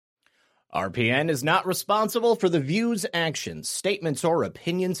RPN is not responsible for the views, actions, statements, or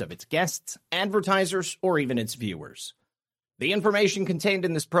opinions of its guests, advertisers, or even its viewers. The information contained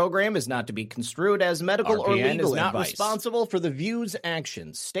in this program is not to be construed as medical or legal advice. RPN is not responsible for the views,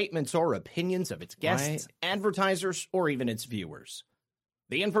 actions, statements, or opinions of its guests, advertisers, or even its viewers.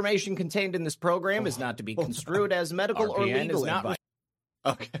 The information contained in this program is not to be construed as medical or legal advice.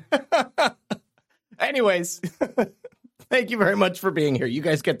 Okay. Anyways, thank you very much for being here. You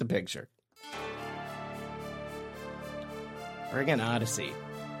guys get the picture. Friggin' Odyssey.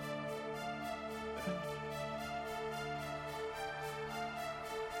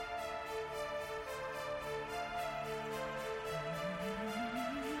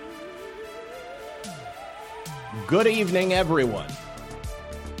 Good evening, everyone.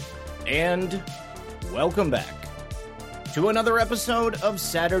 And welcome back to another episode of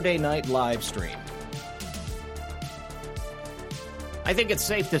Saturday Night Livestream. I think it's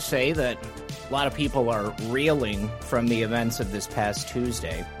safe to say that a lot of people are reeling from the events of this past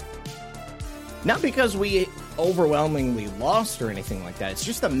Tuesday. Not because we overwhelmingly lost or anything like that. It's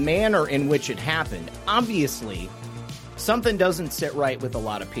just the manner in which it happened. Obviously, something doesn't sit right with a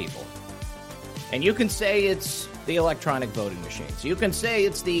lot of people. And you can say it's the electronic voting machines. You can say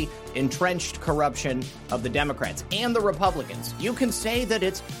it's the entrenched corruption of the Democrats and the Republicans. You can say that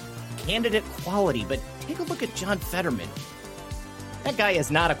it's candidate quality, but take a look at John Fetterman. That guy is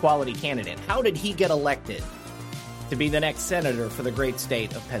not a quality candidate. How did he get elected to be the next senator for the great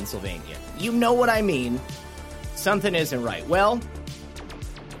state of Pennsylvania? You know what I mean. Something isn't right. Well,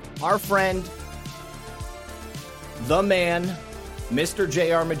 our friend, the man, Mr.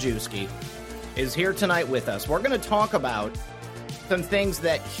 J.R. Majewski, is here tonight with us. We're going to talk about some things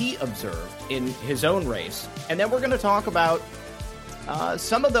that he observed in his own race, and then we're going to talk about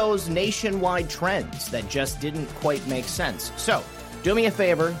some of those nationwide trends that just didn't quite make sense. So, do me a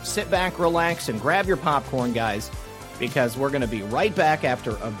favor, sit back, relax, and grab your popcorn, guys, because we're going to be right back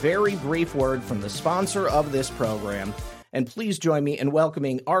after a very brief word from the sponsor of this program. And please join me in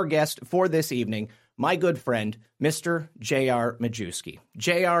welcoming our guest for this evening, my good friend, Mr. J.R. Majewski.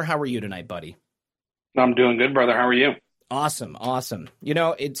 J.R., how are you tonight, buddy? I'm doing good, brother. How are you? Awesome, awesome. You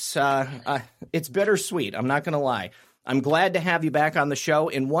know, it's bittersweet. I'm not going to lie. I'm glad to have you back on the show.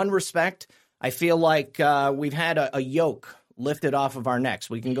 In one respect, I feel like we've had a yoke lifted off of our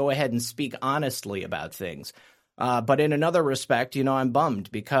necks. We can go ahead and speak honestly about things. But in another respect, you know, I'm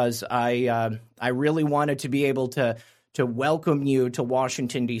bummed because I really wanted to be able to welcome you to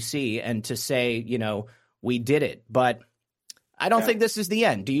Washington, D.C. and to say, you know, we did it. But I don't think this is the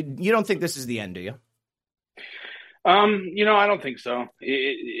end. You don't think this is the end, do you? You know, I don't think so.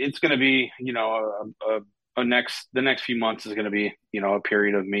 It's going to be, you know, the next few months is going to be, you know, a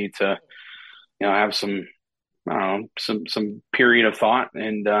period of me to, you know, have some, I don't know, some period of thought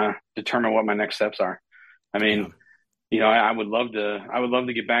and determine what my next steps are. I mean, you know, I would love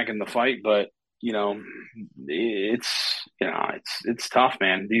to get back in the fight, but you know, it's tough,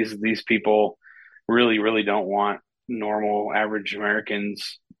 man. These people really don't want normal average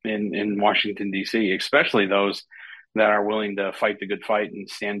Americans in Washington, D.C., especially those that are willing to fight the good fight and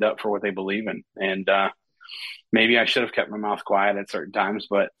stand up for what they believe in. And maybe I should have kept my mouth quiet at certain times,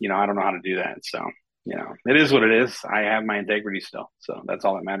 but you know, I don't know how to do that. So, you know, it is what it is. I have my integrity still. So that's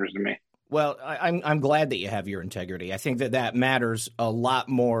all that matters to me. Well, I'm glad that you have your integrity. I think that matters a lot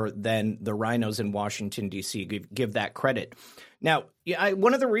more than the rhinos in Washington, D.C. give that credit. Now,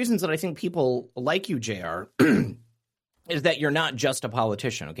 one of the reasons that I think people like you, JR, is that you're not just a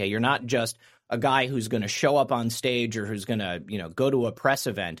politician, okay? You're not just a guy who's going to show up on stage or who's going to, you know, go to a press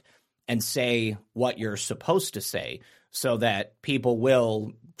event and say what you're supposed to say so that people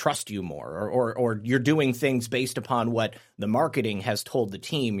will trust you more, or you're doing things based upon what the marketing has told the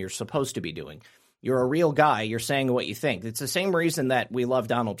team you're supposed to be doing. You're a real guy. You're saying what you think. It's the same reason that we love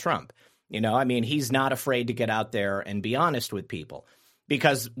Donald Trump. You know, I mean, he's not afraid to get out there and be honest with people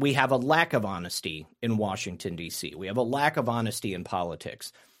because we have a lack of honesty in Washington, D.C. We have a lack of honesty in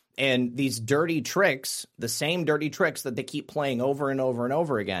politics. And these dirty tricks, the same dirty tricks that they keep playing over and over and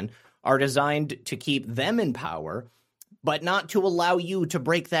over again, are designed to keep them in power, but not to allow you to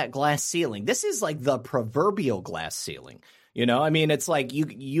break that glass ceiling. This is like the proverbial glass ceiling. You know, I mean, it's like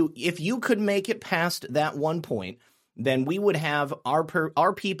you if you could make it past that one point, then we would have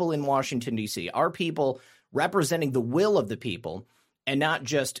our people in Washington, D.C., our people representing the will of the people and not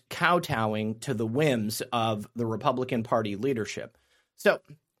just kowtowing to the whims of the Republican Party leadership. So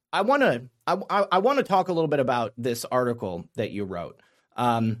I want to talk a little bit about this article that you wrote.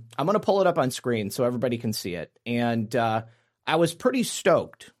 I'm going to pull it up on screen so everybody can see it. And I was pretty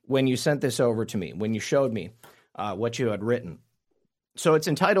stoked when you sent this over to me, when you showed me what you had written. So it's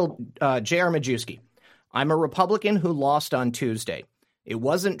entitled J.R. Majewski. I'm a Republican who lost on Tuesday. It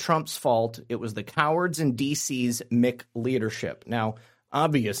wasn't Trump's fault. It was the cowards in D.C.'s Mick leadership. Now,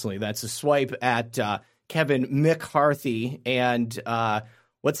 obviously, that's a swipe at Kevin McCarthy and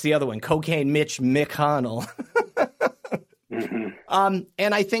what's the other one? Cocaine Mitch McConnell.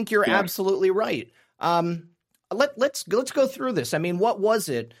 And I think you're absolutely right. Let's go through this. I mean, what was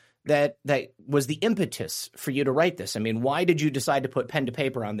it that was the impetus for you to write this? I mean, why did you decide to put pen to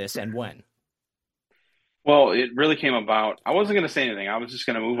paper on this, and when? Well, it really came about. I wasn't going to say anything. I was just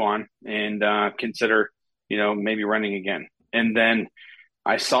going to move on and consider, maybe running again. And then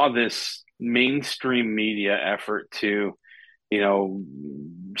I saw this mainstream media effort to,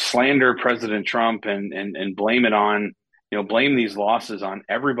 slander President Trump and blame it on, blame these losses on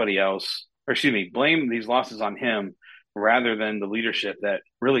everybody else, or excuse me, blame these losses on him rather than the leadership that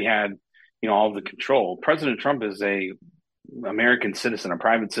really had, all of the control. President Trump is a American citizen, a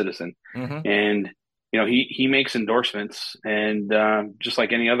private citizen, and he makes endorsements, and just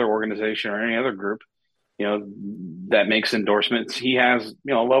like any other organization or any other group, that makes endorsements, he has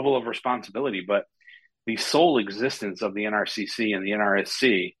a level of responsibility. But the sole existence of the NRCC and the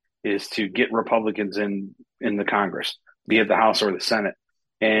NRSC is to get Republicans in the Congress, be it the House or the Senate.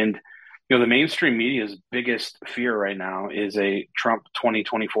 And the mainstream media's biggest fear right now is a Trump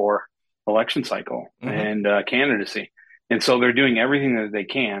 2024 election cycle and candidacy. And so they're doing everything that they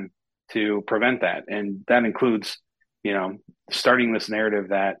can to prevent that. And that includes, starting this narrative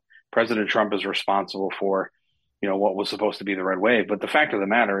that President Trump is responsible for, what was supposed to be the red wave. But the fact of the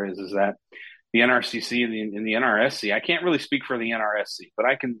matter is that the NRCC and the NRSC, I can't really speak for the NRSC, but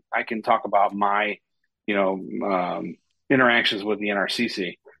I can talk about my, interactions with the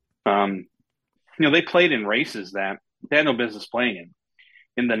NRCC. They played in races that they had no business playing in.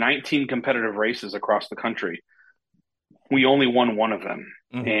 In the 19 competitive races across the country, we only won one of them.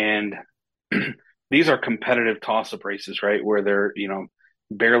 And these are competitive toss-up races, right? Where they're,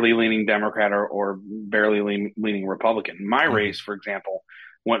 barely leaning Democrat or barely leaning Republican. My race, for example,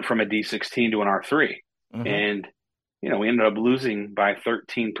 went from a D16 to an R3. And, we ended up losing by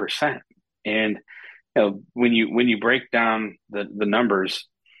 13%. And, when you break down the numbers,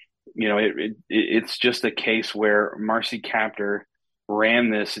 it's just a case where Marcy Kaptur ran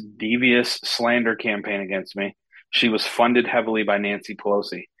this devious slander campaign against me. She was funded heavily by Nancy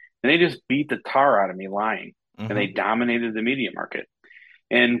Pelosi, and they just beat the tar out of me lying, and they dominated the media market.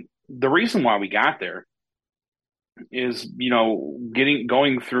 And the reason why we got there is,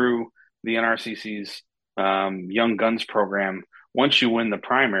 going through the NRCC's Young Guns program. Once you win the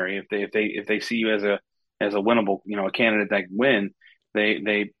primary, if they see you as a winnable, a candidate that can win,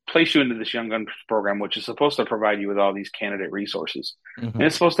 they place you into this Young Guns program, which is supposed to provide you with all these candidate resources, and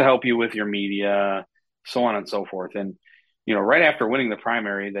it's supposed to help you with your media, so on and so forth. And right after winning the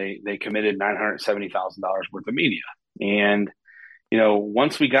primary, they committed $970,000 worth of media. And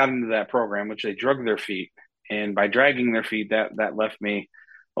once we got into that program, which they drug their feet, and by dragging their feet, that left me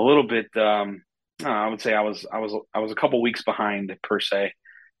a little bit. I would say I was a couple weeks behind per se,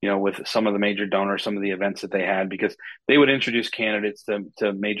 with some of the major donors, some of the events that they had, because they would introduce candidates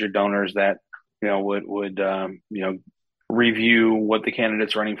to major donors that would review what the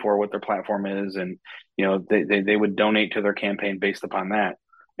candidate's running for, what their platform is, and they would donate to their campaign based upon that.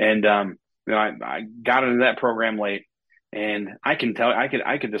 And I got into that program late, and I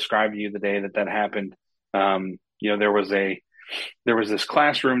could describe to you the day that happened. There was this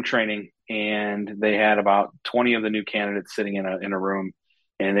classroom training, and they had about 20 of the new candidates sitting in a room,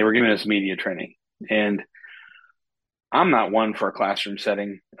 and they were giving us media training. And I'm not one for a classroom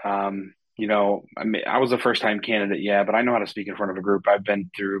setting. I was a first-time candidate, but I know how to speak in front of a group. I've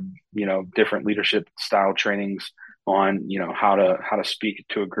been through, different leadership style trainings on, how to speak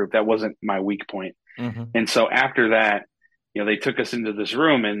to a group. That wasn't my weak point. And so after that, they took us into this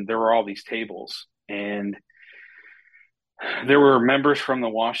room, and there were all these tables, and there were members from the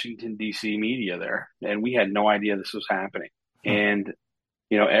Washington, D.C. media there, and we had no idea this was happening. And,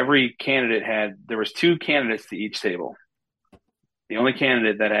 every candidate there was 2 candidates to each table. The only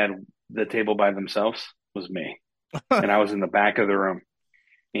candidate that had the table by themselves was me. And I was in the back of the room.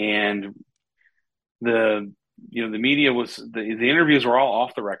 And the media the interviews were all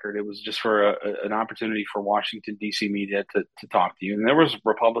off the record. It was just for an opportunity for Washington, D.C. media to talk to you. And there was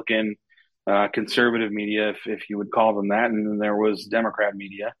Republican, conservative media, if you would call them that. And then there was Democrat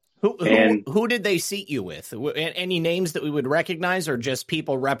media. Who did they seat you with? Any names that we would recognize, or just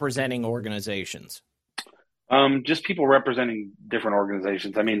people representing organizations? Just people representing different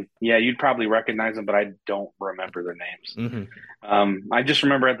organizations. I mean, you'd probably recognize them, but I don't remember their names. I just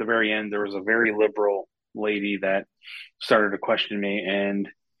remember at the very end, there was a very liberal lady that started to question me. And,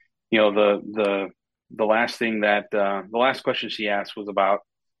 you know, the last thing that, the last question she asked was about,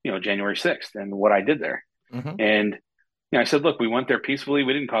 you know, January 6th and what I did there. Hmm. And, you know, I said, look, we went there peacefully.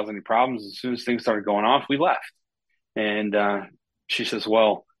 We didn't cause any problems. As soon as things started going off, we left. And she says,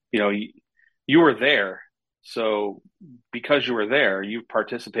 well, you know, you were there. So because you were there, you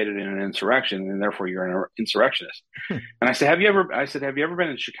participated in an insurrection and therefore you're an insurrectionist. And I said, have you ever been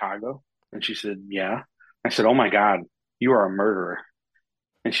in Chicago? And she said, yeah. I said, oh my God, you are a murderer.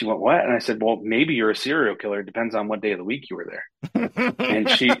 And she went, what? And I said, well, maybe you're a serial killer. It depends on what day of the week you were there. And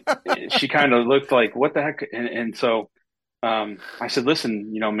she kind of looked like, what the heck? And so I said, listen,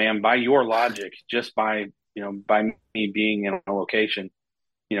 you know, ma'am, by your logic, just by, you know, by me being in a location,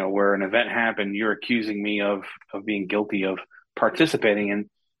 you know, where an event happened, you're accusing me of being guilty of participating. And,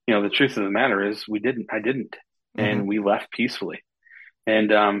 you know, the truth of the matter is I didn't. Hmm. And we left peacefully.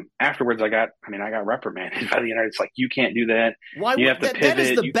 And afterwards, I got reprimanded by the United. It's like, you can't do that. Why You would have to that is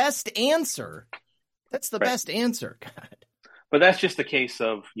pivot. the best answer. That's the Right. best answer. God. But that's just a case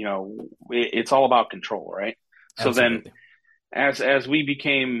of, you know, it's all about control, right? So then Absolutely. as we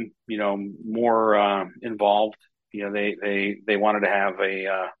became, you know, more involved, you know, they wanted to have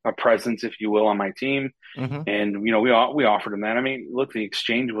a presence, if you will, on my team. Hmm. And, you know, we offered them that. I mean, look, the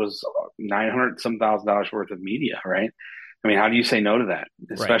exchange was 900 some $1,000s worth of media, right? I mean, how do you say no to that,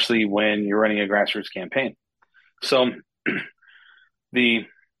 Right. especially when you're running a grassroots campaign? So the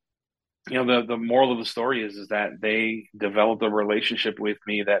the moral of the story is that they developed a relationship with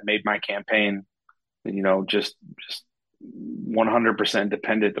me that made my campaign, you know, just 100%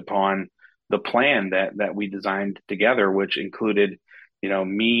 dependent upon the plan that we designed together, which included, you know,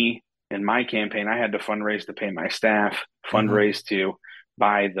 me and my campaign. I had to fundraise to pay my staff, Hmm. fundraise to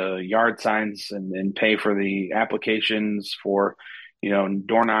buy the yard signs and pay for the applications for, you know,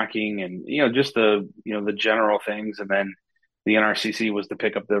 door knocking and, you know, just the, you know, the general things. And then the NRCC was to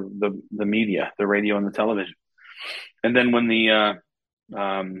pick up the media, the radio and the television. And then when Well, you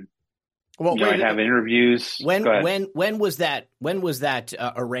know, I'd wait. have interviews. When Go ahead. when when was that? When was that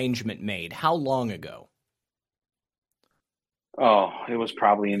arrangement made? How long ago? Oh, it was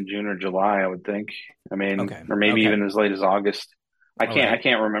probably in June or July, I would think. I mean, Okay. or maybe Okay. even as late as August. All right. I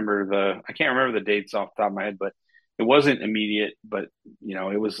can't remember the dates off the top of my head, but it wasn't immediate, but you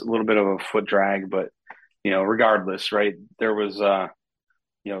know, it was a little bit of a foot drag, but you know, regardless, right? There was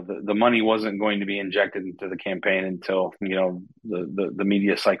you know, the money wasn't going to be injected into the campaign until, you know, the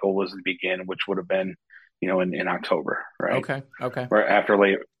media cycle was to begin, which would have been, you know, in October, right? Okay. Okay. Or after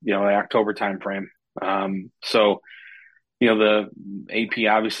late, you know, the October timeframe. So you know, the AP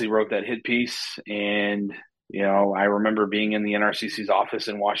obviously wrote that hit piece. And, you know, I remember being in the NRCC's office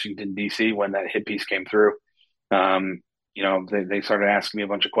in Washington, D.C. when that hit piece came through. Um, you know, they started asking me a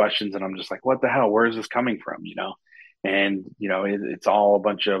bunch of questions and I'm just like, what the hell? Where is this coming from? You know? And, you know, it's all a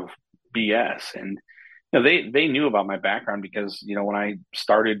bunch of BS. And, you know, they knew about my background because, you know, when I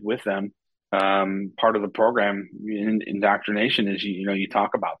started with them, part of the program in indoctrination is you know you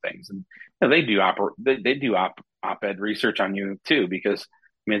talk about things and you know, they do op-ed research on you too because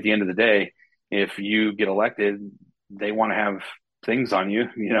I mean at the end of the day if you get elected they want to have things on you,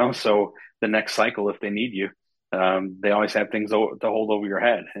 you know, so the next cycle if they need you they always have things to hold over your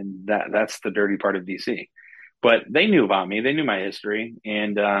head and that's the dirty part of DC. But they knew about me, they knew my history,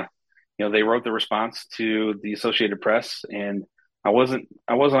 and you know they wrote the response to the Associated Press, and I wasn't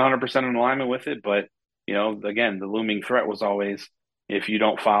 100% in alignment with it, but you know again the looming threat was always if you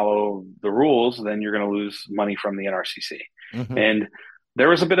don't follow the rules, then you're going to lose money from the NRCC, Hmm. and there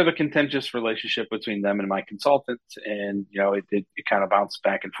was a bit of a contentious relationship between them and my consultant, and you know it kind of bounced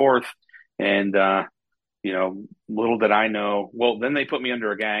back and forth, and you know little did I know. Well, then they put me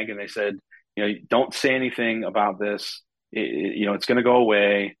under a gag, and they said you know, don't say anything about this. You know, it's going to go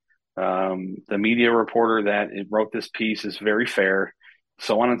away. The media reporter that wrote this piece is very fair,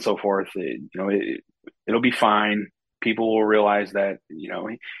 so on and so forth. You know, it'll be fine. People will realize that, you know,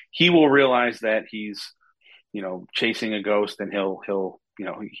 he will realize that he's, you know, chasing a ghost and you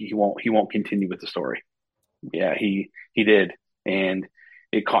know, he won't continue with the story. Yeah, he did. And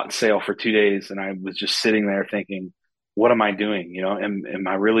it caught sail for 2 days. And I was just sitting there thinking, what am I doing? You know, am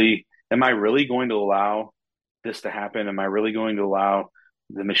I really going to allow this to happen? Am I really going to allow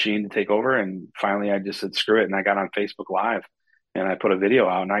the machine to take over? And finally, I just said, screw it. And I got on Facebook Live and I put a video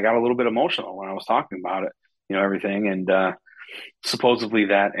out and I got a little bit emotional when I was talking about it, you know, everything. And supposedly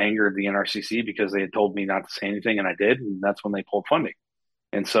that angered the NRCC because they had told me not to say anything and I did. And that's when they pulled funding.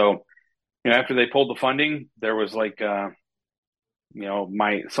 And so, you know, after they pulled the funding, there was like, you know,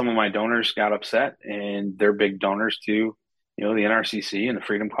 some of my donors got upset and they're big donors too. the NRCC and the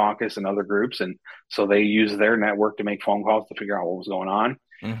Freedom Caucus and other groups. And so they used their network to make phone calls to figure out what was going on.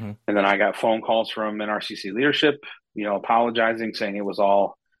 Mm-hmm. And then I got phone calls from NRCC leadership, apologizing, saying it was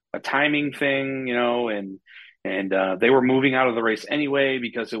all a timing thing, and they were moving out of the race anyway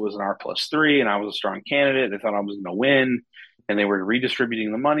because it was an R+3 and I was a strong candidate. They thought I was going to win, and they were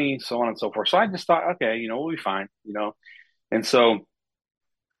redistributing the money, so on and so forth. So I just thought, okay, we'll be fine, And so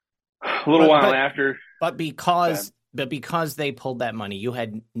a little while after, but because they pulled that money, you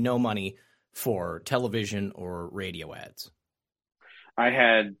had no money for television or radio ads. I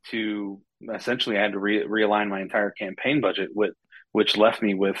had to realign my entire campaign budget, which left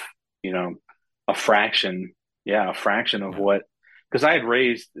me with, a fraction of what, because I had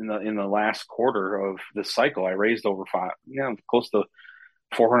raised in the last quarter of this cycle, I raised over close to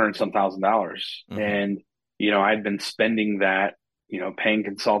 $400,000. Mm-hmm. And, I'd been spending that, paying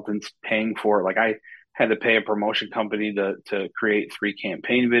consultants, paying for, like, I had to pay a promotion company to create 3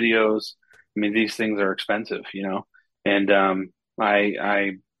 campaign videos. I mean, these things are expensive, and,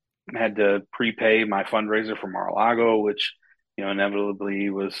 I had to prepay my fundraiser for Mar-a-Lago, which, inevitably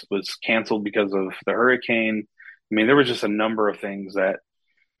was canceled because of the hurricane. I mean, there was just a number of things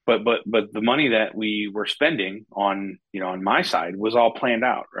but the money that we were spending on my side was all planned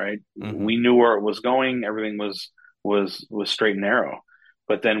out, right? Mm-hmm. We knew where it was going. Everything was straight and narrow.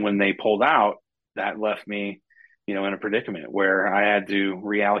 But then when they pulled out, that left me, in a predicament where I had to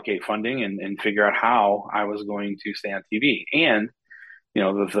reallocate funding and figure out how I was going to stay on TV. And,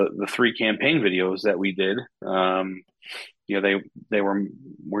 the 3 campaign videos that we did, they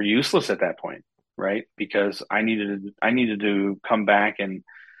were useless at that point, right? Because I needed to come back and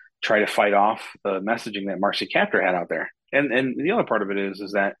try to fight off the messaging that Marcy Kaptur had out there. And the other part of it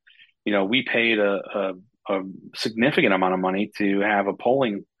is that, we paid a significant amount of money to have a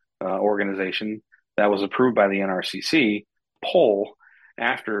polling organization that was approved by the NRCC poll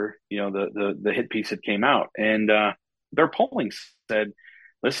after, the hit piece had came out. And their polling said,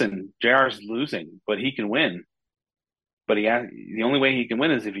 listen, JR's losing, but he can win. But the only way he can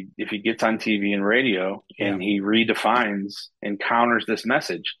win is if he gets on TV and radio and he redefines and counters this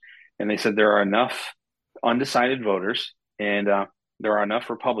message. And they said there are enough undecided voters and there are enough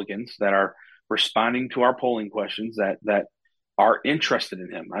Republicans that are responding to our polling questions that are interested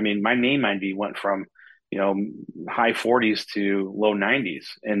in him. I mean, my name ID went from high 40s to low 90s,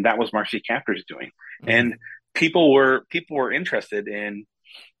 and that was Marcy Kaptur's doing. Mm-hmm. And people were interested in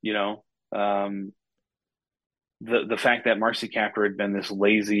the fact that Marcy Kaptur had been this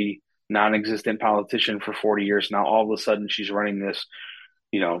lazy, non-existent politician for 40 years. Now, all of a sudden, she's running this,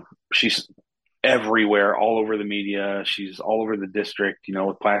 she's everywhere, all over the media. She's all over the district,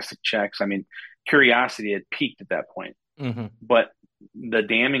 with plastic checks. I mean, curiosity had peaked at that point. Mm-hmm. But the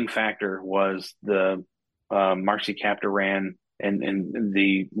damning factor was the Marcy Kaptur ran and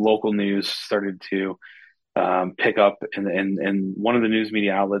the local news started to pick up. And one of the news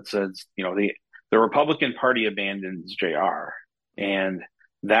media outlets says, the Republican Party abandons JR. And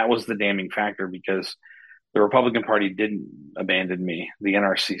that was the damning factor because the Republican Party didn't abandon me. The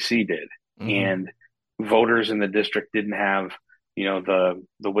NRCC did. Mm-hmm. And voters in the district didn't have, the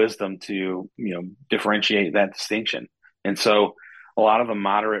wisdom to, differentiate that distinction. And so a lot of the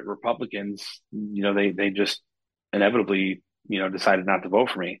moderate Republicans, they just inevitably, decided not to vote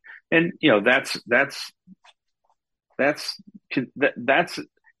for me. And, that's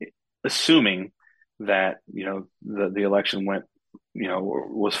assuming that, the election went,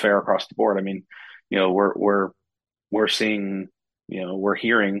 was fair across the board. I mean, we're seeing, we're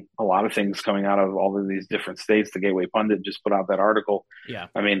hearing a lot of things coming out of all of these different states. The Gateway Pundit just put out that article. Yeah.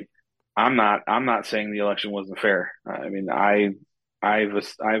 I mean, I'm not saying the election wasn't fair. I mean, I've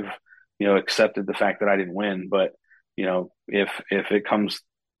accepted the fact that I didn't win, but if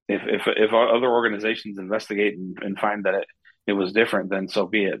other organizations investigate and find that it was different, then so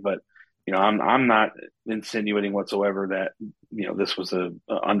be it. But I'm not insinuating whatsoever that this was a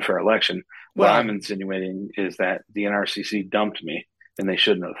unfair election. What I'm insinuating is that the NRCC dumped me, and they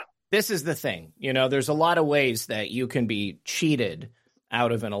shouldn't have. This is the thing. There's a lot of ways that you can be cheated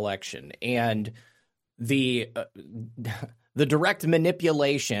out of an election, and the direct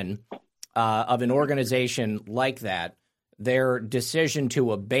manipulation of an organization like that, their decision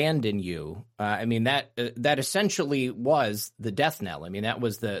to abandon you, I mean, that essentially was the death knell. I mean, that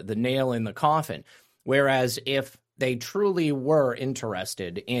was the nail in the coffin. Whereas if they truly were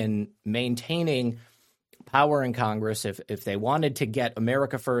interested in maintaining power in Congress, if they wanted to get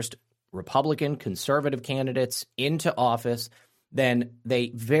America First Republican conservative candidates into office, then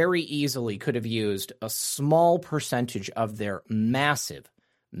they very easily could have used a small percentage of their massive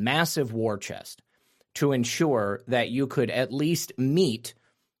war chest to ensure that you could at least meet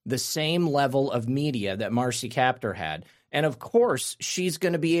the same level of media that Marcy Kaptur had. And of course, she's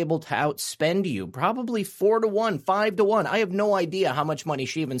going to be able to outspend you, probably 4-1, 5-1. I have no idea how much money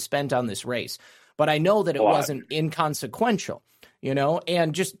she even spent on this race, but I know that it wasn't inconsequential,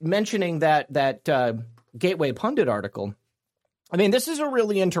 and just mentioning that Gateway Pundit article. I mean, this is a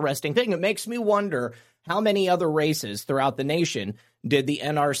really interesting thing. It makes me wonder how many other races throughout the nation did the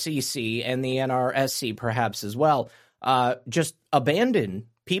NRCC and the NRSC perhaps as well just abandon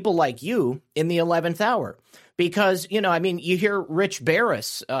people like you in the 11th hour. Because, you hear Rich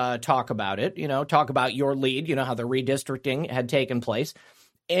Barris talk about it, talk about your lead, how the redistricting had taken place.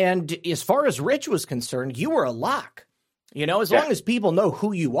 And as far as Rich was concerned, you were a lock. As long as people know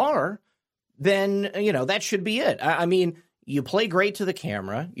who you are, then, that should be it. I mean, you play great to the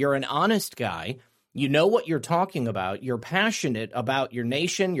camera. You're an honest guy. You know what you're talking about. You're passionate about your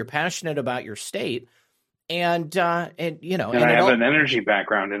nation. You're passionate about your state. And I have an energy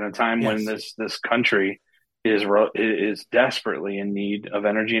background in a time when this country is desperately in need of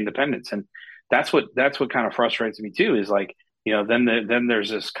energy independence. And that's what kind of frustrates me too, is like, then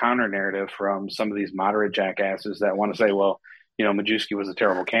there's this counter narrative from some of these moderate jackasses that want to say, well, Majewski was a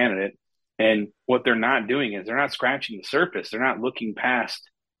terrible candidate. And what they're not doing is they're not scratching the surface. They're not looking past,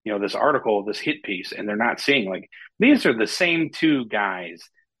 this article, this hit piece, and they're not seeing like these are the same two guys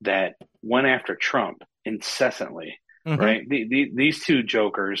that went after Trump incessantly, right? These two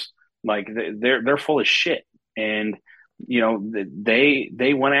jokers, like they're full of shit. And,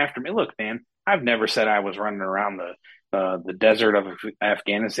 they went after me. Look, man, I've never said I was running around the desert of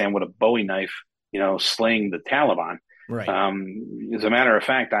Afghanistan with a Bowie knife, slaying the Taliban. Right. As a matter of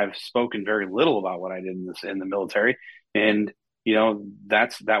fact, I've spoken very little about what I did in the military. And,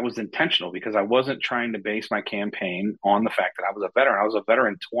 that was intentional because I wasn't trying to base my campaign on the fact that I was a veteran. I was a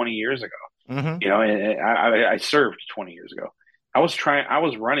veteran 20 years ago. And I served 20 years ago. I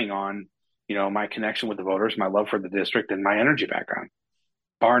was running on, my connection with the voters, my love for the district, and my energy background,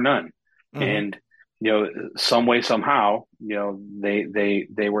 bar none. And, some way, somehow,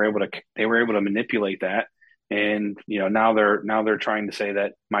 they were able to manipulate that. And, now they're trying to say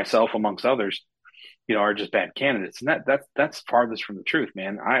that myself, amongst others, are just bad candidates. And that's farthest from the truth,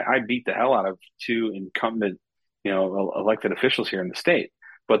 man. I beat the hell out of two incumbent, elected officials here in the state,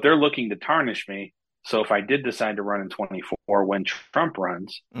 but they're looking to tarnish me. So if I did decide to run in 24 when Trump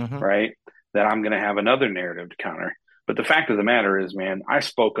runs, right, that I'm going to have another narrative to counter. But the fact of the matter is, man, I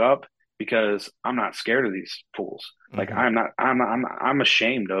spoke up because I'm not scared of these fools. Like I'm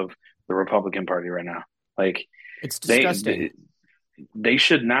ashamed of the Republican Party right now. Like it's disgusting. They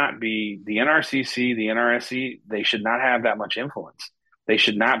should not be the NRCC, the NRSC. They should not have that much influence. They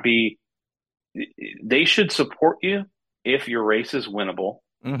should not be. They should support you if your race is winnable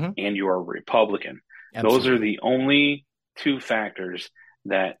and you're a Republican. Absolutely. Those are the only two factors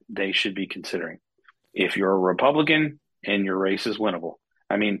that they should be considering. If you're a Republican and your race is winnable.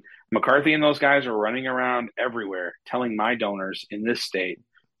 I mean, McCarthy and those guys are running around everywhere telling my donors in this state,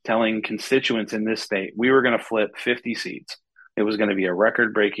 telling constituents in this state, we were going to flip 50 seats. It was going to be a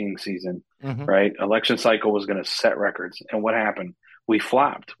record-breaking season, right? Election cycle was going to set records. And what happened? We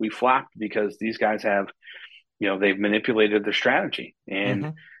flopped. We flopped because these guys have, they've manipulated their strategy.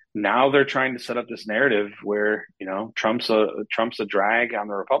 And now they're trying to set up this narrative where, Trump's a drag on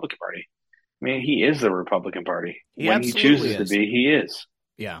the Republican Party. I mean, he is the Republican Party. When he chooses to be, he is.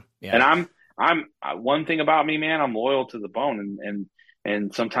 Yeah. And I'm one thing about me, man, I'm loyal to the bone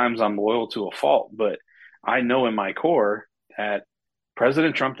and sometimes I'm loyal to a fault, but I know in my core that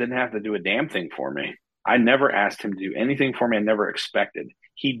President Trump didn't have to do a damn thing for me. I never asked him to do anything for me. I never expected.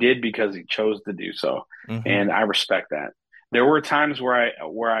 He did because he chose to do so. And I respect that. There were times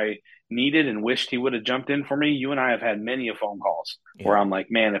where I needed and wished he would have jumped in for me. You and I have had many of phone calls where I'm like,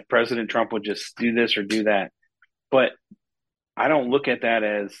 man, if President Trump would just do this or do that. But I don't look at that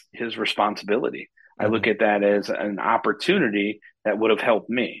as his responsibility. I look at that as an opportunity that would have helped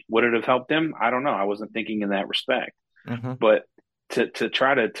me. Would it have helped him? I don't know. I wasn't thinking in that respect. But to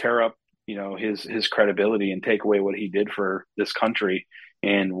try to tear up, his credibility and take away what he did for this country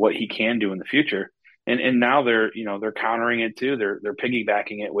and what he can do in the future. And now they're countering it too. They're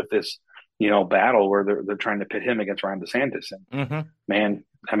piggybacking it with this, battle where they're trying to pit him against Ron DeSantis. And man,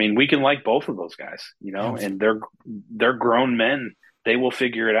 I mean, we can like both of those guys, and they're grown men. They will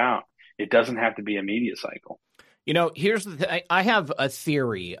figure it out. It doesn't have to be a media cycle. Here's the thing. I have a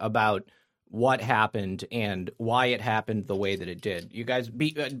theory about what happened and why it happened the way that it did. You guys,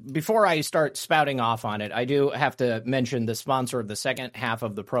 before I start spouting off on it, I do have to mention the sponsor of the second half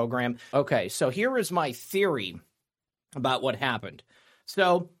of the program. Okay, so here is my theory about what happened.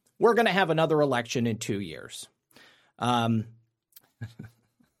 So we're going to have another election in 2 years.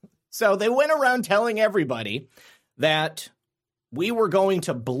 So they went around telling everybody that we were going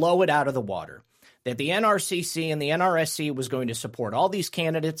to blow it out of the water, that the NRCC and the NRSC was going to support all these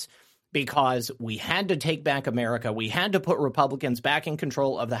candidates because we had to take back America. We had to put Republicans back in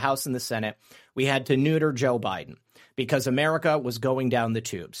control of the House and the Senate. We had to neuter Joe Biden because America was going down the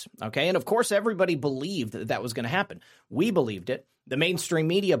tubes. Okay. And of course, everybody believed that that was going to happen. We believed it. The mainstream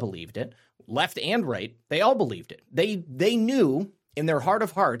media believed it. Left and right, they all believed it. They knew in their heart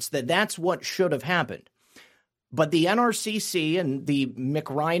of hearts that that's what should have happened. But the NRCC and the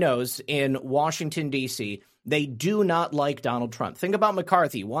McRhinos in Washington, D.C., they do not like Donald Trump. Think about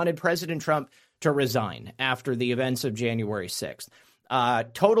McCarthy, wanted President Trump to resign after the events of January 6th.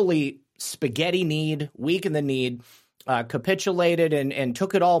 Totally spaghetti-kneed, weak in the need, capitulated and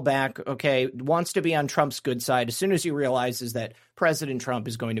took it all back, okay, wants to be on Trump's good side as soon as he realizes that President Trump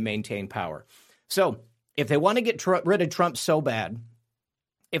is going to maintain power. So if they want to get rid of Trump so bad,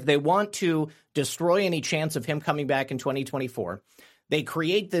 if they want to destroy any chance of him coming back in 2024, they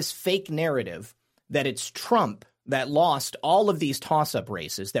create this fake narrative that it's Trump that lost all of these toss-up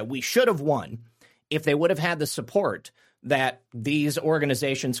races that we should have won if they would have had the support that these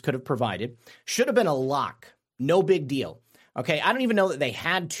organizations could have provided. Should have been a lock. No big deal. Okay, I don't even know that they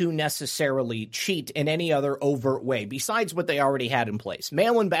had to necessarily cheat in any other overt way besides what they already had in place.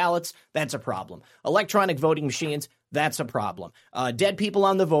 Mail-in ballots, that's a problem. Electronic voting machines, that's a problem. Dead people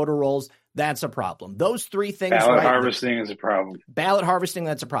on the voter rolls, that's a problem. Those three things. Ballot harvesting is a problem. Ballot harvesting,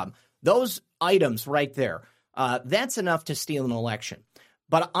 that's a problem. Those items right there, that's enough to steal an election.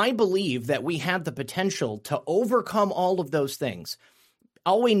 But I believe that we have the potential to overcome all of those things.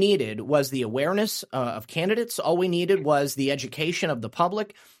 All we needed was the awareness of candidates. All we needed was the education of the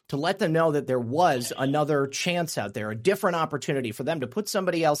public to let them know that there was another chance out there, a different opportunity for them to put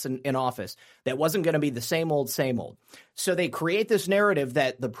somebody else in office that wasn't going to be the same old, same old. So they create this narrative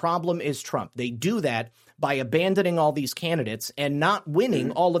that the problem is Trump. They do that by abandoning all these candidates and not winning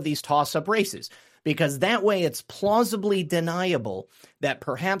all of these toss-up races, because that way it's plausibly deniable that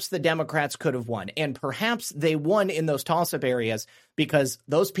perhaps the Democrats could have won. And perhaps they won in those toss-up areas because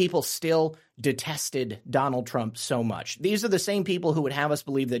those people still detested Donald Trump so much. These are the same people who would have us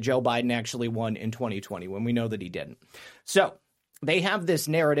believe that Joe Biden actually won in 2020 when we know that he didn't. So they have this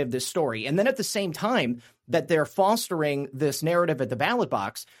narrative, this story. And then at the same time that they're fostering this narrative at the ballot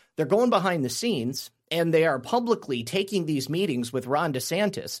box, they're going behind the scenes and they are publicly taking these meetings with Ron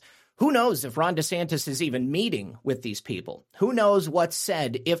DeSantis. Who knows if Ron DeSantis is even meeting with these people? Who knows what's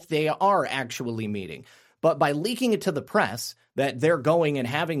said if they are actually meeting? But by leaking it to the press that they're going and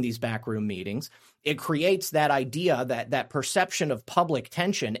having these backroom meetings, it creates that idea, that perception of public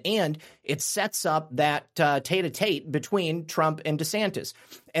tension, and it sets up that tete-a-tete between Trump and DeSantis.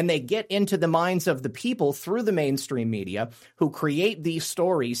 And they get into the minds of the people through the mainstream media who create these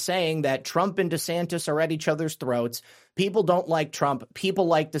stories saying that Trump and DeSantis are at each other's throats. People don't like Trump. People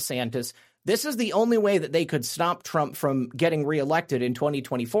like DeSantis. This is the only way that they could stop Trump from getting reelected in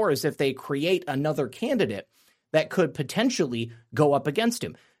 2024 is if they create another candidate that could potentially go up against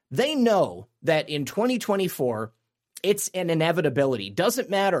him. They know that in 2024, it's an inevitability. Doesn't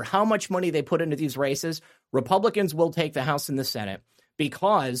matter how much money they put into these races, Republicans will take the House and the Senate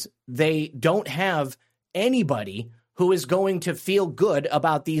because they don't have anybody who is going to feel good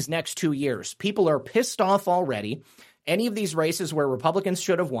about these next 2 years. People are pissed off already. Any of these races where Republicans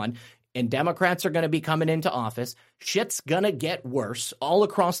should have won and Democrats are going to be coming into office, shit's going to get worse all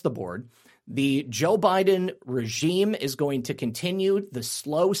across the board. The Joe Biden regime is going to continue the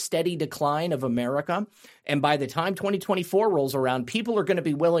slow, steady decline of America. And by the time 2024 rolls around, people are going to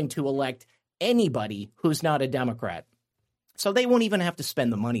be willing to elect anybody who's not a Democrat. So they won't even have to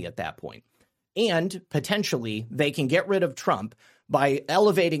spend the money at that point. And potentially they can get rid of Trump by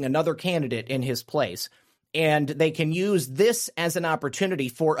elevating another candidate in his place. And they can use this as an opportunity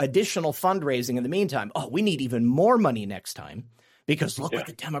for additional fundraising in the meantime. Oh, we need even more money next time because look what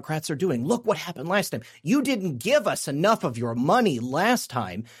the Democrats are doing. Look what happened last time. You didn't give us enough of your money last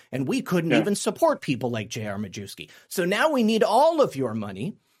time, and we couldn't even support people like J.R. Majewski. So now we need all of your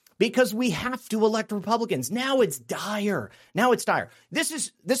money because we have to elect Republicans. Now it's dire. This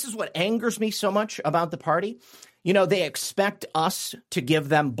is what angers me so much about the party. You know, they expect us to give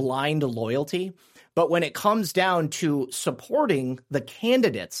them blind loyalty. But when it comes down to supporting the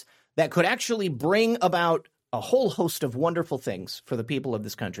candidates that could actually bring about a whole host of wonderful things for the people of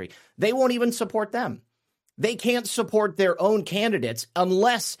this country, they won't even support them. They can't support their own candidates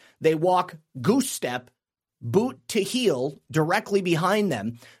unless they walk goose step boot to heel directly behind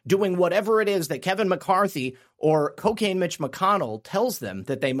them, doing whatever it is that Kevin McCarthy or Cocaine Mitch McConnell tells them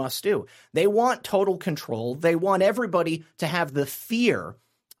that they must do. They want total control. They want everybody to have the fear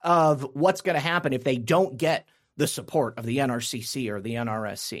of what's going to happen if they don't get the support of the NRCC or the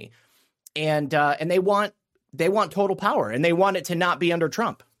NRSC. And they want total power, and they want it to not be under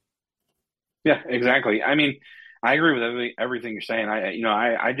Trump. Yeah, exactly. I mean, I agree with everything you're saying.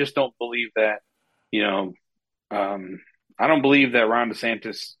 I just don't believe that, I don't believe that Ron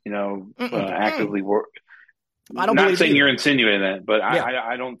DeSantis, actively work. I don't not saying either. you're insinuating that, but Yeah.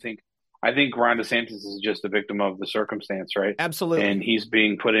 I don't think. I think Ron DeSantis is just a victim of the circumstance, right? Absolutely. And he's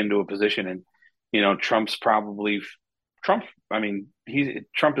being put into a position, and Trump. I mean,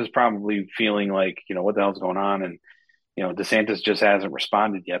 Trump is probably feeling like, what the hell's going on, and DeSantis just hasn't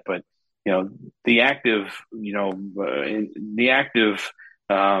responded yet. But the active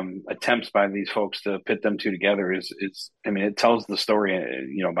attempts by these folks to pit them two together is I mean, it tells the story,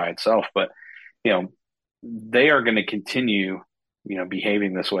 by itself. But they are going to continue,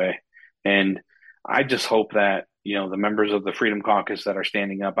 behaving this way, and I just hope that the members of the Freedom Caucus that are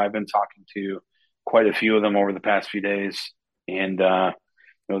standing up. I've been talking to quite a few of them over the past few days, and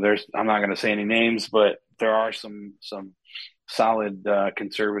there's I'm not going to say any names, but there are some solid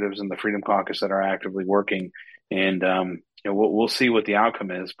conservatives in the Freedom Caucus that are actively working, and we'll see what the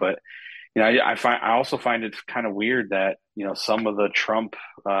outcome is. But I also find it kind of weird that some of the Trump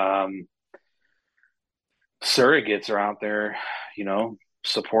surrogates are out there,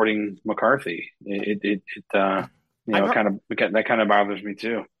 supporting McCarthy. That kind of bothers me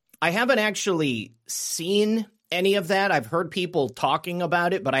too. I haven't actually seen any of that. I've heard people talking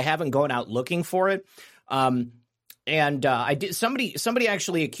about it, but I haven't gone out looking for it. I did. Somebody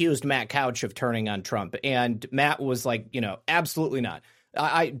actually accused Matt Couch of turning on Trump, and Matt was like, absolutely not.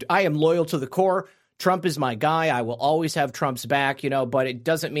 I am loyal to the core. Trump is my guy. I will always have Trump's back, but it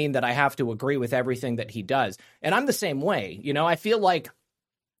doesn't mean that I have to agree with everything that he does. And I'm the same way. I feel like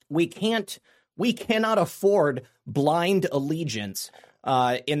we cannot afford blind allegiance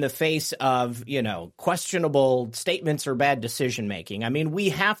in the face of, questionable statements or bad decision making. I mean, we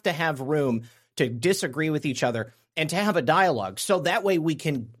have to have room to disagree with each other and to have a dialogue, so that way we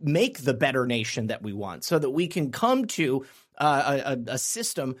can make the better nation that we want, so that we can come to a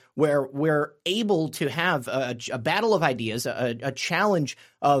system where we're able to have a battle of ideas, a challenge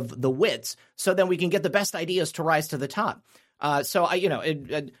of the wits, so then we can get the best ideas to rise to the top. I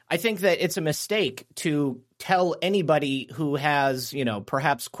think that it's a mistake to tell anybody who has,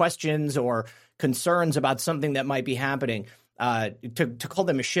 perhaps questions or concerns about something that might be happening, to call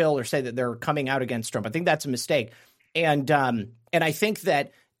them a shill or say that they're coming out against Trump. I think that's a mistake. And I think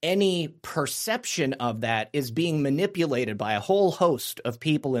that any perception of that is being manipulated by a whole host of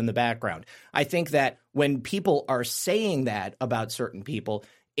people in the background. I think that when people are saying that about certain people,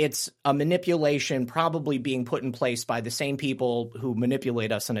 it's a manipulation probably being put in place by the same people who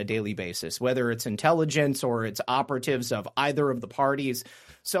manipulate us on a daily basis, whether it's intelligence or it's operatives of either of the parties.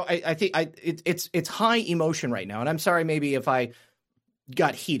 So I think it's high emotion right now. And I'm sorry maybe if I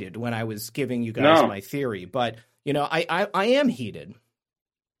got heated when I was giving you guys my theory, but I am heated.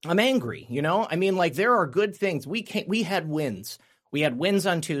 I'm angry, I mean, like, there are good things. We had wins. We had wins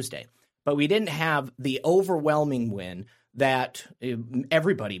on Tuesday, but we didn't have the overwhelming win that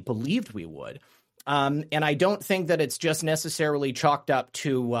everybody believed we would. And I don't think that it's just necessarily chalked up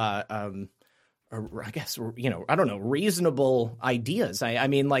to, I guess, I don't know, reasonable ideas. I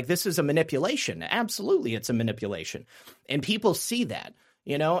mean, like, this is a manipulation. Absolutely, it's a manipulation. And people see that,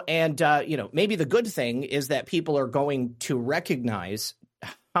 and, maybe the good thing is that people are going to recognize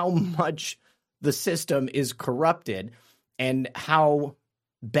how much the system is corrupted and how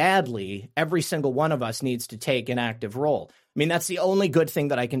badly every single one of us needs to take an active role. I mean, that's the only good thing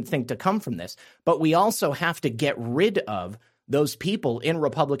that I can think to come from this. But we also have to get rid of those people in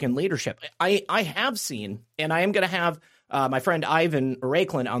Republican leadership. I have seen, and I am going to have my friend Ivan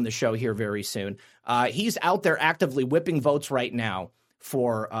Raiklin on the show here very soon. He's out there actively whipping votes right now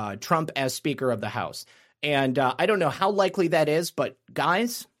for Trump as Speaker of the House. And I don't know how likely that is, but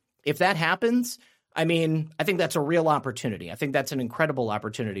guys, if that happens, I mean, I think that's a real opportunity. I think that's an incredible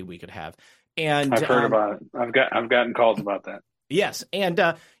opportunity we could have. And I've heard about it. I've gotten calls about that. Yes. And,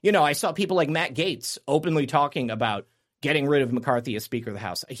 I saw people like Matt Gaetz openly talking about getting rid of McCarthy as Speaker of the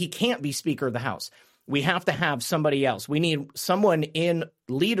House. He can't be Speaker of the House. We have to have somebody else. We need someone in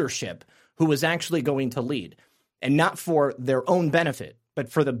leadership who is actually going to lead, and not for their own benefit, but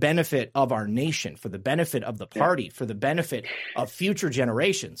for the benefit of our nation, for the benefit of the party, for the benefit of future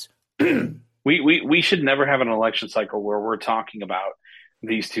generations. We should never have an election cycle where we're talking about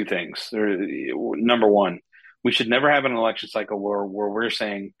these two things. Number one, We should never have an election cycle where we're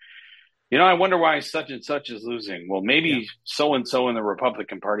saying, I wonder why such and such is losing. Well, Yeah. maybe so and so in the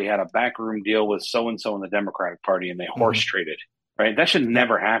Republican Party had a backroom deal with so and so in the Democratic Party, and they horse traded. Right? That should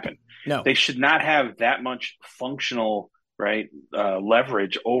never happen. No. They should not have that much functional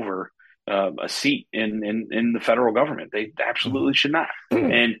leverage over a seat in the federal government. They absolutely should not.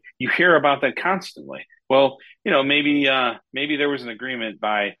 And you hear about that constantly. Well, maybe there was an agreement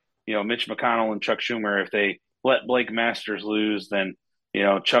by Mitch McConnell and Chuck Schumer. If they let Blake Masters lose, then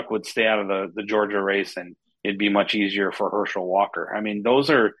Chuck would stay out of the Georgia race, and it'd be much easier for Herschel Walker. I mean, those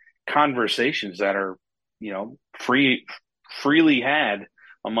are conversations that are freely had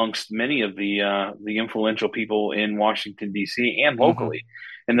amongst many of the influential people in Washington, D.C. and locally.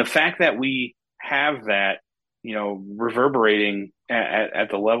 And the fact that we have that, reverberating at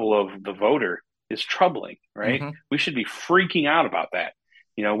the level of the voter is troubling, right? We should be freaking out about that.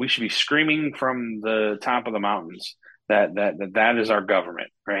 We should be screaming from the top of the mountains that is our government,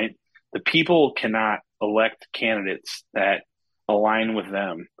 right? The people cannot elect candidates that align with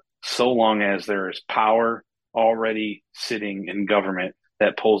them so long as there is power already sitting in government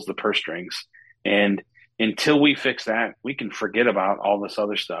that pulls the purse strings. And until we fix that, we can forget about all this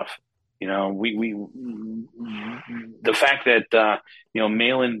other stuff. The fact that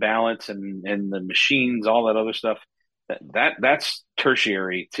mail-in ballots and the machines, all that other stuff, that's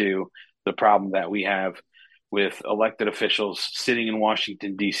tertiary to the problem that we have with elected officials sitting in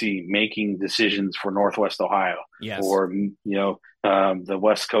Washington, D.C., making decisions for Northwest Ohio or the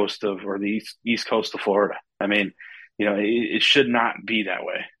West Coast or the East Coast of Florida. I mean, it should not be that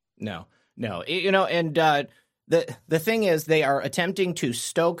way. No. And the thing is, they are attempting to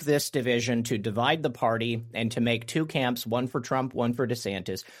stoke this division, to divide the party, and to make two camps, one for Trump, one for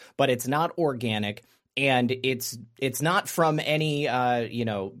DeSantis. But it's not organic, and it's not from any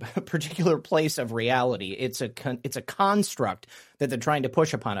particular place of reality. It's a construct that they're trying to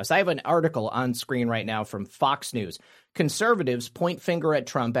push upon us. I have an article on screen right now from Fox News. Conservatives point finger at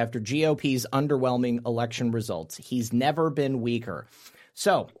Trump after GOP's underwhelming election results. He's never been weaker.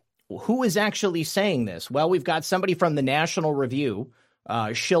 So who is actually saying this? Well, we've got somebody from the National Review,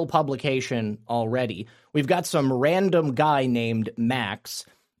 shill publication already. We've got some random guy named Max.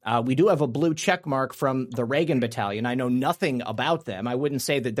 We do have a blue check mark from the Reagan Battalion. I know nothing about them. I wouldn't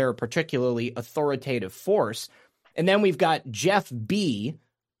say that they're a particularly authoritative force. And then we've got Jeff B.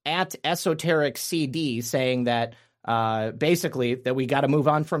 at Esoteric CD saying that basically that we got to move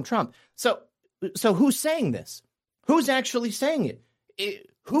on from Trump. So who's saying this? Who's actually saying it?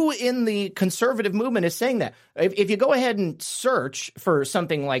 Who in the conservative movement is saying that? If you go ahead and search for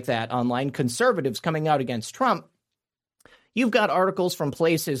something like that online, conservatives coming out against Trump, you've got articles from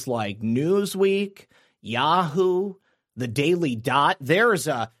places like Newsweek, Yahoo, the Daily Dot. There's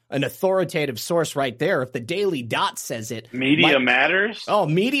an authoritative source right there. If the Daily Dot says it. Media Matters? Oh,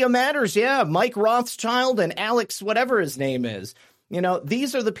 Media Matters, yeah. Mike Rothschild and Alex, whatever his name is.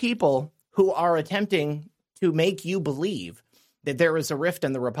 These are the people who are attempting to make you believe that there is a rift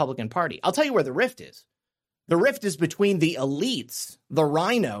in the Republican Party. I'll tell you where the rift is. The rift is between the elites, the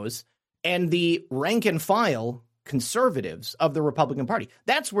rhinos, and the rank and file conservatives of the Republican Party.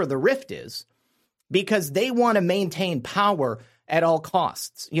 That's where the rift is, because they want to maintain power at all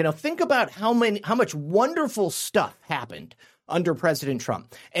costs. Think about how much wonderful stuff happened under President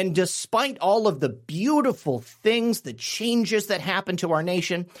Trump. And despite all of the beautiful things, the changes that happened to our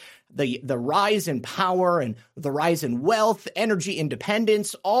nation, the rise in power and the rise in wealth, energy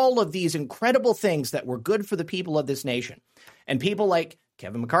independence, all of these incredible things that were good for the people of this nation. And people like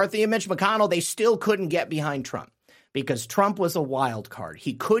Kevin McCarthy and Mitch McConnell, they still couldn't get behind Trump because Trump was a wild card.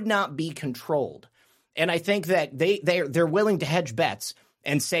 He could not be controlled. And I think that they're willing to hedge bets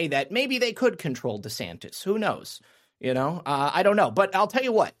and say that maybe they could control DeSantis. Who knows? I don't know. But I'll tell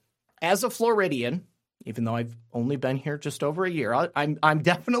you what, as a Floridian, even though I've only been here just over a year, I'm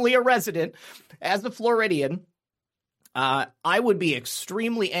definitely a resident. As a Floridian, I would be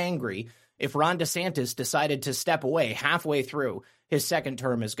extremely angry if Ron DeSantis decided to step away halfway through his second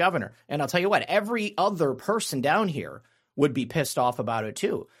term as governor. And I'll tell you what, every other person down here would be pissed off about it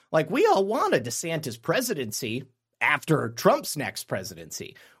too. Like, we all want a DeSantis presidency after Trump's next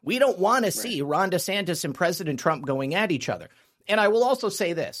presidency. We don't want to see Ron DeSantis and President Trump going at each other. And I will also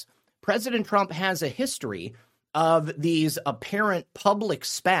say this. President Trump has a history of these apparent public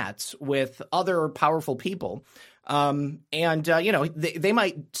spats with other powerful people. They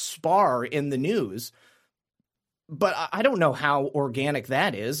might spar in the news, but I don't know how organic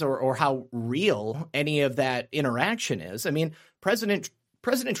that is or how real any of that interaction is. I mean, President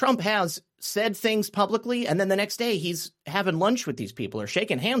Trump has said things publicly, and then the next day he's having lunch with these people or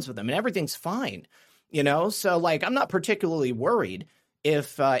shaking hands with them, and everything's fine. So like, I'm not particularly worried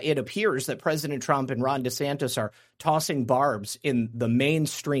if it appears that President Trump and Ron DeSantis are tossing barbs in the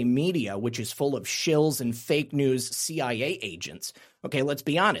mainstream media, which is full of shills and fake news CIA agents. Okay, let's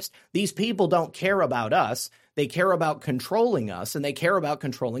be honest. These people don't care about us. They care about controlling us, and they care about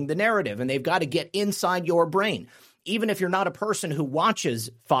controlling the narrative, and they've got to get inside your brain. Even if you're not a person who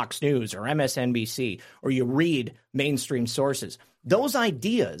watches Fox News or MSNBC or you read mainstream sources, those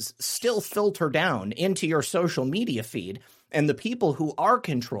ideas still filter down into your social media feed, and the people who are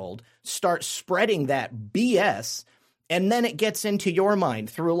controlled start spreading that BS, and then it gets into your mind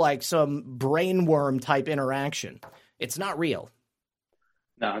through like some brainworm type interaction. It's not real.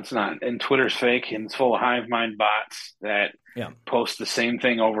 No, it's not. And Twitter's fake, and it's full of hive mind bots that post the same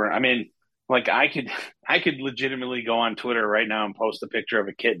thing over. I mean, like I could legitimately go on Twitter right now and post a picture of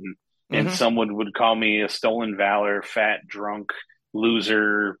a kitten, and someone would call me a stolen valor, fat, drunk,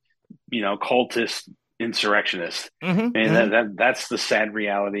 loser, cultist, insurrectionist. And that's the sad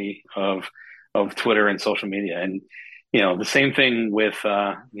reality of Twitter and social media. And the same thing with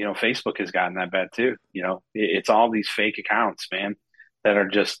Facebook has gotten that bad too. It's all these fake accounts, man, that are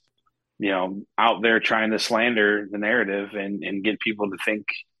just out there trying to slander the narrative and get people to think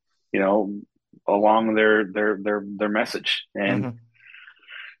along their message. And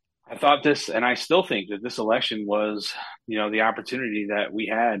I thought this, and I still think that this election was the opportunity that we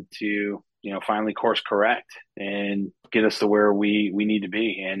had to finally course correct and get us to where we need to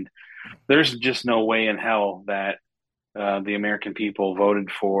be. And there's just no way in hell that the American people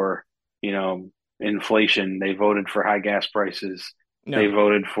voted for inflation. They voted for high gas prices. No. They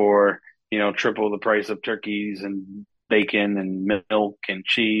voted for triple the price of turkeys and bacon and milk and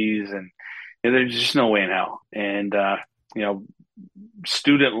cheese, and there's just no way in hell. And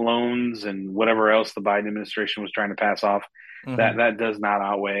student loans and whatever else the Biden administration was trying to pass off, that does not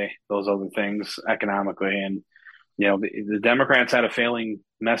outweigh those other things economically. And the Democrats had a failing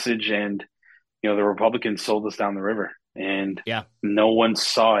message, and the Republicans sold us down the river, and no one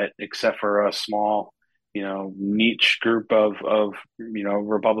saw it except for a small niche group of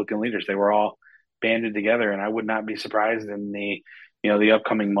Republican leaders. They were all banded together, and I would not be surprised in the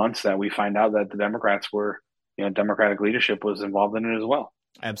upcoming months that we find out that the Democrats were, Democratic leadership was involved in it as well.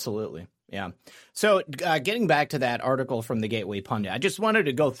 Absolutely. Yeah. So getting back to that article from the Gateway Pundit, I just wanted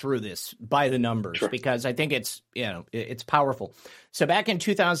to go through this by the numbers because I think it's powerful. So back in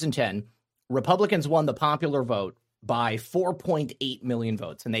 2010, Republicans won the popular vote by 4.8 million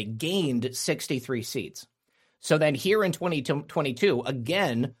votes, and they gained 63 seats. So then here in 2022,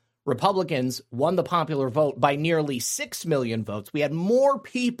 again, Republicans won the popular vote by nearly 6 million votes. We had more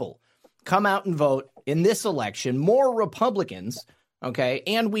people come out and vote in this election, more Republicans, okay?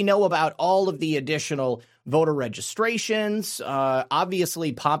 And we know about all of the additional voter registrations,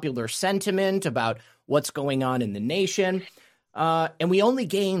 obviously popular sentiment about what's going on in the nation. And we only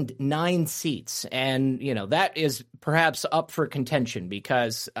gained 9 seats. And, that is perhaps up for contention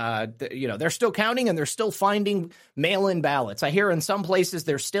because, they're still counting and they're still finding mail-in ballots. I hear in some places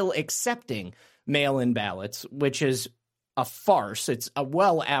they're still accepting mail-in ballots, which is a farce. It's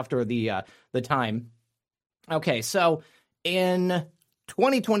well after the time. Okay, so in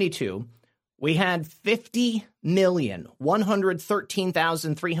 2022, we had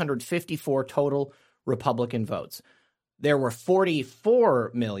 50,113,354 total Republican votes. There were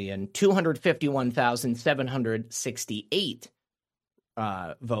 44,251,768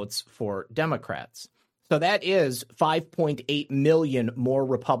 votes for Democrats. So that is 5.8 million more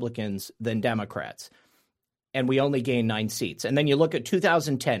Republicans than Democrats. And we only gained 9 seats. And then you look at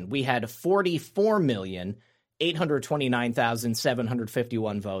 2010, we had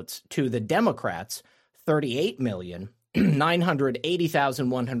 44,829,751 votes to the Democrats,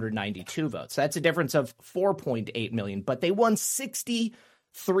 38,980,192 votes. That's a difference of 4.8 million, but they won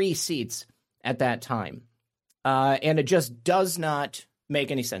 63 seats at that time. And it just does not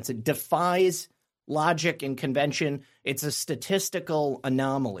make any sense. It defies logic and convention. It's a statistical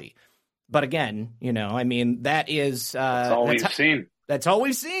anomaly. But again, that is... that's all we've seen. That's all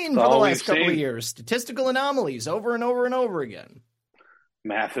we've seen for the last couple of years. Statistical anomalies over and over and over again.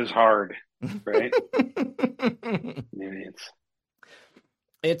 Math is hard, right?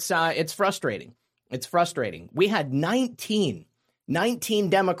 It's frustrating. It's frustrating. We had 19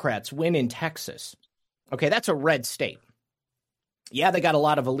 Democrats win in Texas. Okay, that's a red state. Yeah, they got a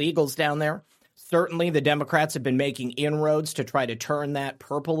lot of illegals down there. Certainly, the Democrats have been making inroads to try to turn that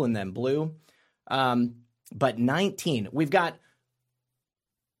purple and then blue. But 19. We've got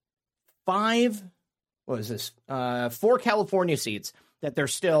 4 California seats that they're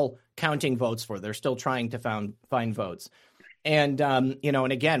still counting votes for. They're still trying to find votes. And,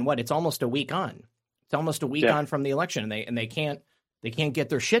 and again, it's almost a week on. It's almost a week Yeah. on from the election, and they can't get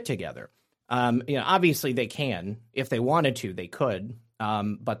their shit together. Obviously they can. If they wanted to, they could,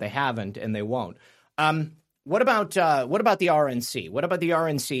 but they haven't, and they won't. What about the RNC? What about the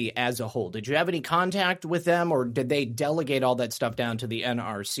RNC as a whole? Did you have any contact with them, or did they delegate all that stuff down to the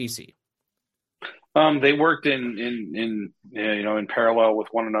NRCC? They worked in parallel with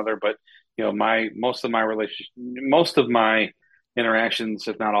one another, but most of my interactions,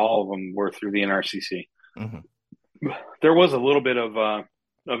 if not all of them, were through the NRCC. Mm-hmm. There was a little bit of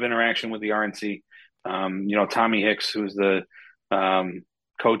interaction with the RNC. Tommy Hicks, who's the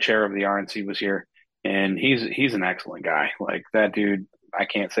co-chair of the RNC, was here, and he's an excellent guy. Like, that dude, I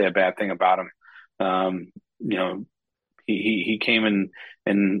can't say a bad thing about him. He came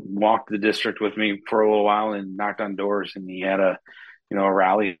and walked the district with me for a little while and knocked on doors, and he had a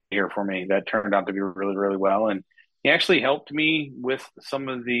rally here for me that turned out to be really, really well. And he actually helped me with some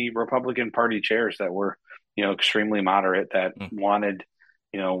of the Republican Party chairs that were, extremely moderate, that wanted,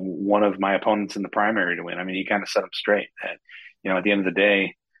 one of my opponents in the primary to win. I mean, he kind of set them straight that, at the end of the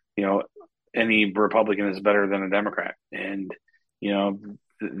day, any Republican is better than a Democrat. And,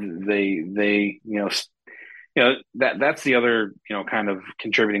 that's the other, kind of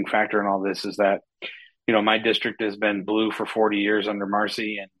contributing factor in all this, is that, my district has been blue for 40 years under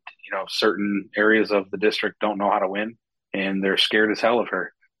Marcy, and, certain areas of the district don't know how to win, and they're scared as hell of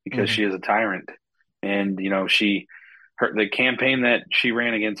her because she is a tyrant. And, the campaign that she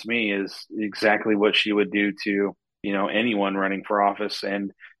ran against me is exactly what she would do to, anyone running for office.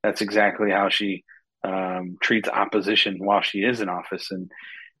 And that's exactly how she treats opposition while she is in office. And,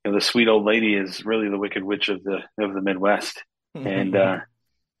 the sweet old lady is really the Wicked Witch of the Midwest. And,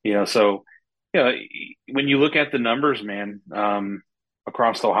 so, when you look at the numbers, man,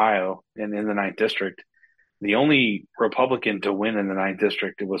 across Ohio and in the 9th district, the only Republican to win in the 9th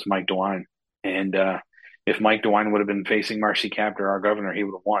district, it was Mike DeWine. And if Mike DeWine would have been facing Marcy Kaptur, our governor, he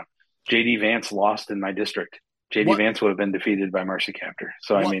would have won. J.D. Vance lost in my district. J.D. Vance would have been defeated by Marcy Kaptur.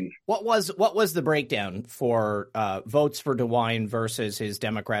 So, what was the breakdown for votes for DeWine versus his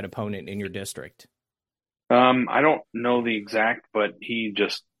Democrat opponent in your district? I don't know the exact, but he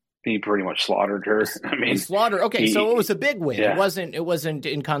pretty much slaughtered her. I mean, slaughtered. Okay, so it was a big win. Yeah. It wasn't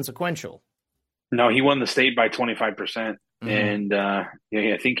inconsequential. No, he won the state by 25%, and I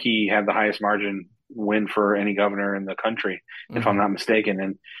think he had the highest margin win for any governor in the country, if I'm not mistaken.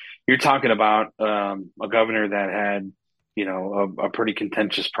 And you're talking about a governor that had, a pretty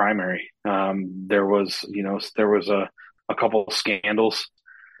contentious primary. There was a couple of scandals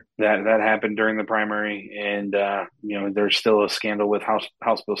that happened during the primary, and there's still a scandal with House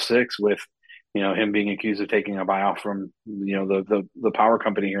Bill 6 with him being accused of taking a buyout from the power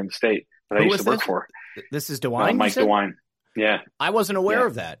company here in the state that I used to work for. This is DeWine, Mike DeWine. Yeah, I wasn't aware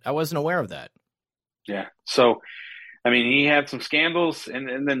of that. Yeah. So, I mean, he had some scandals,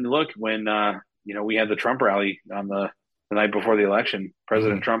 and then look, when we had the Trump rally on the night before the election,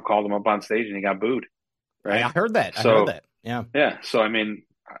 President Trump called him up on stage and he got booed. Right? I heard that. I heard that. Yeah. Yeah. So, I mean,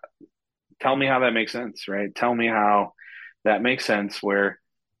 tell me how that makes sense, right? Tell me how that makes sense where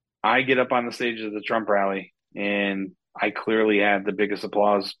I get up on the stage of the Trump rally and I clearly had the biggest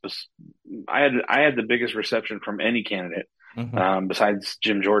applause. I had the biggest reception from any candidate besides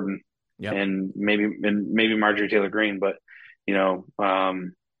Jim Jordan. Yep. And maybe Marjorie Taylor Greene, but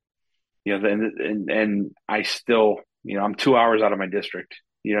and I still, I'm 2 hours out of my district.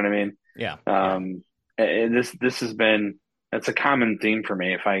 You know what I mean? Yeah. And this has been, that's a common theme for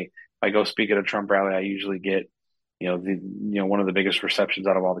me. If I go speak at a Trump rally, I usually get, one of the biggest receptions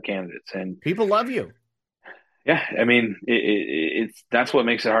out of all the candidates, and people love you. Yeah, I mean, it's that's what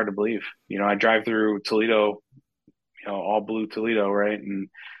makes it hard to believe. I drive through Toledo, all blue Toledo, right, and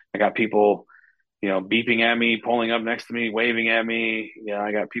I got people, beeping at me, pulling up next to me, waving at me.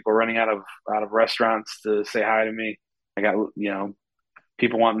 I got people running out of restaurants to say hi to me. I got,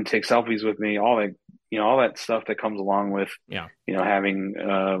 people wanting to take selfies with me. All that stuff that comes along with, having,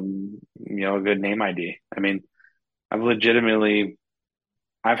 a good name ID. I mean,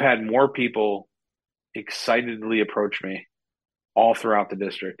 I've had more people excitedly approach me all throughout the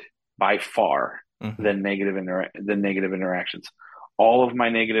district by far than negative interactions. All of my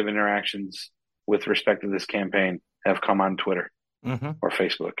negative interactions with respect to this campaign have come on Twitter or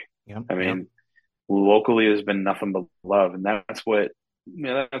Facebook. Yep. I mean, locally has been nothing but love. And that's what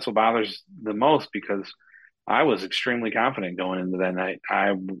bothers the most, because I was extremely confident going into that night.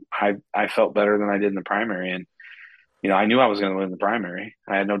 I felt better than I did in the primary. And, I knew I was going to win the primary.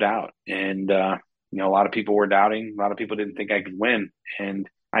 I had no doubt. And, a lot of people were doubting. A lot of people didn't think I could win. And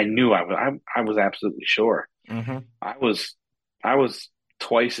I knew I was absolutely sure. I was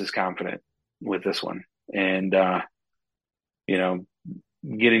twice as confident with this one. And, you know,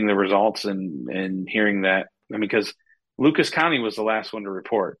 getting the results and hearing that, I mean, because Lucas County was the last one to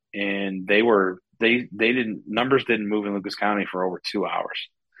report, and they didn't, numbers didn't move in Lucas County for over 2 hours.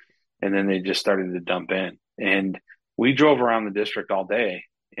 And then they just started to dump in. And we drove around the district all day,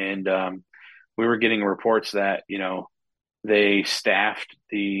 and we were getting reports that, you know, they staffed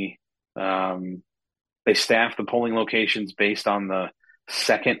the polling locations based on the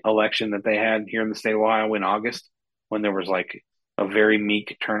second election that they had here in the state of Ohio in August, when there was like a very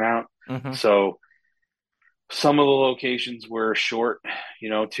meek turnout. Mm-hmm. So some of the locations were short, you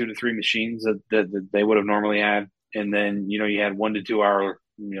know, 2 to 3 machines that they would have normally had. And then, you know, you had 1 to 2 hour,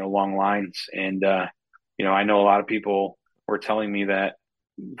 you know, long lines. And, you know, I know a lot of people were telling me that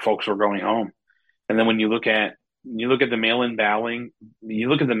folks were going home. And then when you look at the mail-in balloting, you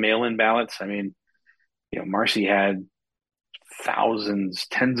look at the mail-in ballots, I mean, you know, Marcy had thousands,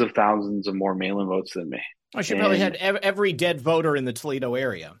 tens of thousands of more mail-in votes than me. Oh, she probably had every dead voter in the Toledo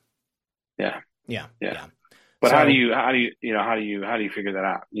area. Yeah. Yeah. But So, how do you figure that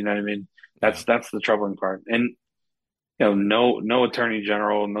out? You know what I mean? That's the troubling part. And, you know, no attorney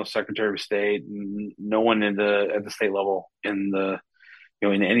general, no secretary of state, no one at the state level in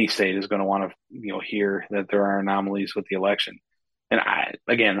any state is going to want to, you know, hear that there are anomalies with the election. And I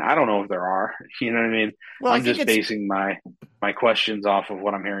don't know if there are, you know what I mean? well, I'm just basing my questions off of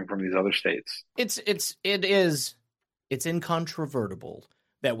what I'm hearing from these other states. It's incontrovertible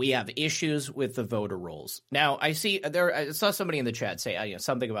that we have issues with the voter rolls. Now, I saw somebody in the chat say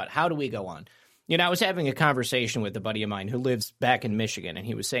something about how do we go on. You know, I was having a conversation with a buddy of mine who lives back in Michigan, and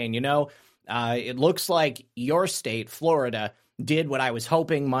he was saying, you know, it looks like your state, Florida, did what I was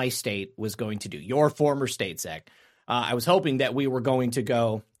hoping my state was going to do. Your former state, Zach. I was hoping that we were going to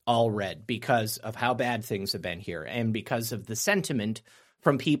go all red because of how bad things have been here and because of the sentiment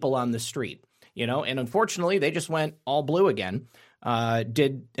from people on the street, you know, and unfortunately they just went all blue again. I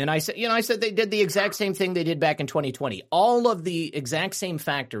said they did the exact same thing they did back in 2020. All of the exact same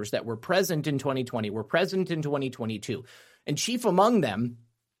factors that were present in 2020 were present in 2022. And chief among them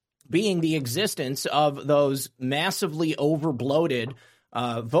being the existence of those massively overbloated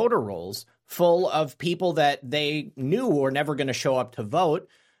voter rolls full of people that they knew were never going to show up to vote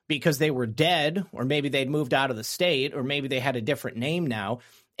because they were dead, or maybe they'd moved out of the state, or maybe they had a different name now.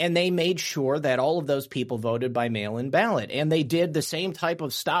 And they made sure that all of those people voted by mail-in ballot. And they did the same type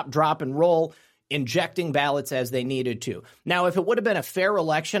of stop, drop, and roll, injecting ballots as they needed to. Now, if it would have been a fair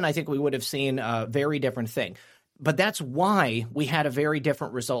election, I think we would have seen a very different thing. But that's why we had a very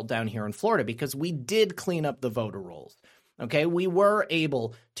different result down here in Florida, because we did clean up the voter rolls. Okay, we were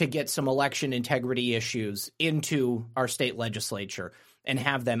able to get some election integrity issues into our state legislature and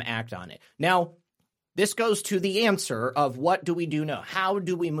have them act on it. Now, this goes to the answer of what do we do now? How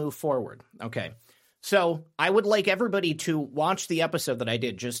do we move forward? Okay, so I would like everybody to watch the episode that I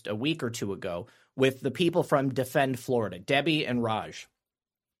did just a week or two ago with the people from Defend Florida, Debbie and Raj,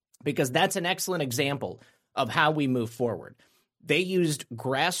 because that's an excellent example of how we move forward. They used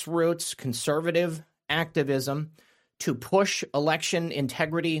grassroots conservative activism to push election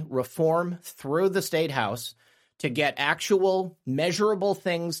integrity reform through the state house to get actual measurable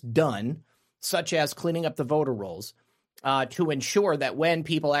things done, such as cleaning up the voter rolls, to ensure that when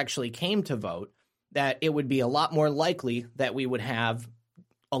people actually came to vote, that it would be a lot more likely that we would have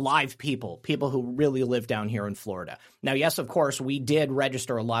alive people who really live down here in Florida. Now, yes, of course, we did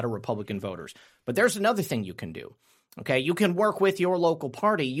register a lot of Republican voters, but there's another thing you can do. Okay, you can work with your local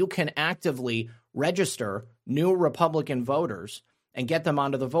party. You can actively register new Republican voters and get them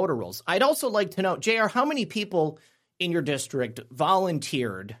onto the voter rolls. I'd also like to know, JR, how many people in your district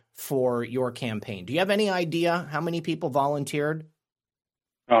volunteered for your campaign? Do you have any idea how many people volunteered?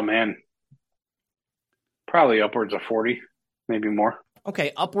 Oh, man. Probably upwards of 40, maybe more.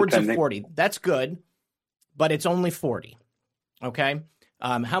 Okay, upwards of 40. That's good, but it's only 40. Okay?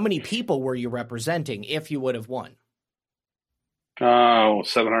 How many people were you representing if you would have won?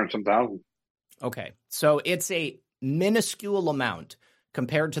 700-some thousand. Okay, so it's a minuscule amount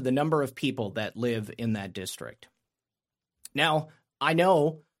compared to the number of people that live in that district. Now, I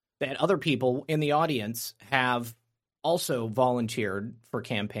know that other people in the audience have also volunteered for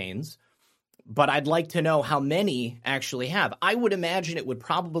campaigns, but I'd like to know how many actually have. I would imagine it would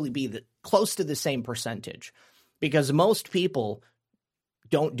probably be close to the same percentage, because most people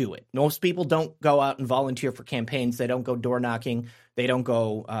don't do it. Most people don't go out and volunteer for campaigns. They don't go door knocking. They don't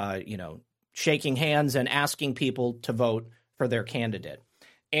go, shaking hands and asking people to vote for their candidate.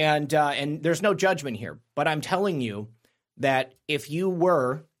 And there's no judgment here, but I'm telling you that if you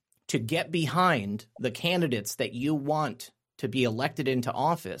were to get behind the candidates that you want to be elected into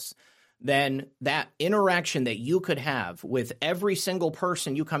office, then that interaction that you could have with every single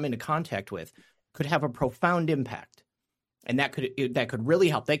person you come into contact with could have a profound impact. And that could really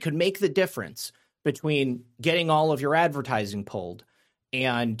help. That could make the difference between getting all of your advertising pulled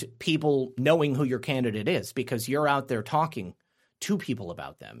and people knowing who your candidate is, because you're out there talking to people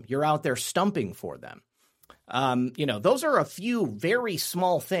about them. You're out there stumping for them. Those are a few very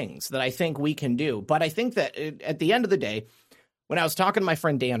small things that I think we can do. But I think that at the end of the day, when I was talking to my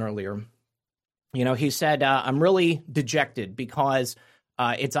friend Dan earlier, he said, I'm really dejected because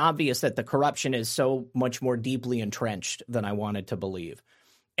it's obvious that the corruption is so much more deeply entrenched than I wanted to believe.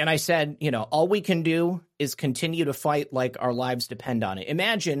 And I said, all we can do is continue to fight like our lives depend on it.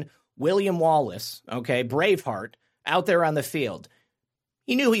 Imagine William Wallace, okay, Braveheart, out there on the field.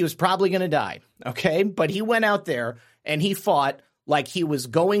 He knew he was probably going to die, okay? But he went out there and he fought like he was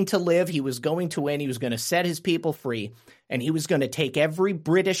going to live, he was going to win, he was going to set his people free, and he was going to take every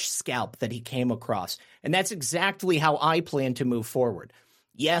British scalp that he came across. And that's exactly how I plan to move forward.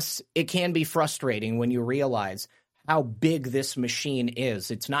 Yes, it can be frustrating when you realize how big this machine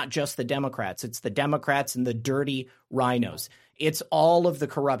is. It's not just the Democrats. It's the Democrats and the dirty rhinos. It's all of the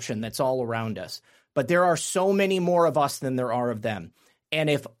corruption that's all around us. But there are so many more of us than there are of them. And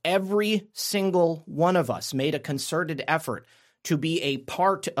if every single one of us made a concerted effort to be a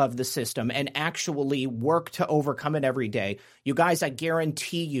part of the system and actually work to overcome it every day, you guys, I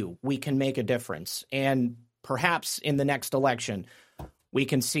guarantee you we can make a difference. And perhaps in the next election, we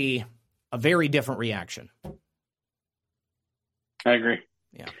can see a very different reaction. I agree.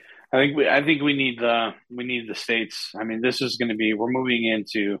 Yeah. I think we need the states. I mean, this is going to be, we're moving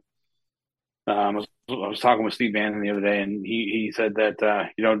into, I was talking with Steve Bannon the other day, and he said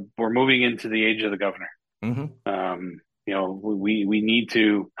that, we're moving into the age of the governor. Mm-hmm. We need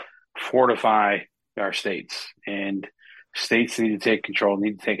to fortify our states, and states need to take control,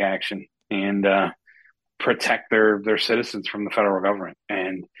 need to take action, and protect their citizens from the federal government.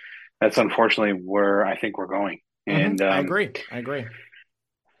 And that's unfortunately where I think we're going. Mm-hmm. And I agree.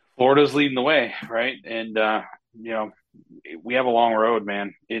 Florida's leading the way, right? And we have a long road,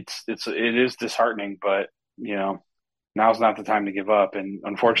 man. It is disheartening, but now's not the time to give up. And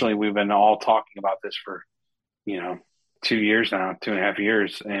unfortunately, we've been all talking about this for 2 years now, 2.5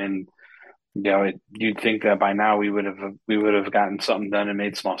 years, and you'd think that by now we would have gotten something done and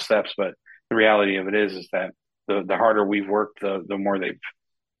made small steps. But the reality of it is that the harder we've worked, the more they've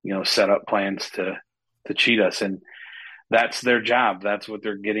set up plans to cheat us, and that's their job. That's what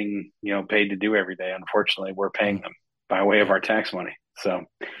they're getting paid to do every day. Unfortunately, we're paying them by way of our tax money. So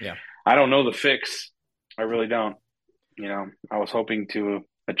yeah, I don't know the fix. I really don't. I was hoping to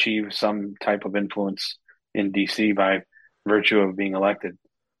achieve some type of influence in DC by virtue of being elected.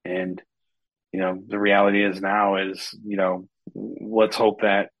 And, the reality is now is, let's hope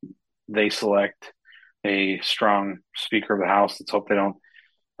that they select a strong Speaker of the House. Let's hope they don't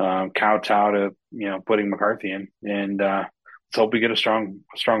kowtow to, putting McCarthy in. And let's hope we get a strong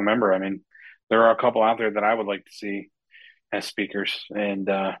member. I mean, there are a couple out there that I would like to see as speakers. And,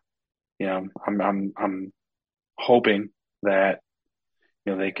 I'm hoping that,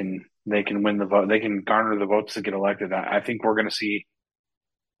 they can win the vote. They can garner the votes to get elected. I think we're going to see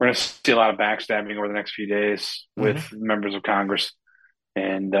a lot of backstabbing over the next few days with mm-hmm. members of Congress.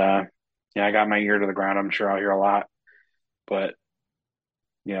 And I got my ear to the ground. I'm sure I'll hear a lot, but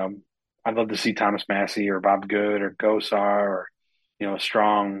I'd love to see Thomas Massie or Bob Good or Gosar or a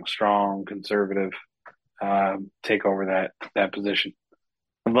strong conservative take over that position.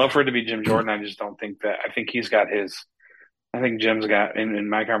 I'd love for it to be Jim Jordan. I just don't think that. I think he's got his. I think Jim's got in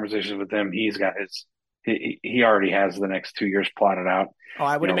my conversations with him. He's got his. He already has the next 2 years plotted out. Oh,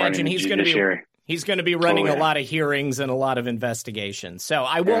 I would imagine he's going to be running a lot of hearings and a lot of investigations. So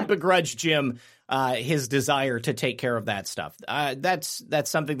I won't begrudge Jim his desire to take care of that stuff. That's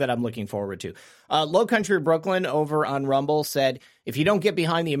something that I'm looking forward to. Low Country Brooklyn over on Rumble said, if you don't get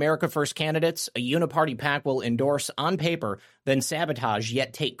behind the America First candidates, a uniparty PAC will endorse on paper, then sabotage,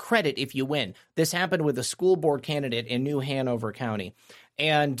 yet take credit if you win. This happened with a school board candidate in New Hanover County.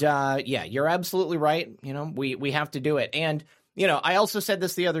 And you're absolutely right. We have to do it. And I also said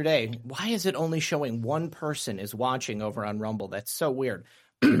this the other day. Why is it only showing one person is watching over on Rumble? That's so weird.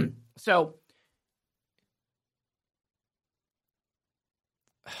 So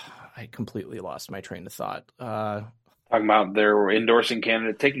I completely lost my train of thought. Talking about they're endorsing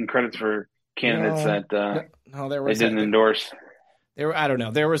candidates, taking credits for candidates they didn't endorse. I don't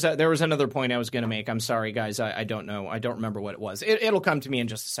know. There was another point I was going to make. I'm sorry, guys. I don't know. I don't remember what it was. It'll come to me in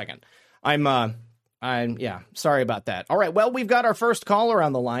just a second. I'm sorry about that. All right. Well, we've got our first caller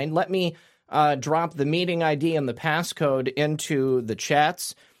on the line. Let me drop the meeting ID and the passcode into the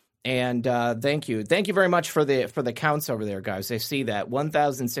chats. And thank you very much for the counts over there, guys. I see that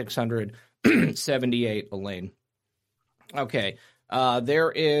 1,678, Elaine. Okay,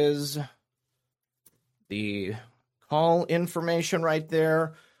 there is the call information right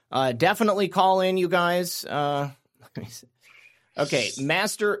there. Definitely call in, you guys. Okay,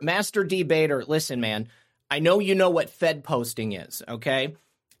 Master Debater. Listen, man, I know you know what Fed posting is, okay?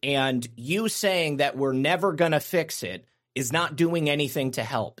 And you saying that we're never going to fix it is not doing anything to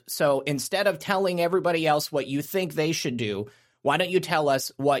help. So instead of telling everybody else what you think they should do, why don't you tell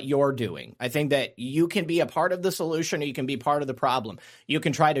us what you're doing? I think that you can be a part of the solution or you can be part of the problem. You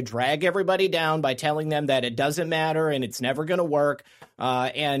can try to drag everybody down by telling them that it doesn't matter and it's never going to work.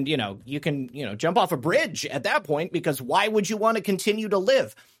 And, you can, jump off a bridge at that point, because why would you want to continue to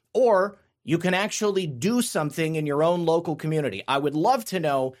live? Or you can actually do something in your own local community. I would love to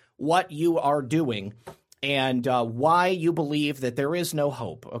know what you are doing and why you believe that there is no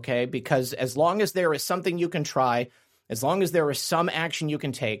hope, okay? Because as long as there is something you can try, as long as there is some action you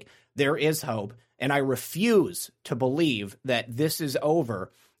can take, there is hope. And I refuse to believe that this is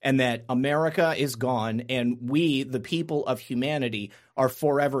over and that America is gone and we, the people of humanity, are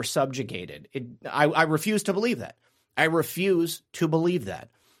forever subjugated. I refuse to believe that. I refuse to believe that.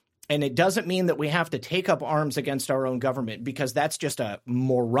 And it doesn't mean that we have to take up arms against our own government, because that's just a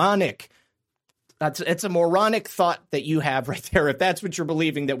moronic it's a moronic thought that you have right there, if that's what you're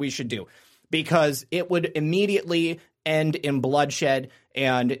believing that we should do, because it would immediately end in bloodshed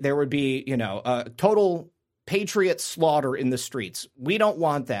and there would be, a total patriot slaughter in the streets. We don't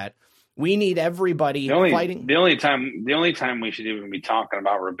want that. We need everybody fighting. The only time we should even be talking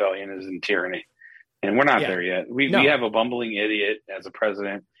about rebellion is in tyranny. And we're not there yet. We have a bumbling idiot as a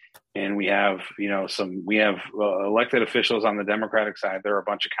president. And we have, elected officials on the Democratic side. They're a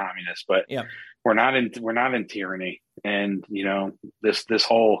bunch of communists, but we're not in tyranny. And this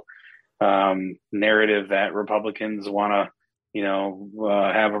whole narrative that Republicans want to,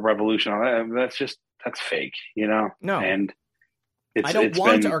 have a revolution on that, that's fake. No, and I don't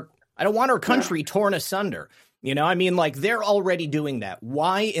want our country torn asunder. They're already doing that.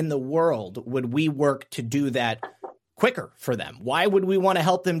 Why in the world would we work to do that quicker for them? Why would we want to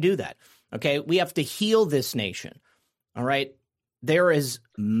help them do that? Okay, we have to heal this nation. All right, there is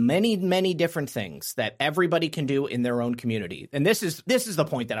many, many different things that everybody can do in their own community, and this is the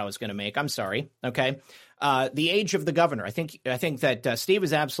point that I was going to make. I'm sorry. Okay, the age of the governor. I think that Steve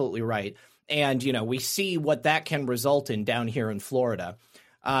is absolutely right, and we see what that can result in down here in Florida.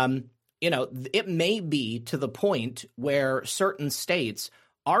 It may be to the point where certain states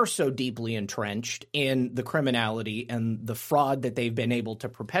are so deeply entrenched in the criminality and the fraud that they've been able to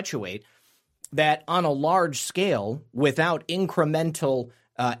perpetuate that on a large scale, without incremental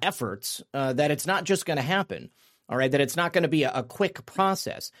efforts, that it's not just going to happen, all right, that it's not going to be a quick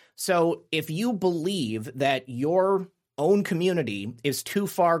process. So if you believe that your own community is too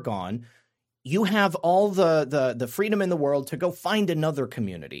far gone, you have all the freedom in the world to go find another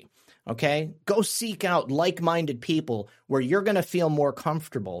community. Okay, go seek out like-minded people where you're going to feel more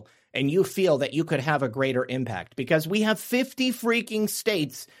comfortable and you feel that you could have a greater impact, because we have 50 freaking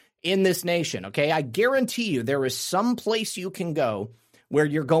states in this nation. Okay, I guarantee you there is some place you can go where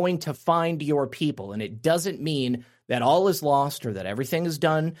you're going to find your people. And it doesn't mean that all is lost or that everything is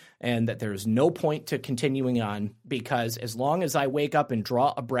done and that there's no point to continuing on, because as long as I wake up and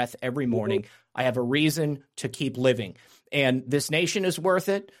draw a breath every morning, I have a reason to keep living. And this nation is worth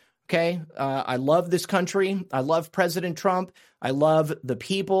it. Okay, I love this country. I love President Trump. I love the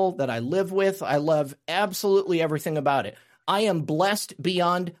people that I live with. I love absolutely everything about it. I am blessed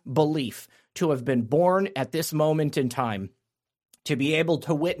beyond belief to have been born at this moment in time, to be able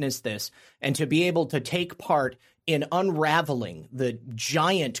to witness this and to be able to take part in unraveling the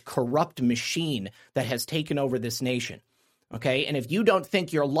giant corrupt machine that has taken over this nation. Okay, and if you don't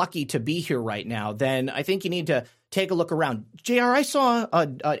think you're lucky to be here right now, then I think you need to take a look around. JR, I saw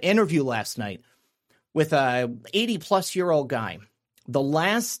an interview last night with a 80-plus-year-old guy, the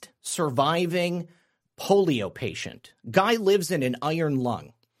last surviving polio patient. Guy lives in an iron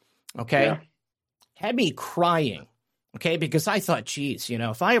lung, okay? Yeah. Had me crying, okay, because I thought, geez,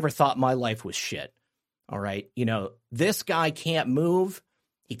 if I ever thought my life was shit, all right, this guy can't move.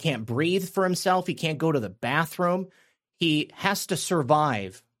 He can't breathe for himself. He can't go to the bathroom. He has to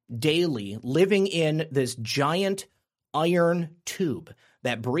survive daily living in this giant iron tube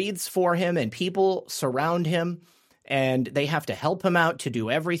that breathes for him, and people surround him and they have to help him out to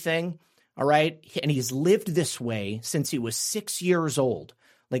do everything. All right. And he's lived this way since he was 6 years old,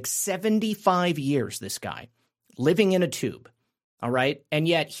 like 75 years, this guy living in a tube. All right. And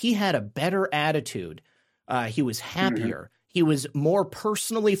yet he had a better attitude. He was happier. He was more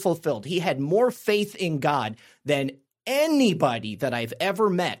personally fulfilled. He had more faith in God than anybody that I've ever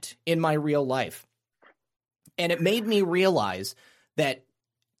met in my real life. And it made me realize that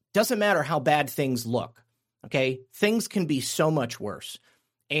doesn't matter how bad things look, okay? Things can be so much worse.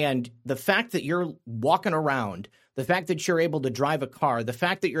 And the fact that you're walking around, the fact that you're able to drive a car, the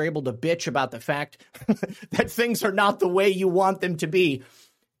fact that you're able to bitch about the fact that things are not the way you want them to be,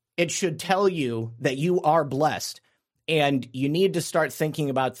 it should tell you that you are blessed and you need to start thinking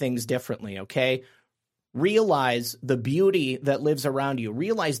about things differently, okay? Realize the beauty that lives around you.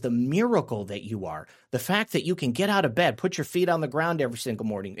 Realize the miracle that you are. The fact that you can get out of bed, put your feet on the ground every single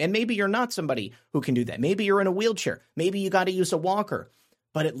morning. And maybe you're not somebody who can do that. Maybe you're in a wheelchair. Maybe you got to use a walker.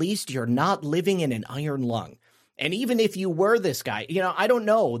 But at least you're not living in an iron lung. And even if you were this guy, I don't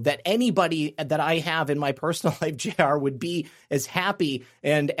know that anybody that I have in my personal life, JR, would be as happy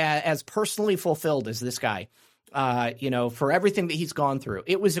and as personally fulfilled as this guy. For everything that he's gone through.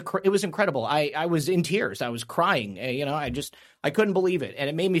 It was incredible. I was in tears. I was crying. I couldn't believe it. And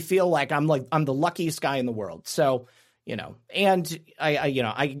it made me feel like I'm the luckiest guy in the world. So, and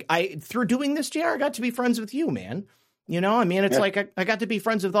I through doing this, JR, I got to be friends with you, man. It's like I got to be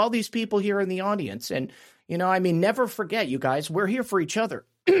friends with all these people here in the audience. And, never forget, you guys, we're here for each other.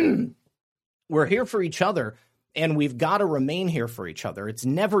 We're here for each other, and we've got to remain here for each other. It's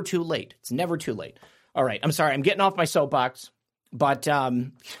never too late. It's never too late. All right, I'm sorry, I'm getting off my soapbox, but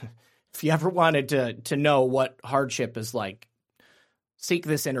if you ever wanted to know what hardship is like, seek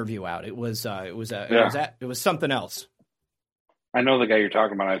this interview out. It was something else. I know the guy you're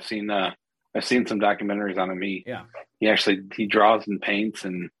talking about. I've seen some documentaries on him. He draws and paints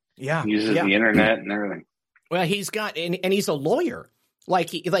and uses the internet and everything. Well, he's got and he's a lawyer.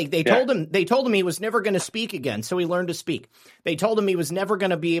 They told him he was never going to speak again, so he learned to speak. They told him he was never going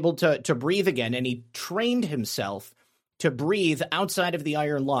to be able to breathe again, and he trained himself to breathe outside of the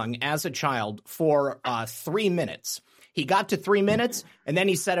iron lung as a child for 3 minutes. He got to 3 minutes, and then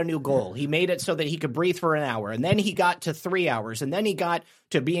he set a new goal. He made it so that he could breathe for an hour, and then he got to 3 hours, and then he got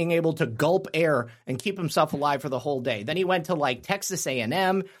to being able to gulp air and keep himself alive for the whole day. Then he went to Texas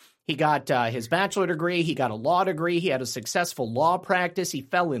A&M. He got his bachelor degree. He got a law degree. He had a successful law practice. He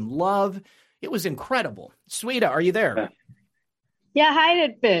fell in love. It was incredible. Sweta, are you there? Yeah, hi,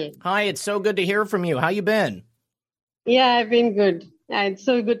 Red Pill. Hi, it's so good to hear from you. How you been? Yeah, I've been good. It's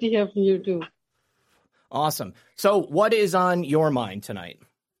so good to hear from you too. Awesome. So what is on your mind tonight?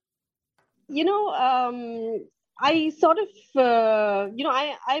 I sort of, I'm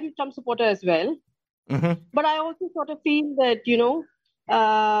a Trump supporter as well. Mm-hmm. But I also sort of feel that,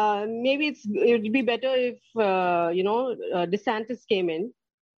 maybe it would be better if, DeSantis came in,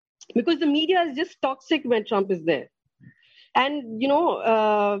 because the media is just toxic when Trump is there. And,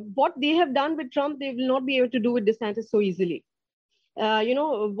 what they have done with Trump, they will not be able to do with DeSantis so easily.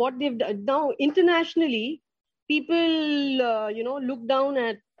 What they've done now internationally, people, look down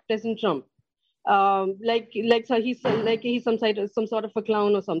at President Trump. He's some sort of a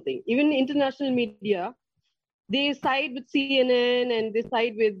clown or something. Even international media, they side with CNN and they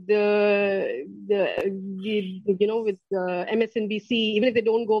side with with MSNBC, even if they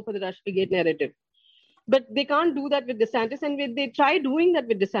don't go for the Russiagate narrative. But they can't do that with DeSantis. And when they try doing that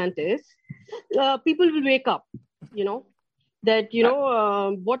with DeSantis, people will wake up, that,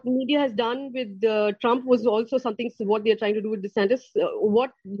 what media has done with Trump was also something, what they're trying to do with DeSantis.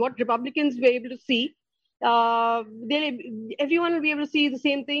 What Republicans were able to see, everyone will be able to see the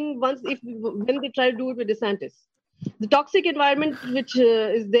same thing when they try to do it with DeSantis. The toxic environment which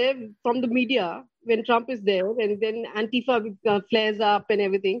is there from the media when Trump is there, and then Antifa flares up and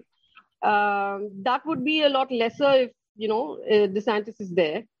everything, that would be a lot lesser if, DeSantis is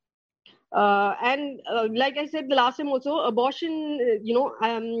there. Like I said the last time also, abortion,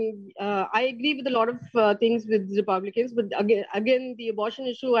 I agree with a lot of things with Republicans, but again, the abortion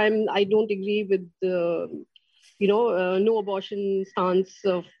issue, I don't agree with the, no abortion stance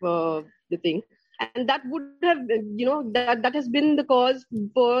of the thing. And that would have, that has been the cause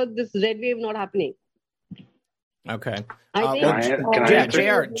for this red wave not happening. Okay. I think,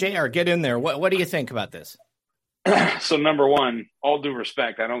 JR, get in there. What do you think about this? So number one, all due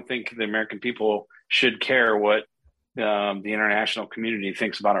respect, I don't think the American people should care what the international community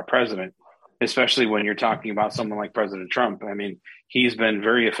thinks about our president, especially when you're talking about someone like President Trump. I mean, he's been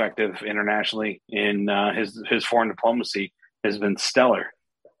very effective internationally in his foreign diplomacy has been stellar.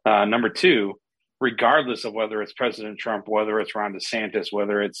 Number two, regardless of whether it's President Trump, whether it's Ron DeSantis,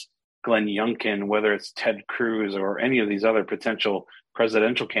 whether it's Glenn Youngkin, whether it's Ted Cruz or any of these other potential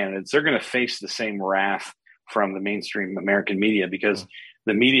presidential candidates, they're going to face the same wrath from the mainstream American media, because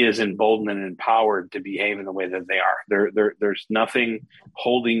the media is emboldened and empowered to behave in the way that they are. There's nothing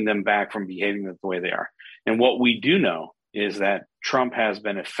holding them back from behaving the way they are. And what we do know is that Trump has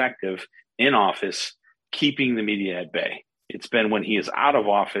been effective in office, keeping the media at bay. It's been when he is out of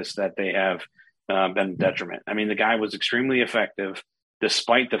office that they have been detriment. I mean, the guy was extremely effective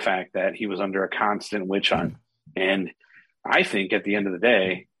despite the fact that he was under a constant witch hunt. And I think at the end of the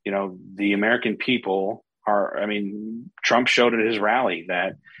day, you know, the American people Trump showed at his rally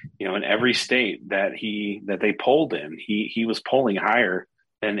that, you know, in every state that they polled in, he was polling higher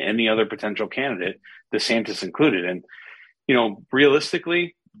than any other potential candidate, DeSantis included. And, you know,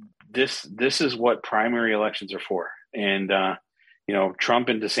 realistically, this is what primary elections are for. And, you know, Trump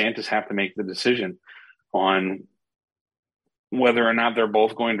and DeSantis have to make the decision on whether or not they're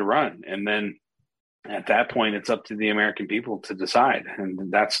both going to run. And then at that point, it's up to the American people to decide.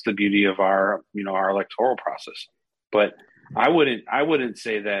 And that's the beauty of our electoral process. But I wouldn't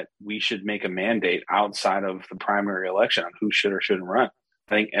say that we should make a mandate outside of the primary election on who should or shouldn't run.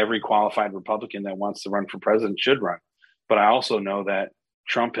 I think every qualified Republican that wants to run for president should run. But I also know that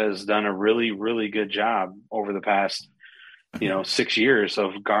Trump has done a really, really good job over the past, 6 years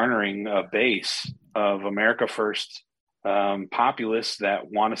of garnering a base of America First populists that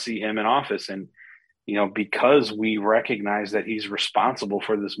want to see him in office. And, because we recognize that he's responsible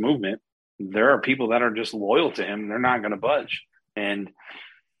for this movement, there are people that are just loyal to him. They're not going to budge. And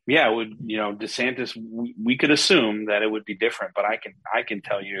yeah, it would, DeSantis, we could assume that it would be different, but I can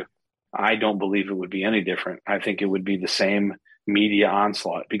tell you, I don't believe it would be any different. I think it would be the same media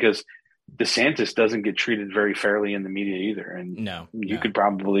onslaught because DeSantis doesn't get treated very fairly in the media either. And you could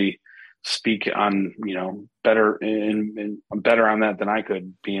probably speak on, better on that than I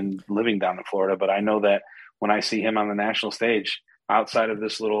could living down in Florida. But I know that when I see him on the national stage, outside of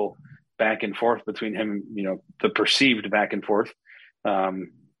this little back and forth between him, the perceived back and forth, anytime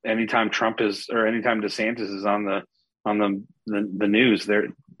anytime DeSantis is on the news,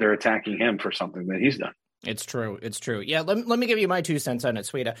 they're attacking him for something that he's done. It's true. Yeah. Let me give you my 2 cents on it,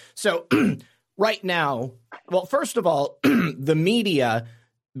 Sweta. So right now, well, first of all, the media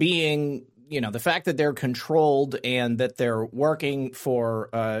being, the fact that they're controlled and that they're working for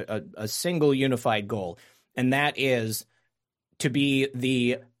a single unified goal, and that is to be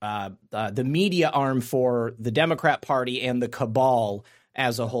the media arm for the Democrat Party and the cabal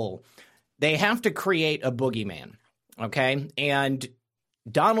as a whole. They have to create a boogeyman, okay? And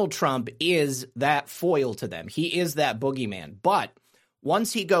Donald Trump is that foil to them. He is that boogeyman. But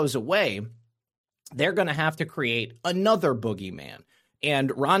once he goes away, they're going to have to create another boogeyman.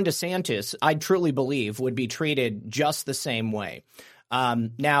 And Ron DeSantis, I truly believe, would be treated just the same way.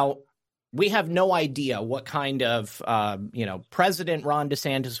 Now, we have no idea what kind of, president Ron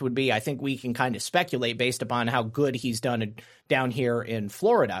DeSantis would be. I think we can kind of speculate based upon how good he's done down here in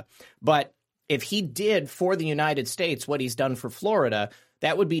Florida. But if he did for the United States what he's done for Florida,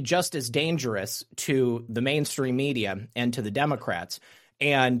 that would be just as dangerous to the mainstream media and to the Democrats.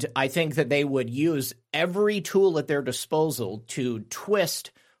 And I think that they would use every tool at their disposal to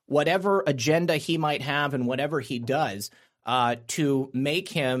twist whatever agenda he might have and whatever he does to make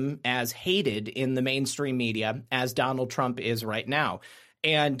him as hated in the mainstream media as Donald Trump is right now.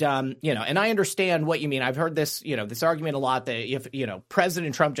 And, and I understand what you mean. I've heard this, this argument a lot that if,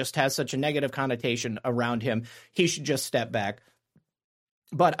 President Trump just has such a negative connotation around him, he should just step back.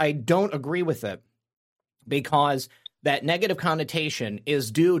 But I don't agree with it because that negative connotation is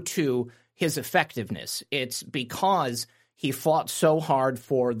due to his effectiveness. It's because he fought so hard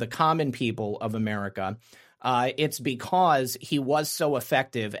for the common people of America. It's because he was so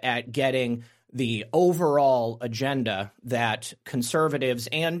effective at getting the overall agenda that conservatives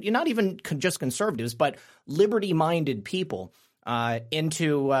and not even just conservatives, but liberty-minded people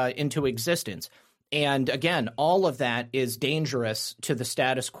into existence. And again, all of that is dangerous to the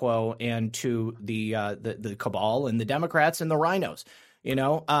status quo and to the cabal and the Democrats and the rhinos.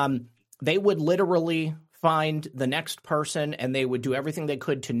 They would literally find the next person and they would do everything they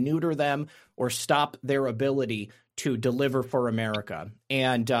could to neuter them or stop their ability to deliver for America.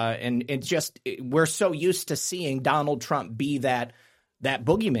 And it's just we're so used to seeing Donald Trump be that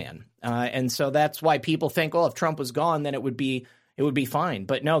boogeyman, and so that's why people think, oh, if Trump was gone, then it would be fine.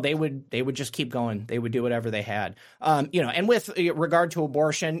 But no, they would just keep going. They would do whatever they had. And with regard to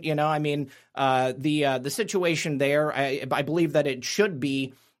abortion, the situation there, I believe that it should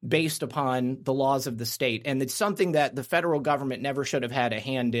be based upon the laws of the state. And it's something that the federal government never should have had a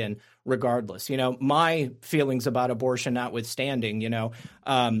hand in regardless. My feelings about abortion notwithstanding,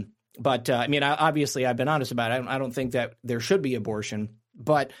 but obviously I've been honest about it. I don't think that there should be abortion.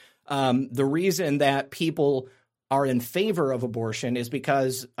 But the reason that people are in favor of abortion is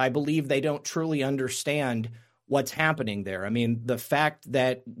because I believe they don't truly understand what's happening there. I mean, the fact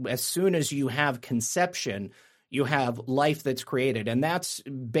that as soon as you have conception, you have life that's created. And that's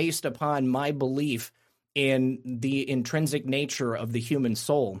based upon my belief in the intrinsic nature of the human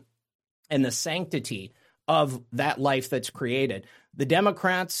soul and the sanctity of that life that's created. The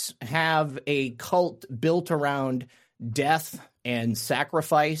Democrats have a cult built around death and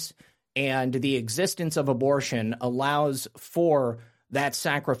sacrifice, and the existence of abortion allows for that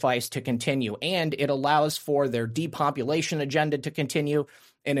sacrifice to continue, and it allows for their depopulation agenda to continue,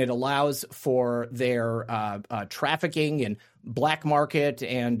 and it allows for their trafficking and black market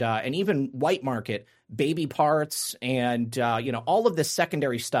and even white market baby parts and all of this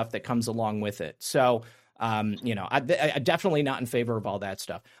secondary stuff that comes along with it. So I definitely not in favor of all that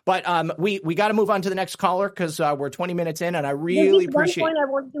stuff. But we got to move on to the next caller because we're 20 minutes in, and I really appreciate. One point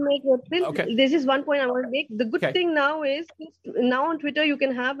I want to make. Okay. This is one point I want to make. The good thing now is now on Twitter you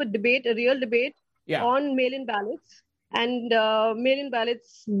can have a real debate on mail-in ballots and mail-in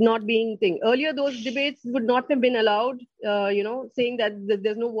ballots not being thing. Earlier those debates would not have been allowed. Saying that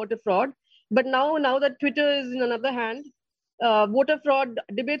there's no voter fraud. But now that Twitter is in another hand.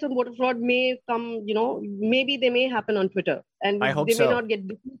 Debates on voter fraud may come, maybe they may happen on Twitter and I hope they so. may not get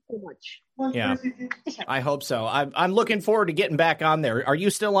diffused so much. Yeah, I hope so. I'm looking forward to getting back on there. Are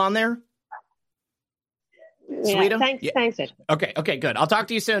you still on there? Yeah, Sweeta? Thanks. Okay, good. I'll talk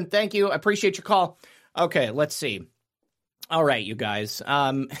to you soon. Thank you. I appreciate your call. Okay, let's see. All right, you guys.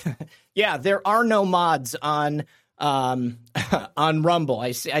 There are no mods on Rumble.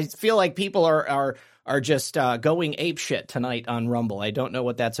 I feel like people are just going apeshit tonight on Rumble. I don't know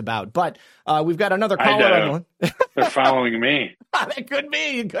what that's about, but we've got another caller. They're following me. It could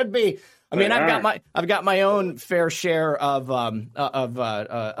be. I mean, I've got my own fair share of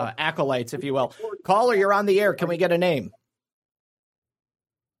acolytes, if you will. Caller, you're on the air. Can we get a name?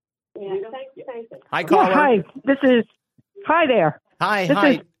 Yeah, thanks. Hi, caller. Yeah, hi there. Hi. This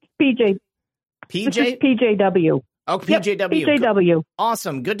is PJ. PJ? This is PJW. Oh, PJW. Yep, PJW.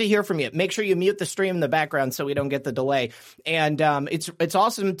 Awesome. Good to hear from you. Make sure you mute the stream in the background so we don't get the delay. And it's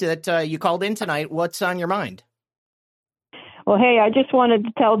awesome that you called in tonight. What's on your mind? Well, hey, I just wanted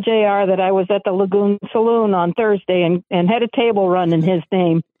to tell JR that I was at the Lagoon Saloon on Thursday and had a table run in his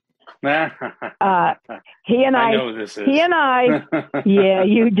name. He and I know this is. He and I, yeah,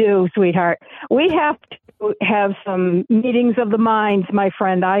 you do, sweetheart. We have to have some meetings of the minds, my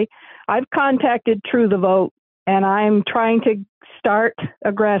friend. I've contacted True the Vote, and I'm trying to start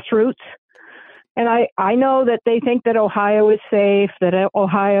a grassroots. And I know that they think that Ohio is safe, that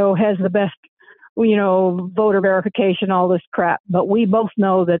Ohio has the best, voter verification, all this crap. But we both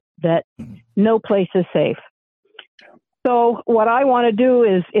know that no place is safe. So what I want to do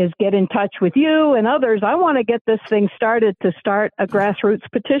is get in touch with you and others. I want to get this thing started to start a grassroots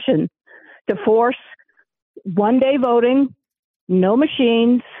petition to force one-day voting, no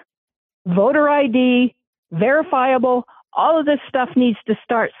machines, voter ID, verifiable. All of this stuff needs to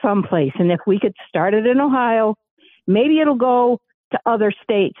start someplace. And if we could start it in Ohio, maybe it'll go to other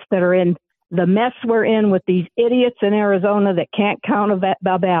states that are in the mess we're in with these idiots in Arizona that can't count a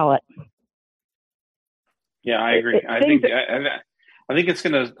ballot. Yeah, I agree. I think it's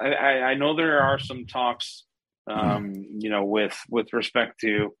going to, I know there are some talks, with respect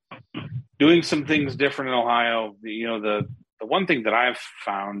to doing some things different in Ohio. The one thing that I've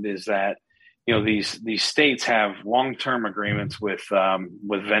found is that, these states have long-term agreements with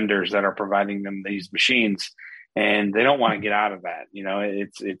vendors that are providing them these machines, and they don't want to get out of that.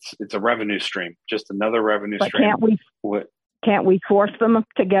 It's a revenue stream, just another revenue stream. Can't we force them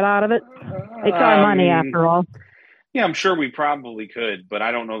to get out of it? It's our money after all. Yeah, I'm sure we probably could, but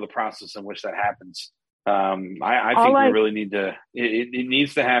I don't know the process in which that happens. I think we really need to. It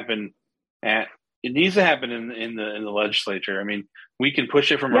needs to happen. It needs to happen in the legislature. I mean, we can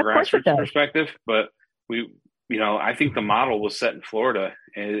push it from a grassroots perspective, but I think the model was set in Florida.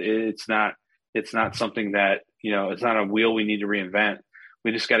 It's not something that it's not a wheel we need to reinvent.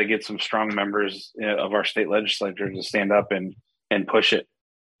 We just got to get some strong members of our state legislature to stand up and push it.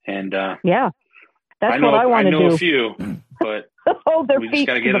 And that's what I want to do. I know a few, but we just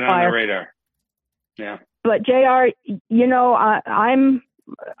got to get it on the radar. Yeah. But JR,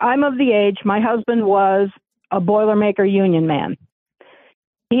 I'm of the age. My husband was a Boilermaker union man.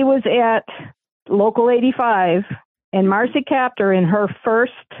 He was at Local 85, and Marcy Kaptur, in her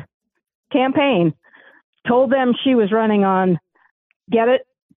first campaign, told them she was running on, get it,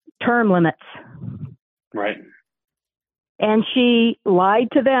 term limits. Right. And she lied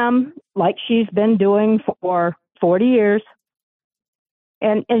to them like she's been doing for 40 years.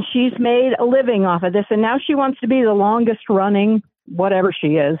 and she's made a living off of this, and now she wants to be the longest running whatever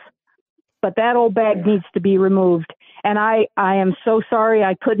she is. But that old bag needs to be removed. And I am so sorry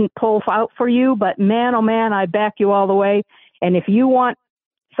I couldn't pull out for you, but man, oh man, I back you all the way. And if you want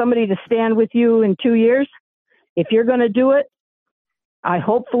somebody to stand with you in 2 years, if you're going to do it,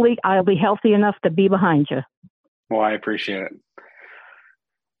 hopefully I'll be healthy enough to be behind you. Well, I appreciate it.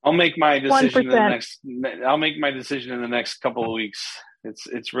 I'll make my decision 1%. in the next couple of weeks.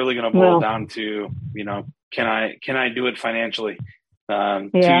 It's really going to boil down to, can I do it financially? 2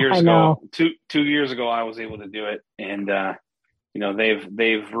 years ago, 2 years ago, I was able to do it, and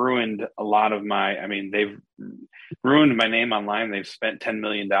they've ruined a lot of they've ruined my name online. They've spent $10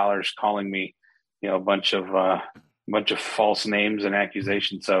 million calling me, a bunch of false names and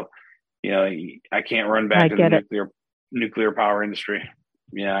accusations. So, I can't run back to the nuclear power industry.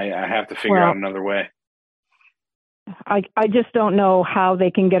 Yeah, I have to figure out another way. I just don't know how they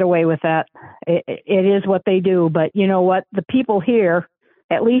can get away with that. It is what they do. But you know what? The people here,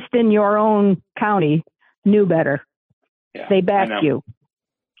 at least in your own county, knew better. Yeah, they backed you.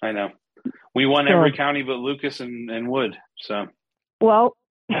 I know. We won every county but Lucas and Wood. So. Well,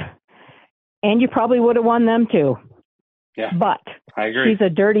 and you probably would have won them too. Yeah. But I agree.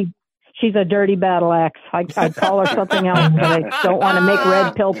 She's a dirty battle axe. I'd call her something else, but I don't want to make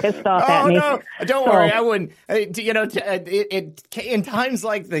Red Pill pissed off at me. No, don't worry. I wouldn't. In times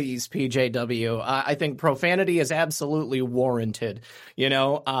like these, PJW, I think profanity is absolutely warranted.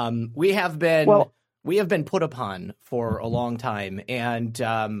 We have been put upon for a long time, and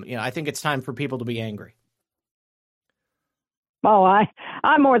I think it's time for people to be angry. Oh,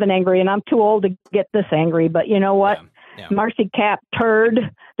 I'm more than angry, and I'm too old to get this angry. But you know what? Yeah. Marcy Cap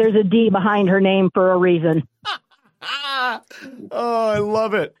Turd. There's a D behind her name for a reason. Oh, I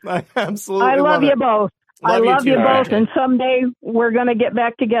love it. I absolutely love you both. I love you both, right. And someday we're going to get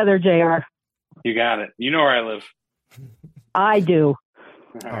back together, JR. You got it. You know where I live. I do.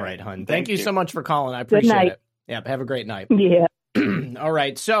 All right, hon. Thank you so much for calling. I appreciate it. Yep. Have a great night. Yeah. All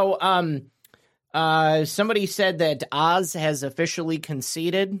right. So, somebody said that Oz has officially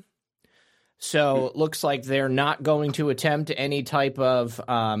conceded. So it looks like they're not going to attempt any type of,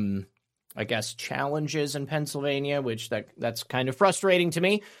 challenges in Pennsylvania, which that's kind of frustrating to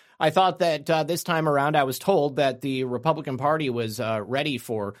me. I thought that this time around, I was told that the Republican Party was ready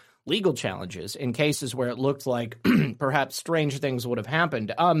for legal challenges in cases where it looked like perhaps strange things would have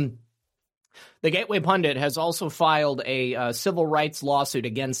happened. The Gateway Pundit has also filed a civil rights lawsuit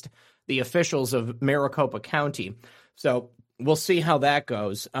against the officials of Maricopa County. So we'll see how that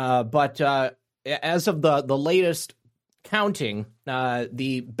goes. But as of the latest counting,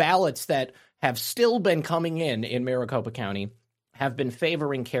 the ballots that have still been coming in Maricopa County have been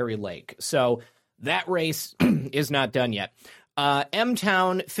favoring Kari Lake. So that race is not done yet.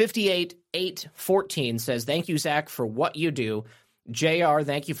 M-Town 58814 says, thank you, Zach, for what you do. JR,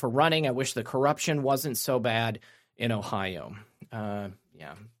 thank you for running. I wish the corruption wasn't so bad in Ohio.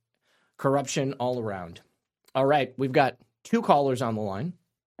 Yeah. Corruption all around. All right, we've got two callers on the line.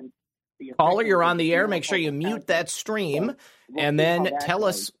 Caller, you're on the air. Make sure you mute that stream, and then tell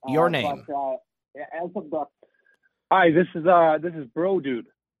us your name. Hi, this is Bro Dude.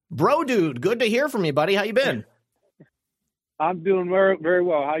 Bro Dude, good to hear from you, buddy. How you been? I'm doing very, very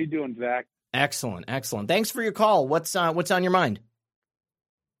well. How you doing, Zach? Excellent. Thanks for your call. What's on your mind?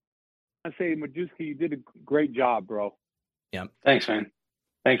 I say, Majewski, you did a great job, bro. Yeah. Thanks, man.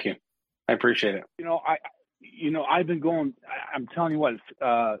 Thank you. I appreciate it. I've been going. I'm telling you what,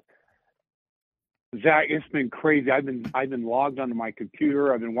 Zach, it's been crazy. I've been logged onto my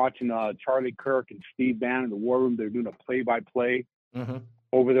computer. I've been watching Charlie Kirk and Steve Bannon in the War Room. They're doing a play-by-play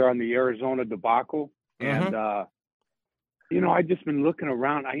over there on the Arizona debacle, and I've just been looking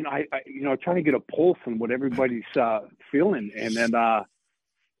around. I trying to get a pulse on what everybody's feeling, and then the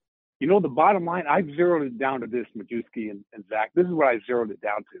bottom line, I've zeroed it down to this, Majewski and Zach. This is what I zeroed it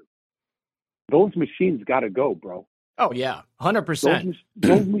down to. Those machines got to go, bro. Oh yeah, 100%.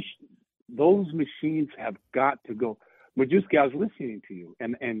 Those machines have got to go. Majewski, I was listening to you,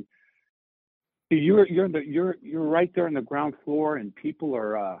 and you're right there on the ground floor, and people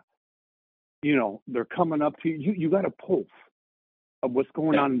are, they're coming up to you. You got a pulse of what's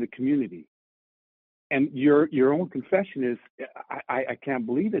going on in the community, and your own confession is, I can't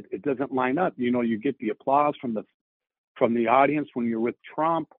believe it. It doesn't line up. You get the applause from the audience when you're with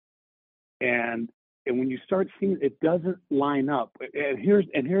Trump, and when you start seeing it doesn't line up. And here's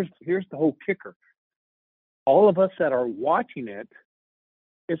the whole kicker. All of us that are watching it,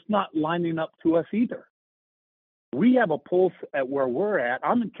 it's not lining up to us either. We have a pulse at where we're at.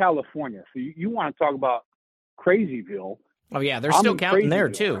 I'm in California, so you want to talk about Crazyville. Oh yeah, they're still counting there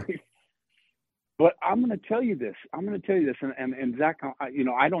too. Right? But I'm going to tell you this. And Zach,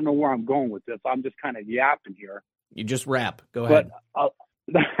 I don't know where I'm going with this. I'm just kind of yapping here. You just rap. Go ahead.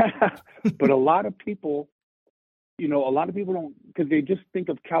 But a lot of people, don't, because they just think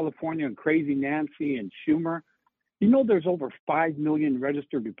of California and Crazy Nancy and Schumer. There's over 5 million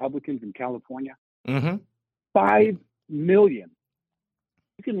registered Republicans in California. Mm-hmm. 5 million.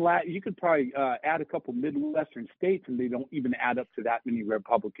 You could probably add a couple Midwestern states, and they don't even add up to that many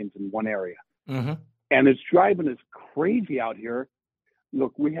Republicans in one area. Mm-hmm. And it's driving us crazy out here.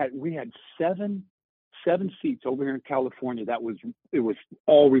 Look, we had 7 seats over here in California it was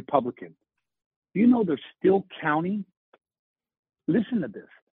all Republican. They're still counting. Listen to this.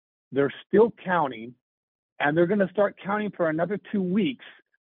 They're still counting, and they're going to start counting for another 2 weeks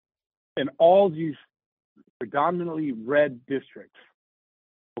in all these predominantly red districts.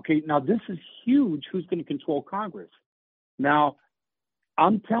 Okay, now this is huge. Who's going to control Congress? Now,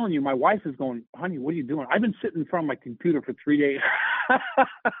 I'm telling you, my wife is going, honey, what are you doing? I've been sitting in front of my computer for 3 days.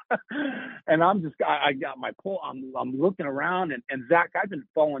 And I got my poll. I'm looking around, and Zach, I've been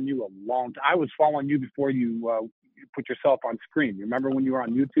following you a long time. I was following you before you put yourself on screen. You remember when you were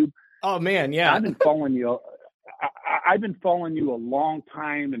on YouTube? Oh man, yeah. I've been following you. I've been following you a long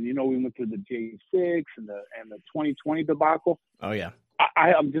time, and we went through the J6 and the 2020 debacle. Oh yeah.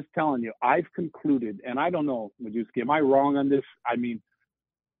 I'm just telling you, I've concluded, and I don't know, Majewski, am I wrong on this? I mean,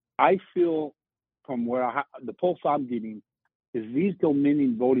 I feel from where the pulse I'm getting is these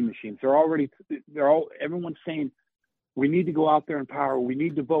Dominion voting machines. Everyone's saying we need to go out there and power. We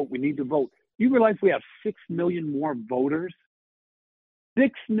need to vote. We need to vote. You realize we have 6 million more voters?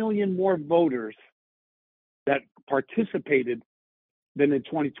 6 million more voters that participated than in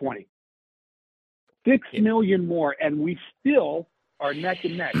 2020. 6 million more, and we still are neck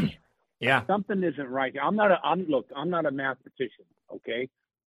and neck. Yeah. Something isn't right. I'm not a mathematician, okay?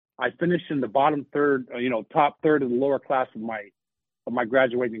 I finished in the bottom third, top third of the lower class of my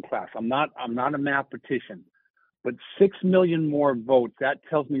graduating class. I'm not a mathematician, but 6 million more votes, that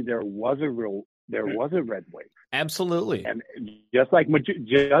tells me there was a red wave. Absolutely. And just like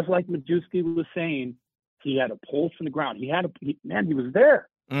Majewski was saying, he had a pulse in the ground. He was there.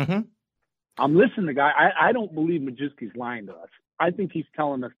 Mm-hmm. I'm listening to the guy. I don't believe Majewski's lying to us. I think he's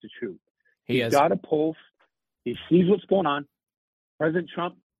telling us the truth. He's got a pulse. He sees what's going on. President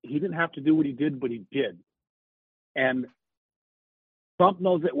Trump, he didn't have to do what he did, but he did. And Trump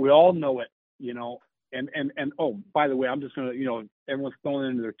knows it. We all know it, And oh, by the way, I'm just going to, everyone's throwing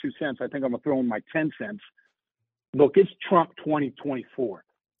in their 2 cents. I think I'm going to throw in my 10 cents. Look, it's Trump 2024,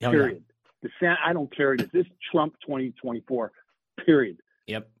 period. Yeah. I don't care. It's Trump 2024, period.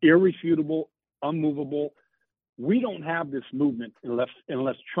 Yep. Irrefutable, unmovable. We don't have this movement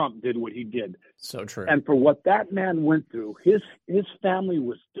unless Trump did what he did. So true. And for what that man went through, his family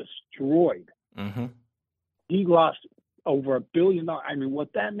was destroyed. Mm-hmm. He lost over $1 billion. I mean,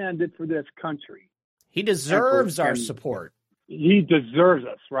 what that man did for this country. He deserves our support. He deserves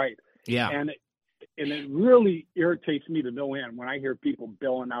us, right? Yeah. And it really irritates me to no end when I hear people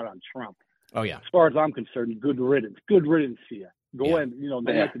bailing out on Trump. Oh yeah. As far as I'm concerned, good riddance. Good riddance to you. Go ahead, don't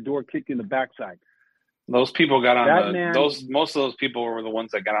let the door kick you in the backside. Those people got on most of those people were the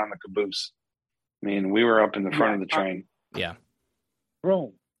ones that got on the caboose. I mean, we were up in the front of the train. Yeah.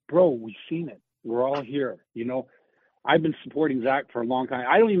 Bro, we've seen it. We're all here. I've been supporting Zach for a long time.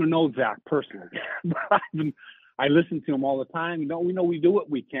 I don't even know Zach personally, but I listen to him all the time. We know we do what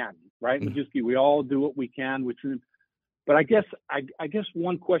we can, right? Majewski, we all do what we can. But I guess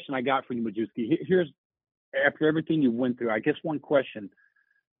one question I got for you, Majewski, here's, after everything you went through, I guess one question.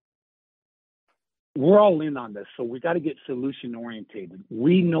 We're all in on this, so we got to get solution orientated.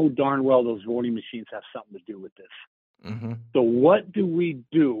 We know darn well those voting machines have something to do with this. Mm-hmm. So what do we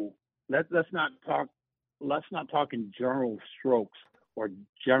do? Let's not talk in general strokes or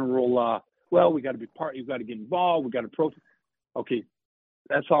general. We got to be part. You got to get involved. We got to protest. Okay,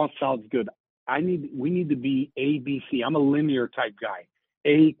 that's all sounds good. We need to be A, B, C. I'm a linear type guy.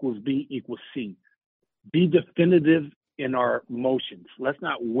 A equals B equals C. Be definitive in our motions. Let's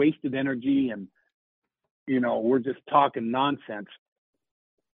not waste energy and, we're just talking nonsense.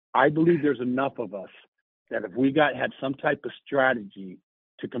 I believe there's enough of us that if we had some type of strategy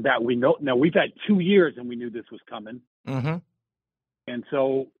to combat, we know now we've had 2 years and we knew this was coming. Mm-hmm. And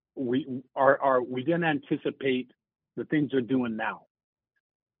so we didn't anticipate the things they're doing now.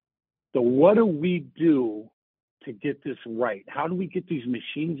 So what do we do to get this right? How do we get these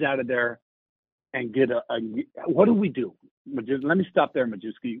machines out of there and get what do we do? Let me stop there,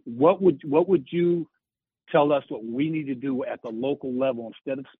 Majewski. What would you tell us what we need to do at the local level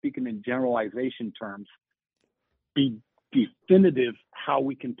instead of speaking in generalization terms? Be definitive how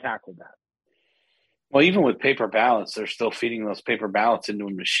we can tackle that. Well, even with paper ballots, they're still feeding those paper ballots into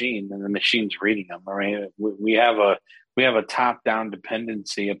a machine, and the machine's reading them. I mean, we have a top-down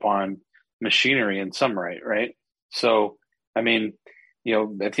dependency upon machinery in some right? So, I mean,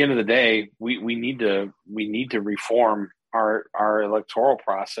 at the end of the day, we need to reform our electoral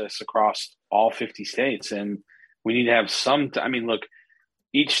process across all 50 states, and we need to have some. Look,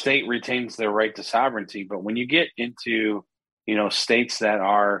 each state retains their right to sovereignty, but when you get into states that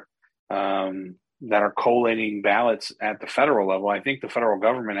are collating ballots at the federal level, I think the federal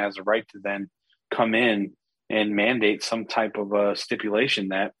government has a right to then come in and mandate some type of a stipulation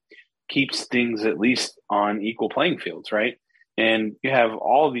that keeps things at least on equal playing fields, right? And you have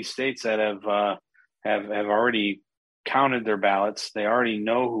all of these states that have already counted their ballots. They already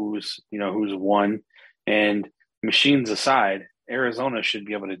know who's won, and machines aside, Arizona should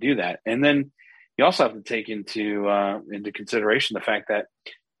be able to do that. And then you also have to take into consideration the fact that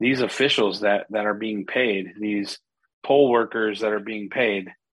these officials that are being paid, these poll workers that are being paid,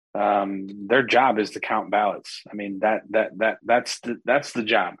 their job is to count ballots. I mean, that's the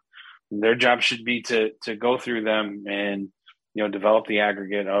job. Their job should be to go through them and develop the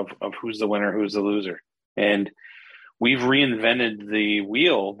aggregate of who's the winner, who's the loser. And we've reinvented the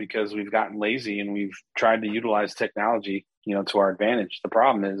wheel because we've gotten lazy and we've tried to utilize technology, to our advantage. The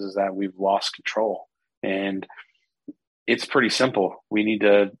problem is that we've lost control, and it's pretty simple. We need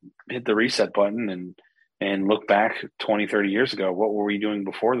to hit the reset button and look back 20, 30 years ago. What were we doing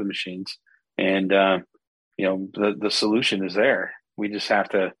before the machines? And, the solution is there. We just have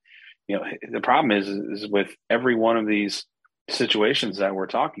to, the problem is with every one of these situations that we're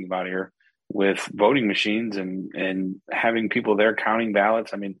talking about here with voting machines and having people there counting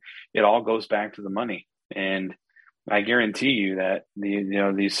ballots. I mean, it all goes back to the money. And I guarantee you that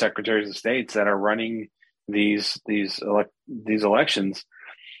these secretaries of states that are running these elections,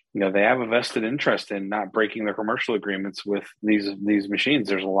 they have a vested interest in not breaking their commercial agreements with these machines.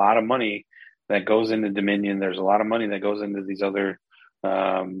 There's a lot of money that goes into Dominion. There's a lot of money that goes into these other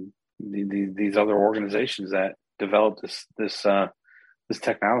these other organizations that develop this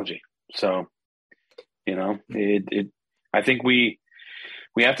technology. So, I think we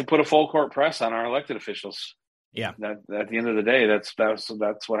have to put a full court press on our elected officials. Yeah. That at the end of the day, that's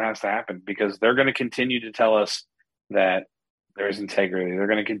what has to happen, because they're going to continue to tell us that there's integrity. They're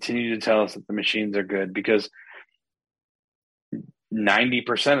going to continue to tell us that the machines are good, because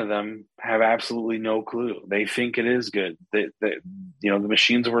 90% of them have absolutely no clue. They think it is good. The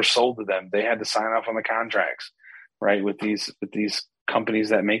machines were sold to them. They had to sign off on the contracts, right, with these companies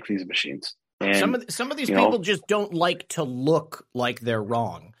that make these machines. And some of these people just don't like to look like they're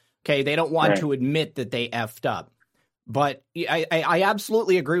wrong. Okay, they don't want to admit that they effed up. But I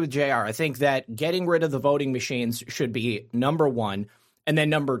absolutely agree with JR. I think that getting rid of the voting machines should be number one. And then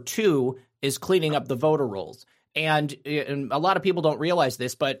number two is cleaning up the voter rolls. And a lot of people don't realize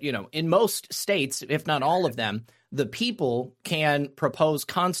this, but, in most states, if not all of them, the people can propose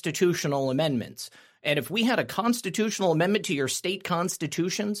constitutional amendments. And if we had a constitutional amendment to your state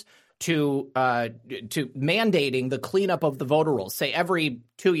constitutions to mandating the cleanup of the voter rolls, say every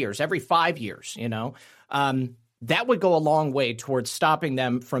 2 years, every 5 years, that would go a long way towards stopping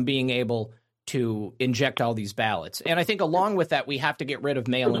them from being able to inject all these ballots. And I think along with that, we have to get rid of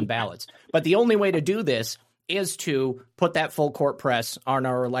mail-in ballots. But the only way to do this is to put that full court press on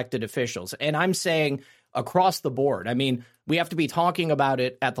our elected officials. And I'm saying across the board. I mean, we have to be talking about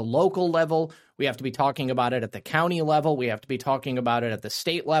it at the local level. We have to be talking about it at the county level. We have to be talking about it at the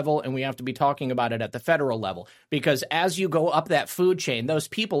state level. And we have to be talking about it at the federal level. Because as you go up that food chain, those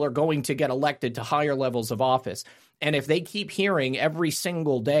people are going to get elected to higher levels of office. And if they keep hearing every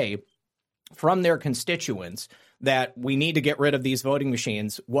single day from their constituents that we need to get rid of these voting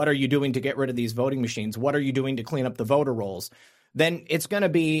machines, what are you doing to get rid of these voting machines? What are you doing to clean up the voter rolls? Then it's going to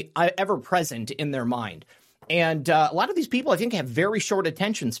be ever present in their mind. And a lot of these people, I think, have very short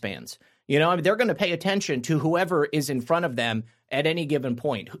attention spans. They're going to pay attention to whoever is in front of them at any given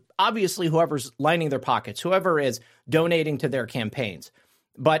point. Obviously, whoever's lining their pockets, whoever is donating to their campaigns.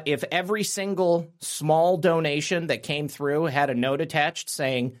 But if every single small donation that came through had a note attached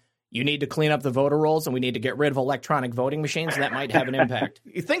saying, you need to clean up the voter rolls and we need to get rid of electronic voting machines, that might have an impact.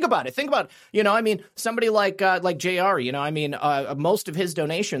 You think about it. Somebody like JR, most of his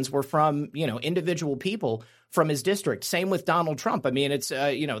donations were from, individual people from his district. Same with Donald Trump. I mean, it's,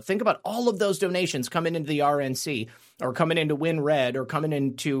 think about all of those donations coming into the RNC or coming into WinRed or coming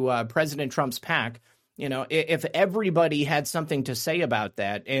into President Trump's PAC. If everybody had something to say about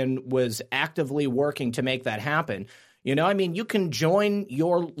that and was actively working to make that happen, you can join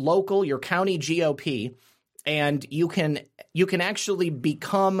your local, your county GOP and you can actually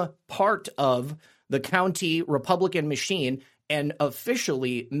become part of the county Republican machine and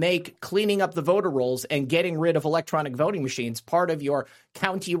officially make cleaning up the voter rolls and getting rid of electronic voting machines part of your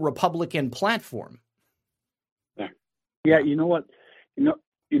county Republican platform. Yeah, you know what?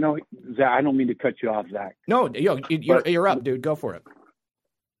 Zach, I don't mean to cut you off, Zach. No, you're up, dude. Go for it.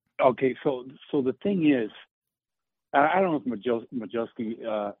 Okay, so the thing is, I don't know if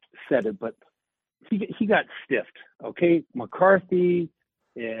Majewski said it, but he got stiffed. Okay, McCarthy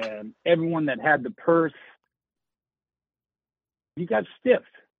and everyone that had the purse, he got stiffed.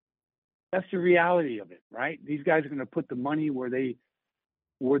 That's the reality of it, right? These guys are going to put the money where they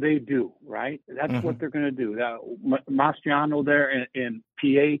do, right? That's what they're going to do. Mastriano there in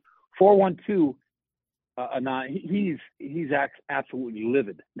PA, 412. He's absolutely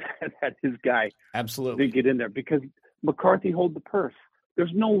livid that his guy absolutely didn't get in there because McCarthy hold the purse.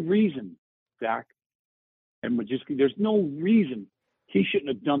 There's no reason, Zach and Majewski. There's no reason he shouldn't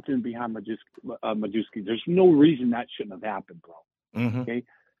have jumped in behind Majewski. There's no reason that shouldn't have happened, bro. Okay.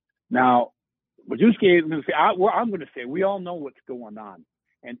 Now, Majewski is going to say, I'm going to say, we all know what's going on.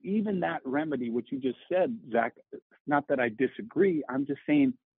 And even that remedy, which you just said, Zach, not that I disagree. I'm just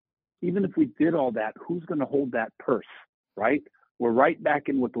saying, even if we did all that, who's going to hold that purse, right? We're right back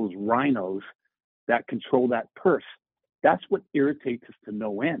in with those rhinos that control that purse. That's what irritates us to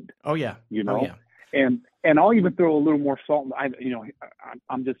no end. Oh, yeah. You know? Oh, yeah. And I'll even throw a little more salt. I'm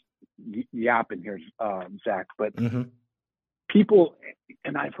just yapping here, Zach, but people,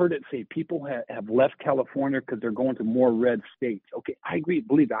 and I've heard it say, people have left California because they're going to more red states. Okay, I agree.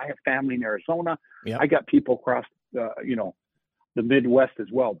 Believe it. I have family in Arizona. Yep. I got people across, the Midwest as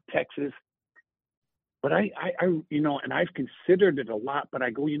well, Texas. But I and I've considered it a lot. But I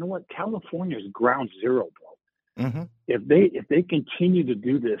go, you know what? California is ground zero, bro. If they continue to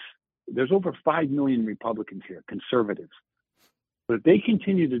do this, there's over 5 million Republicans here, conservatives. But if they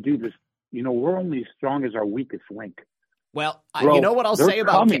continue to do this, we're only as strong as our weakest link. Well, bro, you know what I'll say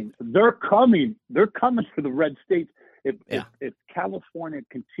about it? They're coming to the red states. If California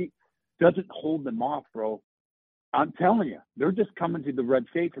doesn't hold them off, bro, I'm telling you, they're just coming to the red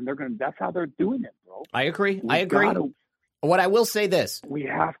states, and that's how they're doing it, bro. I agree. What I will say this: we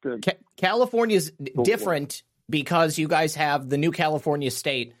have to. California's different because you guys have the new California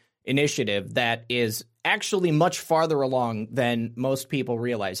State Initiative that is actually much farther along than most people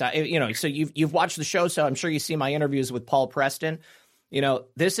realize. So you've watched the show, so I'm sure you see my interviews with Paul Preston.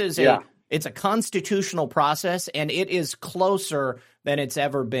 This is it's a constitutional process, and it is closer than it's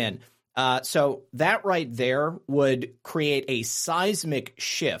ever been. So that right there would create a seismic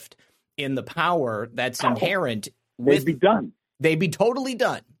shift in the power that's inherent. They'd be done. They'd be totally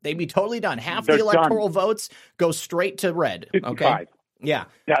done. Half the electoral votes go straight to red. 55. Okay. Yeah,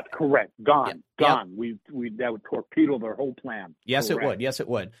 that's correct. Gone. Yep. We that would torpedo their whole plan. Yes, correct. It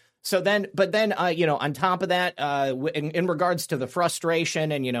would. So then, on top of that, in regards to the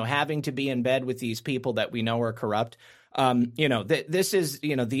frustration and having to be in bed with these people that we know are corrupt, this is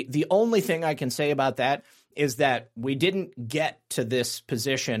the only thing I can say about that is that we didn't get to this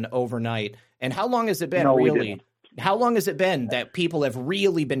position overnight. And how long has it been? Really? How long has it been that people have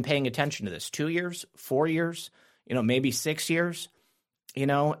really been paying attention to this? 2 years, 4 years, maybe 6 years. And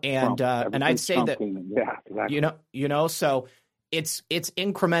I'd say that, exactly. So it's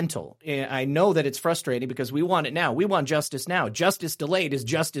incremental. I know that it's frustrating because we want it now. We want justice now. Justice delayed is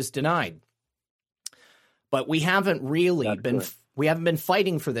justice denied. But we haven't really we haven't been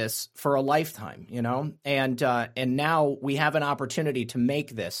fighting for this for a lifetime, and now we have an opportunity to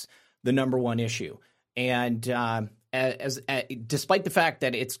make this the number one issue. And despite the fact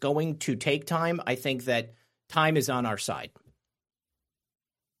that it's going to take time, I think that time is on our side.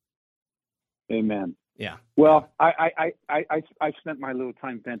 Amen. Yeah. Well, I spent my little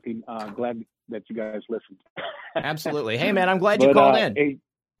time venting. Glad that you guys listened. Absolutely. Hey, man, I'm glad you called in.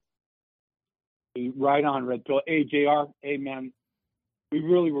 Right on, Red Pill. Hey, JR. Hey, man, we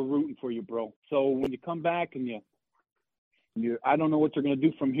really were rooting for you, bro. So when you come back and you I don't know what you're going to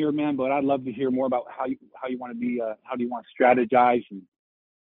do from here, man, but I'd love to hear more about how you want to be, how do you want to strategize, and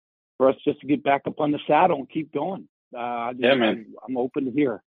for us just to get back up on the saddle and keep going. Man. I'm open to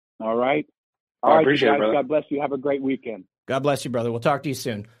hear. All right. All right, appreciate it, brother. God bless you. Have a great weekend. God bless you, brother. We'll talk to you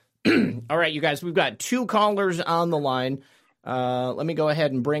soon. All right, you guys, we've got 2 callers on the line. Let me go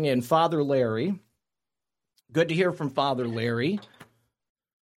ahead and bring in Father Larry. Good to hear from Father Larry.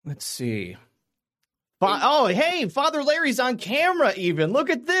 Let's see. Hey, Father Larry's on camera even. Look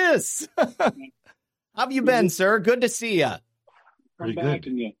at this. How have you been, sir? Good to see you. I'm back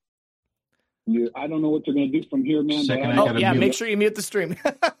and you. I don't know what they're going to do from here, man. Make sure you mute the stream.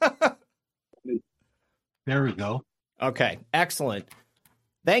 There we go. Okay, excellent.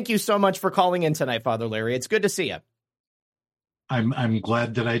 Thank you so much for calling in tonight, Father Larry. It's good to see you. I'm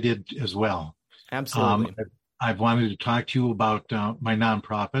glad that I did as well. Absolutely. I've wanted to talk to you about my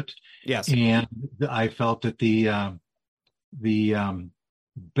nonprofit. Yes. And I felt that the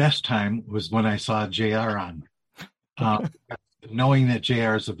best time was when I saw JR on. Knowing that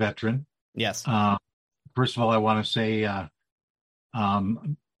JR is a veteran. Yes. First of all, I want to say,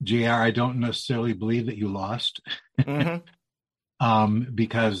 JR, I don't necessarily believe that you lost. Mm-hmm.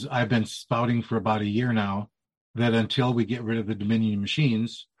 Because I've been spouting for about a year now that until we get rid of the Dominion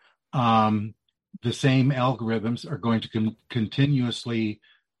machines, the same algorithms are going to continuously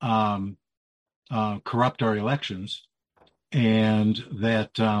corrupt our elections, and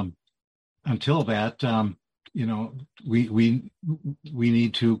that until that, we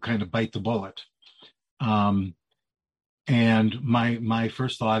need to kind of bite the bullet. And my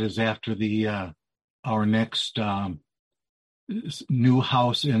first thought is after our next new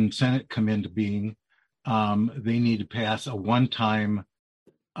House and Senate come into being, they need to pass a one-time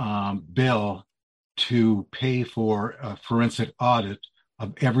bill to pay for a forensic audit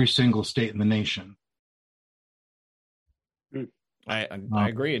of every single state in the nation. I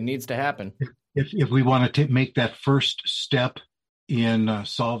agree. It needs to happen. If we want to make that first step in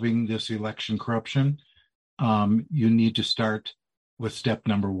solving this election corruption, you need to start with step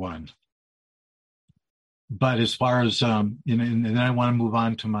number one. But as far as and then I want to move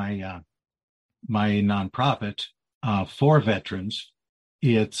on to my nonprofit for veterans.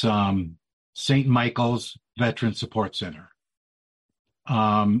 It's St. Michael's Veteran Support Center.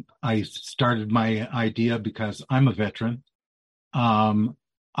 I started my idea because I'm a veteran.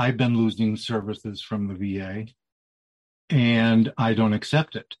 I've been losing services from the VA, and I don't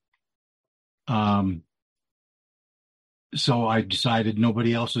accept it. So I decided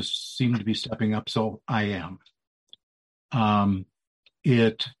nobody else seemed to be stepping up, so I am.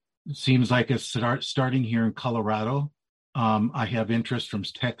 It seems like it's starting here in Colorado. I have interest from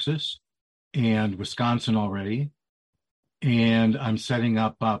Texas and Wisconsin already, and I'm setting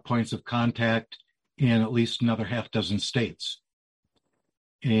up points of contact in at least another half dozen states.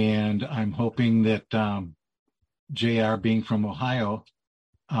 And I'm hoping that JR, being from Ohio,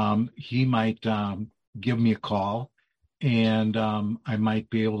 he might give me a call, and I might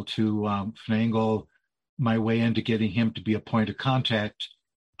be able to finagle my way into getting him to be a point of contact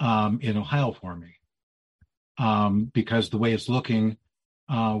in Ohio for me. Because the way it's looking,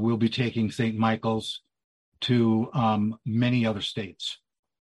 we'll be taking St. Michael's to many other states.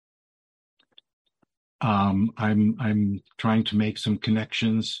 I'm trying to make some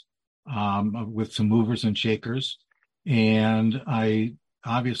connections with some movers and shakers, and I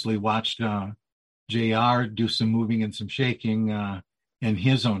obviously watched JR do some moving and some shaking in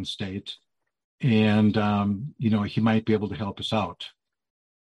his own state, and he might be able to help us out.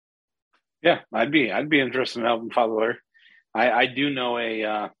 Yeah, I'd be interested in helping Father Larry. I do know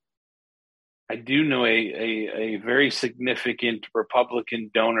a very significant Republican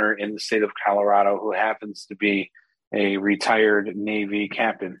donor in the state of Colorado who happens to be a retired Navy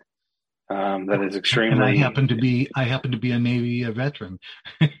captain. That is extremely. And I happen to be a Navy veteran.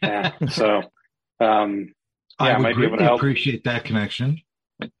 Yeah, so I would might be able to help. Appreciate that connection.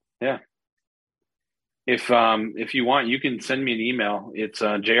 Yeah. If you want, you can send me an email. It's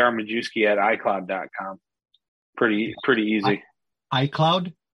jrmajewski@icloud.com. Pretty easy.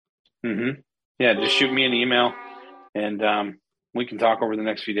 iCloud? Mm-hmm. Yeah, just shoot me an email, and we can talk over the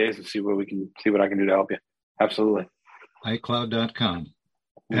next few days and see what I can do to help you. Absolutely. iCloud.com.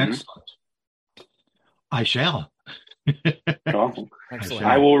 Mm-hmm. Excellent. I shall. Well, Excellent.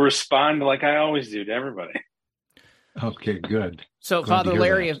 I will respond like I always do to everybody. Okay, good. So, Glad Father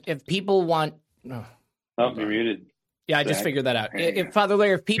Larry, if people want... Oh, you're muted. Yeah, I just figured that out. Father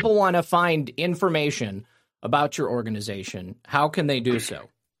Larry, if people want to find information about your organization, how can they do so?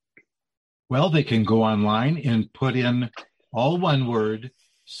 Well, they can go online and put in all one word,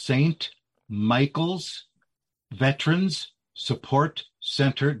 St. Michael's Veterans Support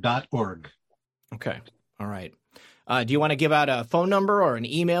Center.org. Okay. All right. Do you want to give out a phone number or an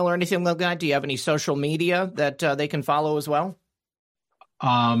email or anything like that? Do you have any social media that they can follow as well?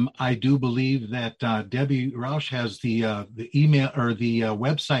 I do believe that Debbie Rausch has the email or the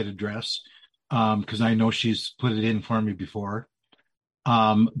website address, because I know she's put it in for me before.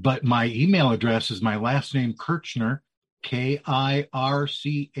 But my email address is my last name, Kirchner, KIRCHNER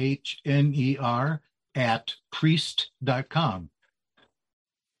 @priest.com.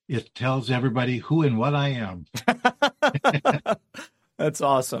 It tells everybody who and what I am. That's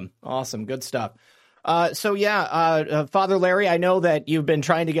awesome. Awesome. Good stuff. Father Larry, I know that you've been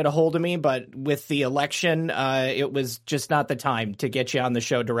trying to get a hold of me, but with the election, it was just not the time to get you on the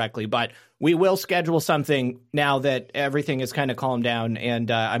show directly. But we will schedule something now that everything is kind of calmed down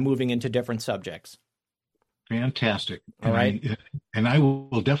and I'm moving into different subjects. Fantastic. All right. I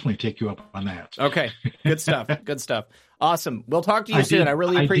will definitely take you up on that. Okay. Good stuff. Good stuff. Awesome. We'll talk to you soon. I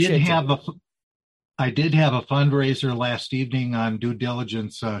really appreciate it. I did have a fundraiser last evening on Due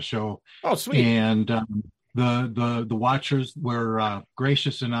Diligence show. Oh, sweet. And the watchers were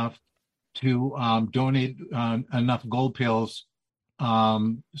gracious enough to donate enough gold pills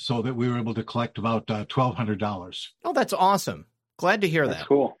so that we were able to collect about $1,200. Oh, that's awesome. Glad to hear that. That's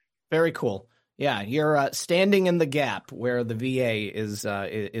cool. Very cool. Yeah, you're standing in the gap where the VA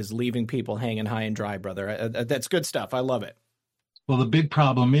is leaving people hanging high and dry, brother. That's good stuff. I love it. Well, the big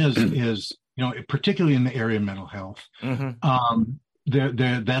problem is particularly in the area of mental health,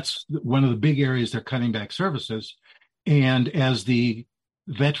 that's one of the big areas they're cutting back services. And as the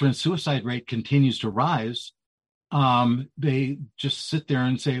veteran suicide rate continues to rise, they just sit there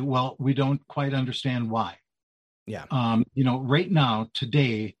and say, well, we don't quite understand why. Yeah. Right now,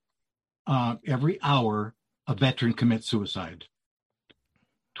 today, every hour, a veteran commits suicide.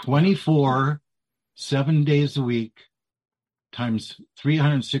 24, 7 days a week, times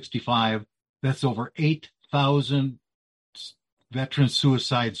 365, that's over 8,000 veteran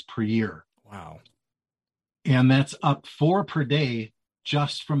suicides per year. Wow. And that's up 4 per day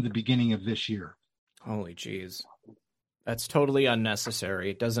just from the beginning of this year. Holy jeez. That's totally unnecessary.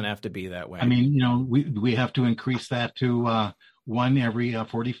 It doesn't have to be that way. I mean, we have to increase that to one every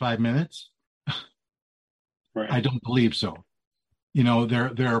 45 minutes. Right. I don't believe so.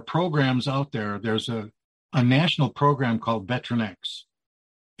 There are programs out there. There's a national program called Veteran X,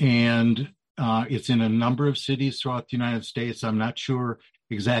 and it's in a number of cities throughout the United States. I'm not sure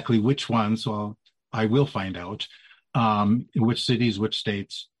exactly which one, so I will find out which cities, which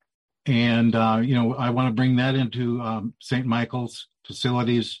states. And, I want to bring that into St. Michael's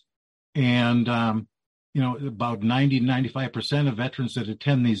facilities. And, about 90-95% of veterans that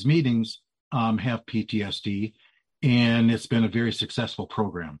attend these meetings have PTSD, and it's been a very successful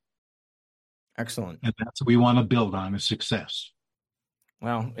program. Excellent. And that's what we want to build on, is success.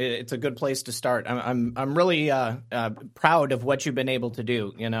 Well, it's a good place to start. I'm really proud of what you've been able to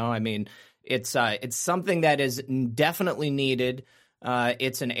do. It's something that is definitely needed.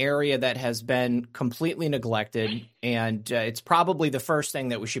 It's an area that has been completely neglected, and it's probably the first thing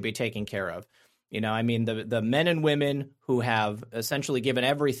that we should be taking care of. The men and women who have essentially given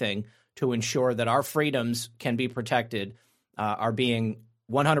everything to ensure that our freedoms can be protected are being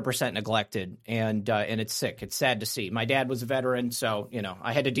 100% neglected, and it's sick. It's sad to see. My dad was a veteran, so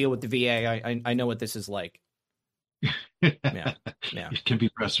I had to deal with the VA. I know what this is like. Yeah. It can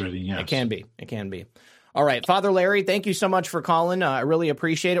be frustrating. Yes, it can be. All right, Father Larry, thank you so much for calling. I really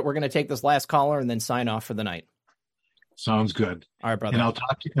appreciate it. We're going to take this last caller and then sign off for the night. Sounds good. All right, brother. And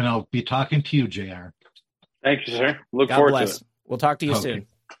I'll be talking to you, JR. Thank you, sir. Look God forward bless. to it. We'll talk to you soon.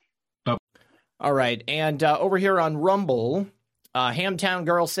 Bye. All right, and over here on Rumble, Hamtown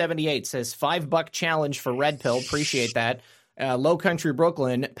Girl 78 says $5 challenge for Red Pill. Appreciate that. Low Country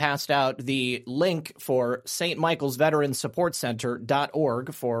Brooklyn passed out the link for St. Michael's Veterans Support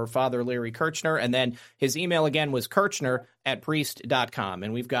Center.org for Father Larry Kirchner. And then his email again was kirchner@priest.com.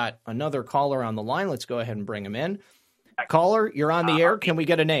 And we've got another caller on the line. Let's go ahead and bring him in. Caller, you're on the air. Can we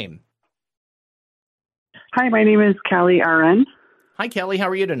get a name? Hi, my name is Kelly RN. Hi, Kelly. How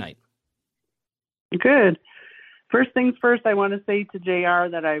are you tonight? Good. First things first, I want to say to JR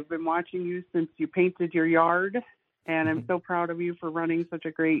that I've been watching you since you painted your yard, and I'm so proud of you for running such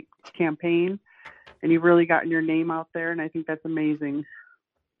a great campaign, and you've really gotten your name out there, and I think that's amazing.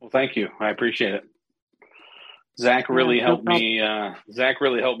 Well, thank you. I appreciate it. Zach really helped me. Zach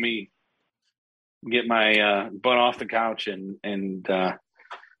really helped me get my butt off the couch and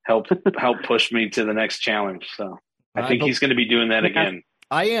help push me to the next challenge. So I think he's going to be doing that again.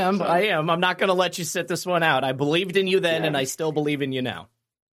 I am. I'm not going to let you sit this one out. I believed in you then, and I still believe in you now.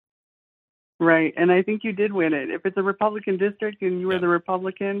 Right, and I think you did win it. If it's a Republican district and you were the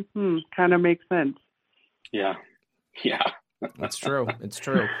Republican, kind of makes sense. Yeah. That's true. It's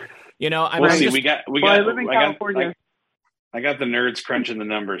true. We'll see. I live in California. I got the nerds crunching the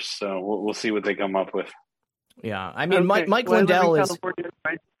numbers, so we'll see what they come up with. Yeah, I mean, okay. Mike Lindell is.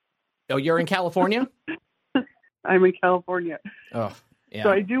 Oh, you're in California? I'm in California. Oh, yeah. So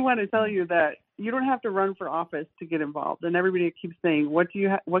I do want to tell you that you don't have to run for office to get involved. And everybody keeps saying, what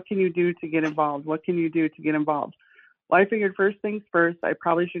can you do to get involved? What can you do to get involved? Well, I figured first things first, I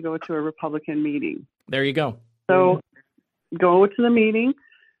probably should go to a Republican meeting. There you go. So go to the meeting,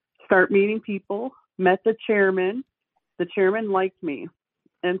 start meeting people, met the chairman. The chairman liked me.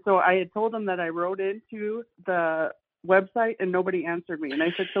 And so I had told him that I wrote into the website and nobody answered me. And I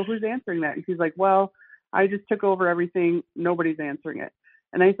said, so who's answering that? And he's like, well, I just took over everything. Nobody's answering it.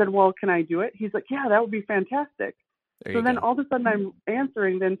 And I said, well, can I do it? He's like, yeah, that would be fantastic. So then all of a sudden I'm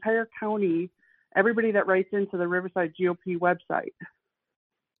answering the entire county, everybody that writes into the Riverside GOP website.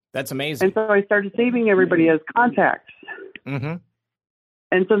 That's amazing. And so I started saving everybody as contacts. Mm-hmm.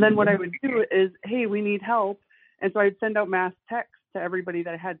 And so then what I would do is, hey, we need help. And so I'd send out mass texts to everybody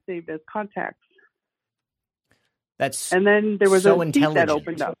that I had saved as contacts. That's and then there was so a seat that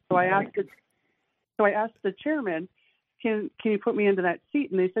opened up. So I asked the chairman, can you put me into that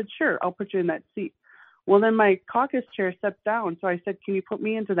seat? And they said, sure, I'll put you in that seat. Well, then my caucus chair stepped down. So I said, can you put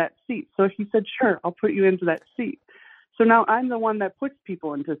me into that seat? So he said, sure, I'll put you into that seat. So now I'm the one that puts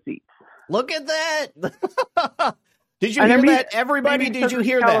people into seats. Look at that. Did you hear that? Everybody, did you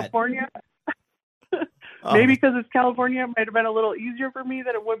hear California? that? Maybe because it's California, it might have been a little easier for me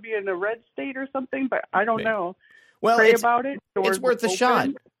than it would be in a red state or something, but I don't know. Well, Pray about it. It's worth a shot.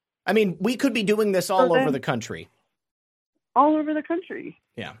 I mean, we could be doing this all over the country. All over the country.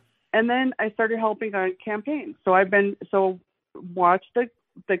 Yeah. And then I started helping on campaigns. So watch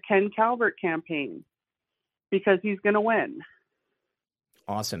the Ken Calvert campaign because he's going to win.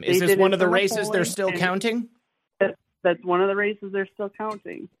 Awesome. Is this one of the races they're still counting? That's one of the races they're still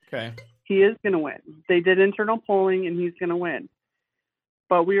counting. Okay. He is going to win. They did internal polling and he's going to win.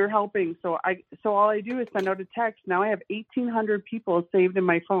 But we were helping. So all I do is send out a text. Now I have 1,800 people saved in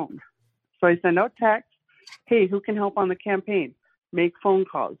my phone. So I send out text. Hey, who can help on the campaign? Make phone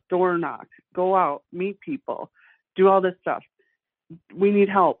calls, door knock, go out, meet people, do all this stuff. We need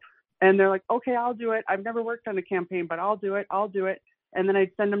help. And they're like, okay, I'll do it. I've never worked on a campaign, but I'll do it. And then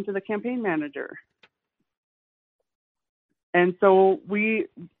I'd send them to the campaign manager. And so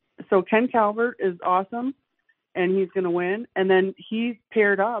Ken Calvert is awesome and he's going to win. And then he's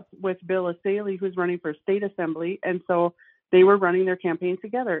paired up with Bill Asaley, who's running for state assembly. And so they were running their campaign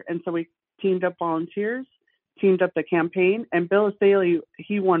together. And so we teamed up volunteers, teamed up the campaign, and Bill Asaley,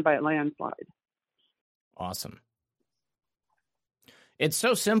 he won by a landslide. Awesome. It's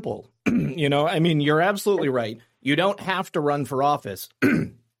so simple. I mean, you're absolutely right. You don't have to run for office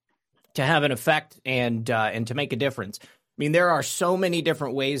to have an effect and to make a difference. I mean, there are so many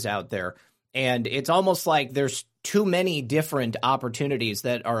different ways out there, and it's almost like there's too many different opportunities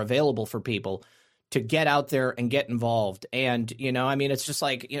that are available for people to get out there and get involved. And, I mean, it's just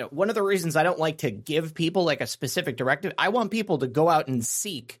like, one of the reasons I don't like to give people like a specific directive, I want people to go out and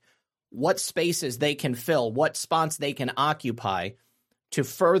seek what spaces they can fill, what spots they can occupy to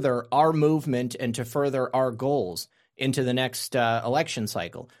further our movement and to further our goals into the next election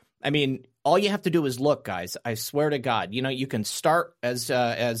cycle. I mean, all you have to do is look, guys. I swear to God, you can start as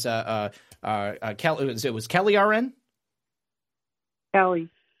Kelly. It was Kelly RN? Kelly.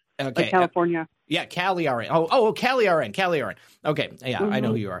 Okay. California. Yeah, Cali RN. Oh, Cali RN. Cali RN. Okay. Yeah, mm-hmm. I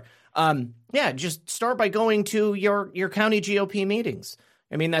know who you are. Just start by going to your county GOP meetings.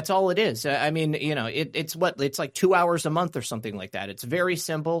 I mean, that's all it is. I mean, it's like 2 hours a month or something like that. It's very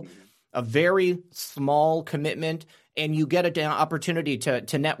simple, a very small commitment, and you get an opportunity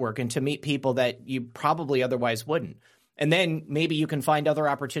to network and to meet people that you probably otherwise wouldn't. And then maybe you can find other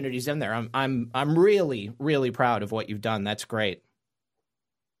opportunities in there. I'm really, really proud of what you've done. That's great.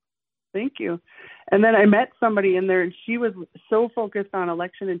 Thank you. And then I met somebody in there, and she was so focused on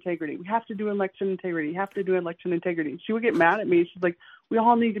election integrity. We have to do election integrity. You have to do election integrity. She would get mad at me. She's like, we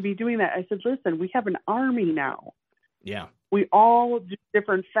all need to be doing that. I said, listen, we have an army now. Yeah. We all do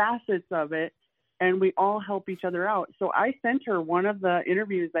different facets of it, and we all help each other out. So I sent her one of the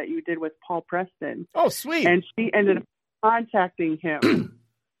interviews that you did with Paul Preston. Oh, sweet. And she ended up contacting him.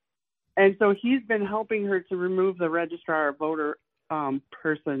 And so he's been helping her to remove the registrar of voter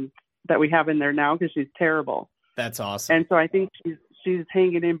person that we have in there now because she's terrible. That's awesome. And so I think she's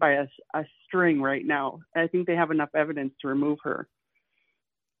hanging in by a string right now. I think they have enough evidence to remove her.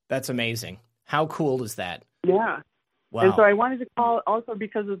 That's amazing. How cool is that? Yeah. Wow. And so I wanted to call also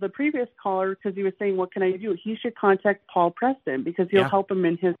because of the previous caller, because he was saying, what can I do? He should contact Paul Preston because he'll help him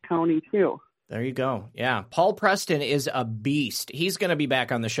in his county too. There you go. Yeah. Paul Preston is a beast. He's going to be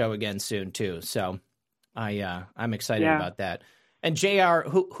back on the show again soon too. So I'm excited about that. And JR,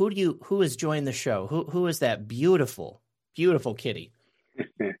 who has joined the show? Who is that beautiful, beautiful kitty?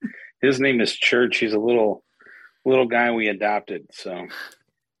 His name is Church. He's a little guy we adopted. So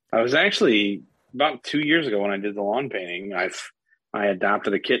I was actually about 2 years ago when I did the lawn painting. I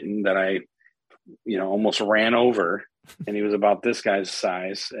adopted a kitten that I, almost ran over, and he was about this guy's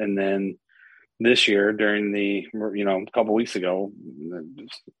size. And then this year during the, a couple weeks ago,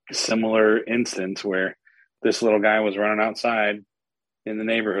 similar instance where this little guy was running outside in the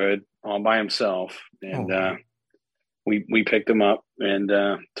neighborhood all by himself. And we picked him up and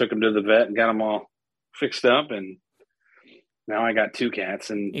took him to the vet and got him all fixed up. And now I got 2 cats.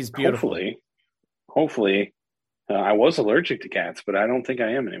 And he's beautiful. Hopefully I was allergic to cats, but I don't think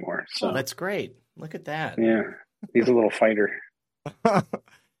I am anymore. So that's great. Look at that. Yeah. He's a little fighter.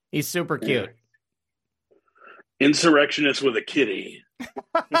 He's super cute. Yeah. Insurrectionist with a kitty.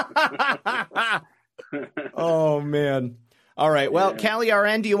 Oh, man. All right. Well, Callie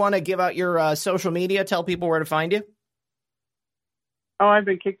RN, do you want to give out your social media? Tell people where to find you? Oh, I've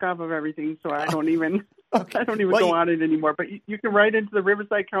been kicked off of everything, so I don't even go on it anymore. But you can write into the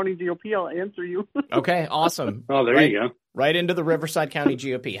Riverside County GOP. I'll answer you. Okay, awesome. Oh, there you go. Right into the Riverside County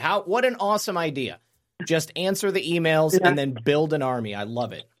GOP. What an awesome idea. Just answer the emails and then build an army. I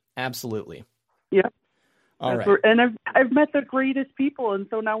love it. Absolutely. Yeah. All right. And I've met the greatest people, and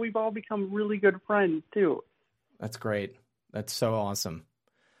so now we've all become really good friends too. That's great. That's so awesome.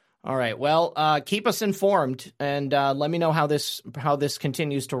 All right. Well, keep us informed and let me know how this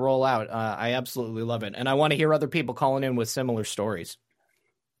continues to roll out. I absolutely love it, and I want to hear other people calling in with similar stories.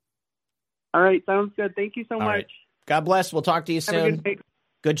 All right. Sounds good. Thank you so much. Right. God bless. We'll talk to you soon.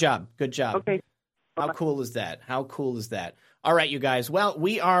 Good job. Good job. Okay. How cool is that? How cool is that? All right, you guys. Well,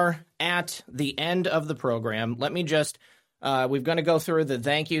 we are at the end of the program. Let me just, we're going to go through the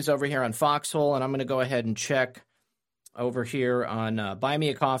thank yous over here on Foxhole, and I'm going to go ahead and check over here on Buy Me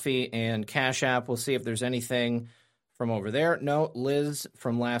a Coffee and Cash App. We'll see if there's anything from over there. No, Liz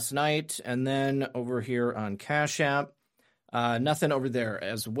from last night. And then over here on Cash App, nothing over there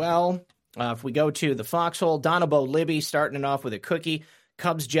as well. If we go to the Foxhole, Donabo Libby starting it off with a cookie.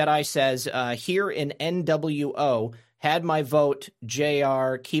 Cubs Jedi says, here in NWO, had my vote,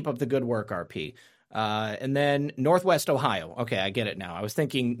 JR, keep up the good work, RP. And then Northwest Ohio. Okay, I get it now. I was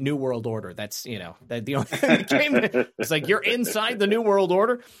thinking New World Order. That's, the only thing that came to, it's like, you're inside the New World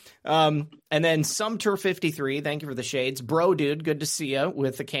Order. And then Sumter 53, thank you for the shades. Bro Dude, good to see you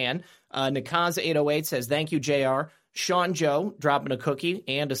with the can. Nikaz 808 says, thank you, JR. Sean Joe dropping a cookie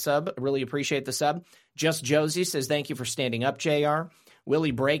and a sub. Really appreciate the sub. Just Josie says, thank you for standing up, JR.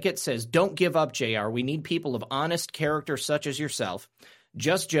 Willie Breakit says, don't give up, JR. We need people of honest character such as yourself.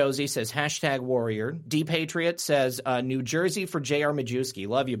 Just Josie says, #warrior. D Patriot says, New Jersey for JR Majewski.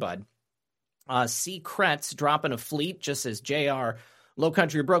 Love you, bud. C Kretz dropping a fleet just says, JR. Low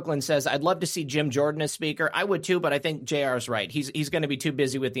Country Brooklyn says, I'd love to see Jim Jordan as speaker. I would too, but I think JR's right. He's going to be too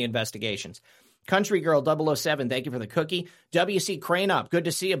busy with the investigations. Country Girl 007, thank you for the cookie. WC Crane Up, good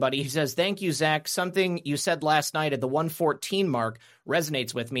to see you, buddy. He says, thank you, Zach. Something you said last night at the 114 mark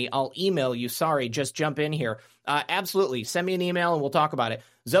resonates with me. I'll email you. Sorry, just jump in here. Absolutely. Send me an email and we'll talk about it.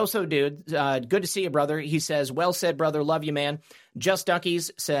 Zoso Dude, good to see you, brother. He says, well said, brother. Love you, man. Just Duckies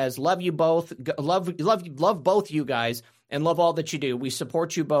says, love you both. Love both you guys. And love all that you do. We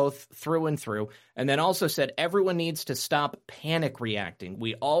support you both through and through. And then also said, everyone needs to stop panic reacting.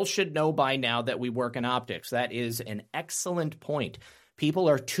 We all should know by now that we work in optics. That is an excellent point. People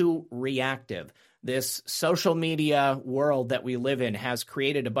are too reactive. This social media world that we live in has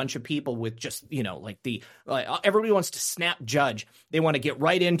created a bunch of people with just, everybody wants to snap judge. They want to get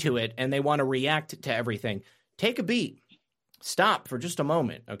right into it and they want to react to everything. Take a beat. Stop for just a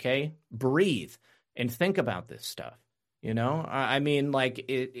moment, okay? Breathe and think about this stuff. I mean,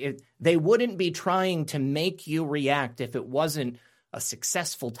 they wouldn't be trying to make you react if it wasn't a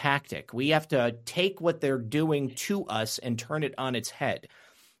successful tactic. We have to take what they're doing to us and turn it on its head.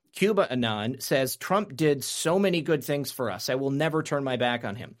 Cuba Anon says, Trump did so many good things for us. I will never turn my back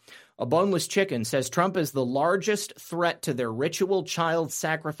on him. A Boneless Chicken says, Trump is the largest threat to their ritual child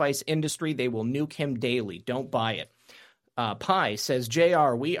sacrifice industry. They will nuke him daily. Don't buy it. Pi says,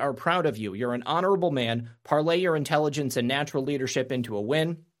 JR, we are proud of you. You're an honorable man. Parlay your intelligence and natural leadership into a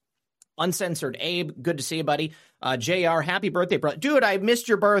win. Uncensored Abe, good to see you, buddy. JR, happy birthday, bro. Dude, I missed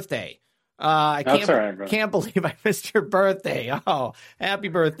your birthday. I can't believe I missed your birthday. Oh, happy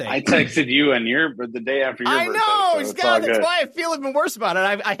birthday. I texted you on the day after your birthday. I know. So that's why I feel even worse about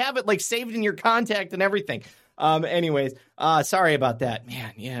it. I have it saved in your contact and everything. Anyways, sorry about that,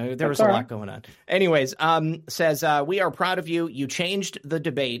 man. Yeah, there was a lot going on. Anyways, says, we are proud of you. You changed the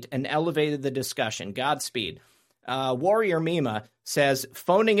debate and elevated the discussion. Godspeed. Warrior Mima says,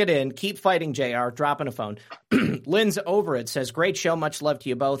 phoning it in. Keep fighting, JR. Dropping a phone. Lynn's over it says, great show. Much love to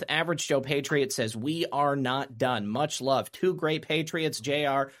you both. Average Joe Patriot says, we are not done. Much love. Two great Patriots,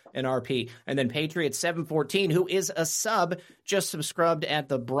 JR and RP. And then Patriot 714, who is a sub, just subscribed at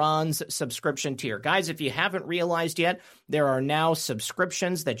the bronze subscription tier. Guys, if you haven't realized yet, there are now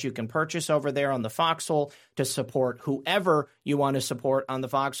subscriptions that you can purchase over there on the Foxhole to support whoever you want to support on the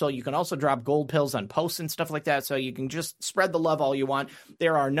Foxhole. You can also drop gold pills on posts and stuff like that, so you can just spread the love all you want.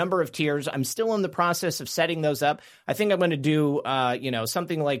 There are a number of tiers. I'm still in the process of setting those up. I think I'm going to do,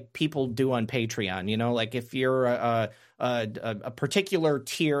 something like people do on Patreon. Like if you're a particular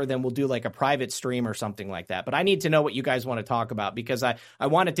tier, then we'll do like a private stream or something like that. But I need to know what you guys want to talk about, because I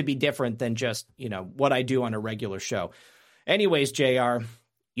want it to be different than just, what I do on a regular show. Anyways, JR,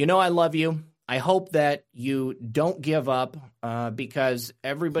 I love you. I hope that you don't give up, because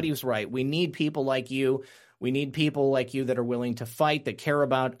everybody's right. We need people like you. We need people like you that are willing to fight, that care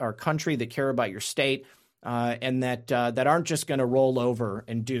about our country, that care about your state, and that aren't just going to roll over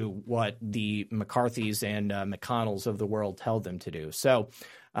and do what the McCarthys and McConnells of the world tell them to do. So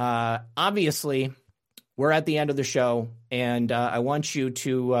obviously, we're at the end of the show, and I want you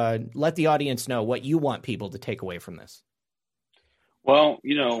to let the audience know what you want people to take away from this. Well,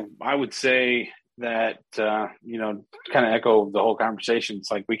 I would say that, kind of echo the whole conversation.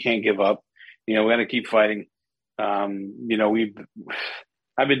 It's like we can't give up. We got to keep fighting. I've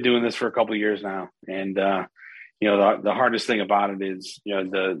been doing this for a couple of years now, and the hardest thing about it is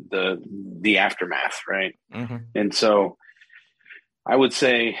the aftermath, right? Mm-hmm. And so I would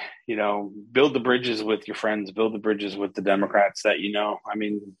say build the bridges with your friends, build the bridges with the Democrats that I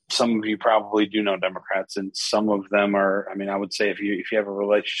mean, some of you probably do know Democrats, and some of them are. I mean, I would say if you have a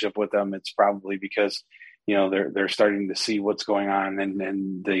relationship with them, it's probably because they're starting to see what's going on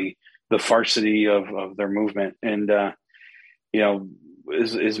and the farcity of their movement. And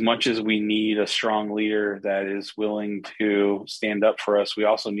as much as we need a strong leader that is willing to stand up for us, we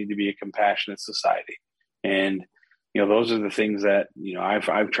also need to be a compassionate society. And those are the things that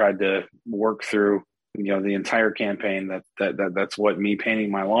I've tried to work through the entire campaign. That's what me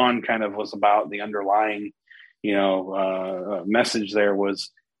painting my lawn kind of was about. The underlying message there was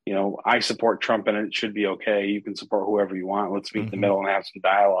I support Trump and it should be okay. You can support whoever you want. Let's meet in the middle and have some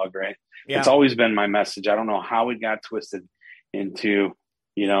dialogue, right? Yeah. It's always been my message. I don't know how it got twisted into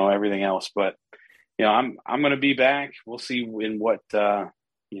everything else, but I'm going to be back. We'll see in what in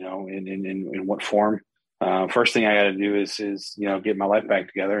what form. First thing I got to do is get my life back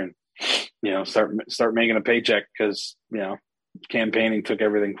together and start making a paycheck, because campaigning took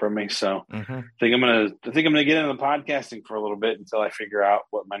everything from me. So I think I'm gonna get into podcasting for a little bit until I figure out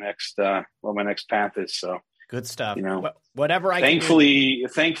what my next path is. So good stuff. Whatever I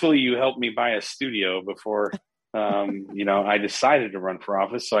thankfully you helped me buy a studio before I decided to run for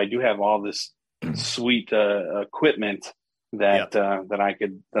office. So I do have all this sweet equipment that I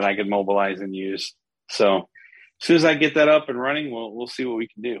could mobilize and use. So as soon as I get that up and running, we'll see what we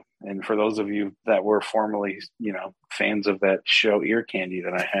can do. And for those of you that were formerly, fans of that show Ear Candy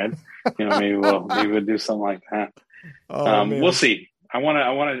that I had, maybe we'll do something like that. We'll see. I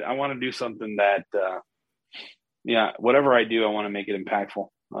want to do something that, whatever I do, I want to make it impactful.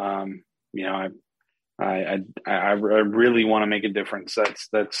 I really want to make a difference.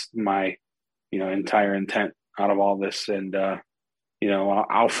 That's my, entire intent out of all this. And,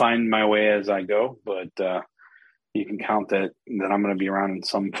 I'll find my way as I go, but you can count that I'm going to be around in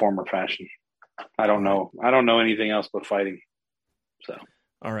some form or fashion. I don't know anything else but fighting. So.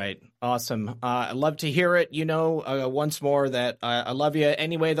 All right. Awesome. I'd love to hear it. Once more that I love you.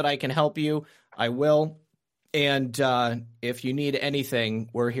 Any way that I can help you, I will. And if you need anything,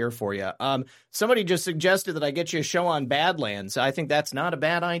 we're here for you. Somebody just suggested that I get you a show on Badlands. I think that's not a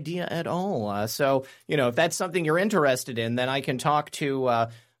bad idea at all. So, if that's something you're interested in, then I can talk to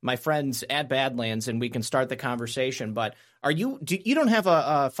my friends at Badlands and we can start the conversation. But you don't have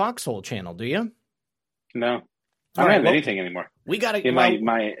a Foxhole channel, do you? No, I don't have anything anymore. We got to.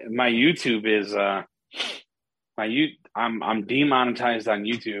 My YouTube is I'm demonetized on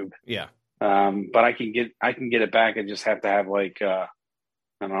YouTube. Yeah. But I can get it back. I just have to have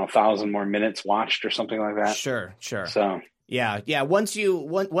 1,000 more minutes watched or something like that. Sure. So yeah. Once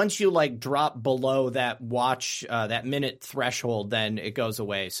you drop below that watch that minute threshold, then it goes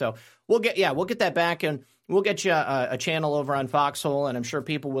away. So we'll get that back, and we'll get you a channel over on Foxhole, and I'm sure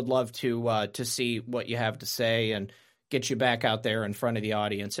people would love to see what you have to say and get you back out there in front of the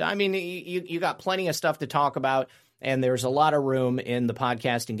audience. I mean, you got plenty of stuff to talk about. And there's a lot of room in the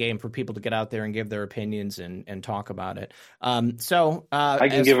podcasting game for people to get out there and give their opinions and talk about it. So I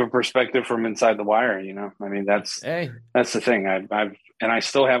can give a perspective from inside the wire. You know, I mean, that's the thing. And I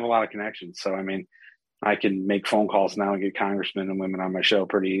still have a lot of connections. So I mean, I can make phone calls now and get congressmen and women on my show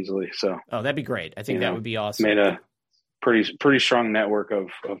pretty easily. So that'd be great. I think that would be awesome. Made a pretty strong network of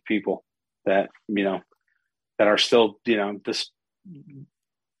people that that are still this.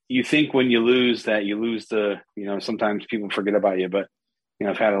 You think when you lose the, sometimes people forget about you, but,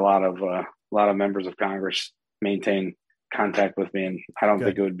 I've had a lot of members of Congress maintain contact with me, and I don't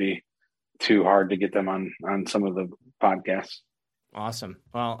think it would be too hard to get them on some of the podcasts. Awesome.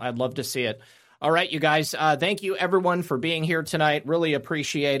 Well, I'd love to see it. All right, you guys. Thank you everyone for being here tonight. Really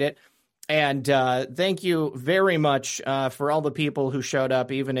appreciate it. And thank you very much for all the people who showed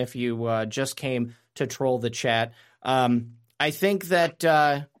up, even if you just came to troll the chat. I think that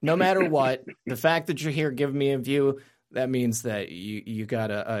no matter what, the fact that you're here giving me a view, that means that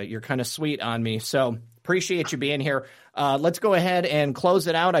you're kind of sweet on me. So appreciate you being here. Let's go ahead and close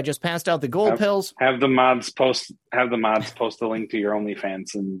it out. I just passed out the gold pills. Have the mods post the link to your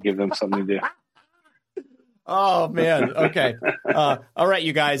OnlyFans and give them something to do. Oh, man. Okay. All right,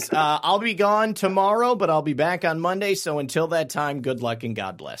 you guys. I'll be gone tomorrow, but I'll be back on Monday. So until that time, good luck and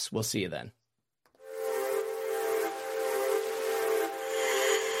God bless. We'll see you then.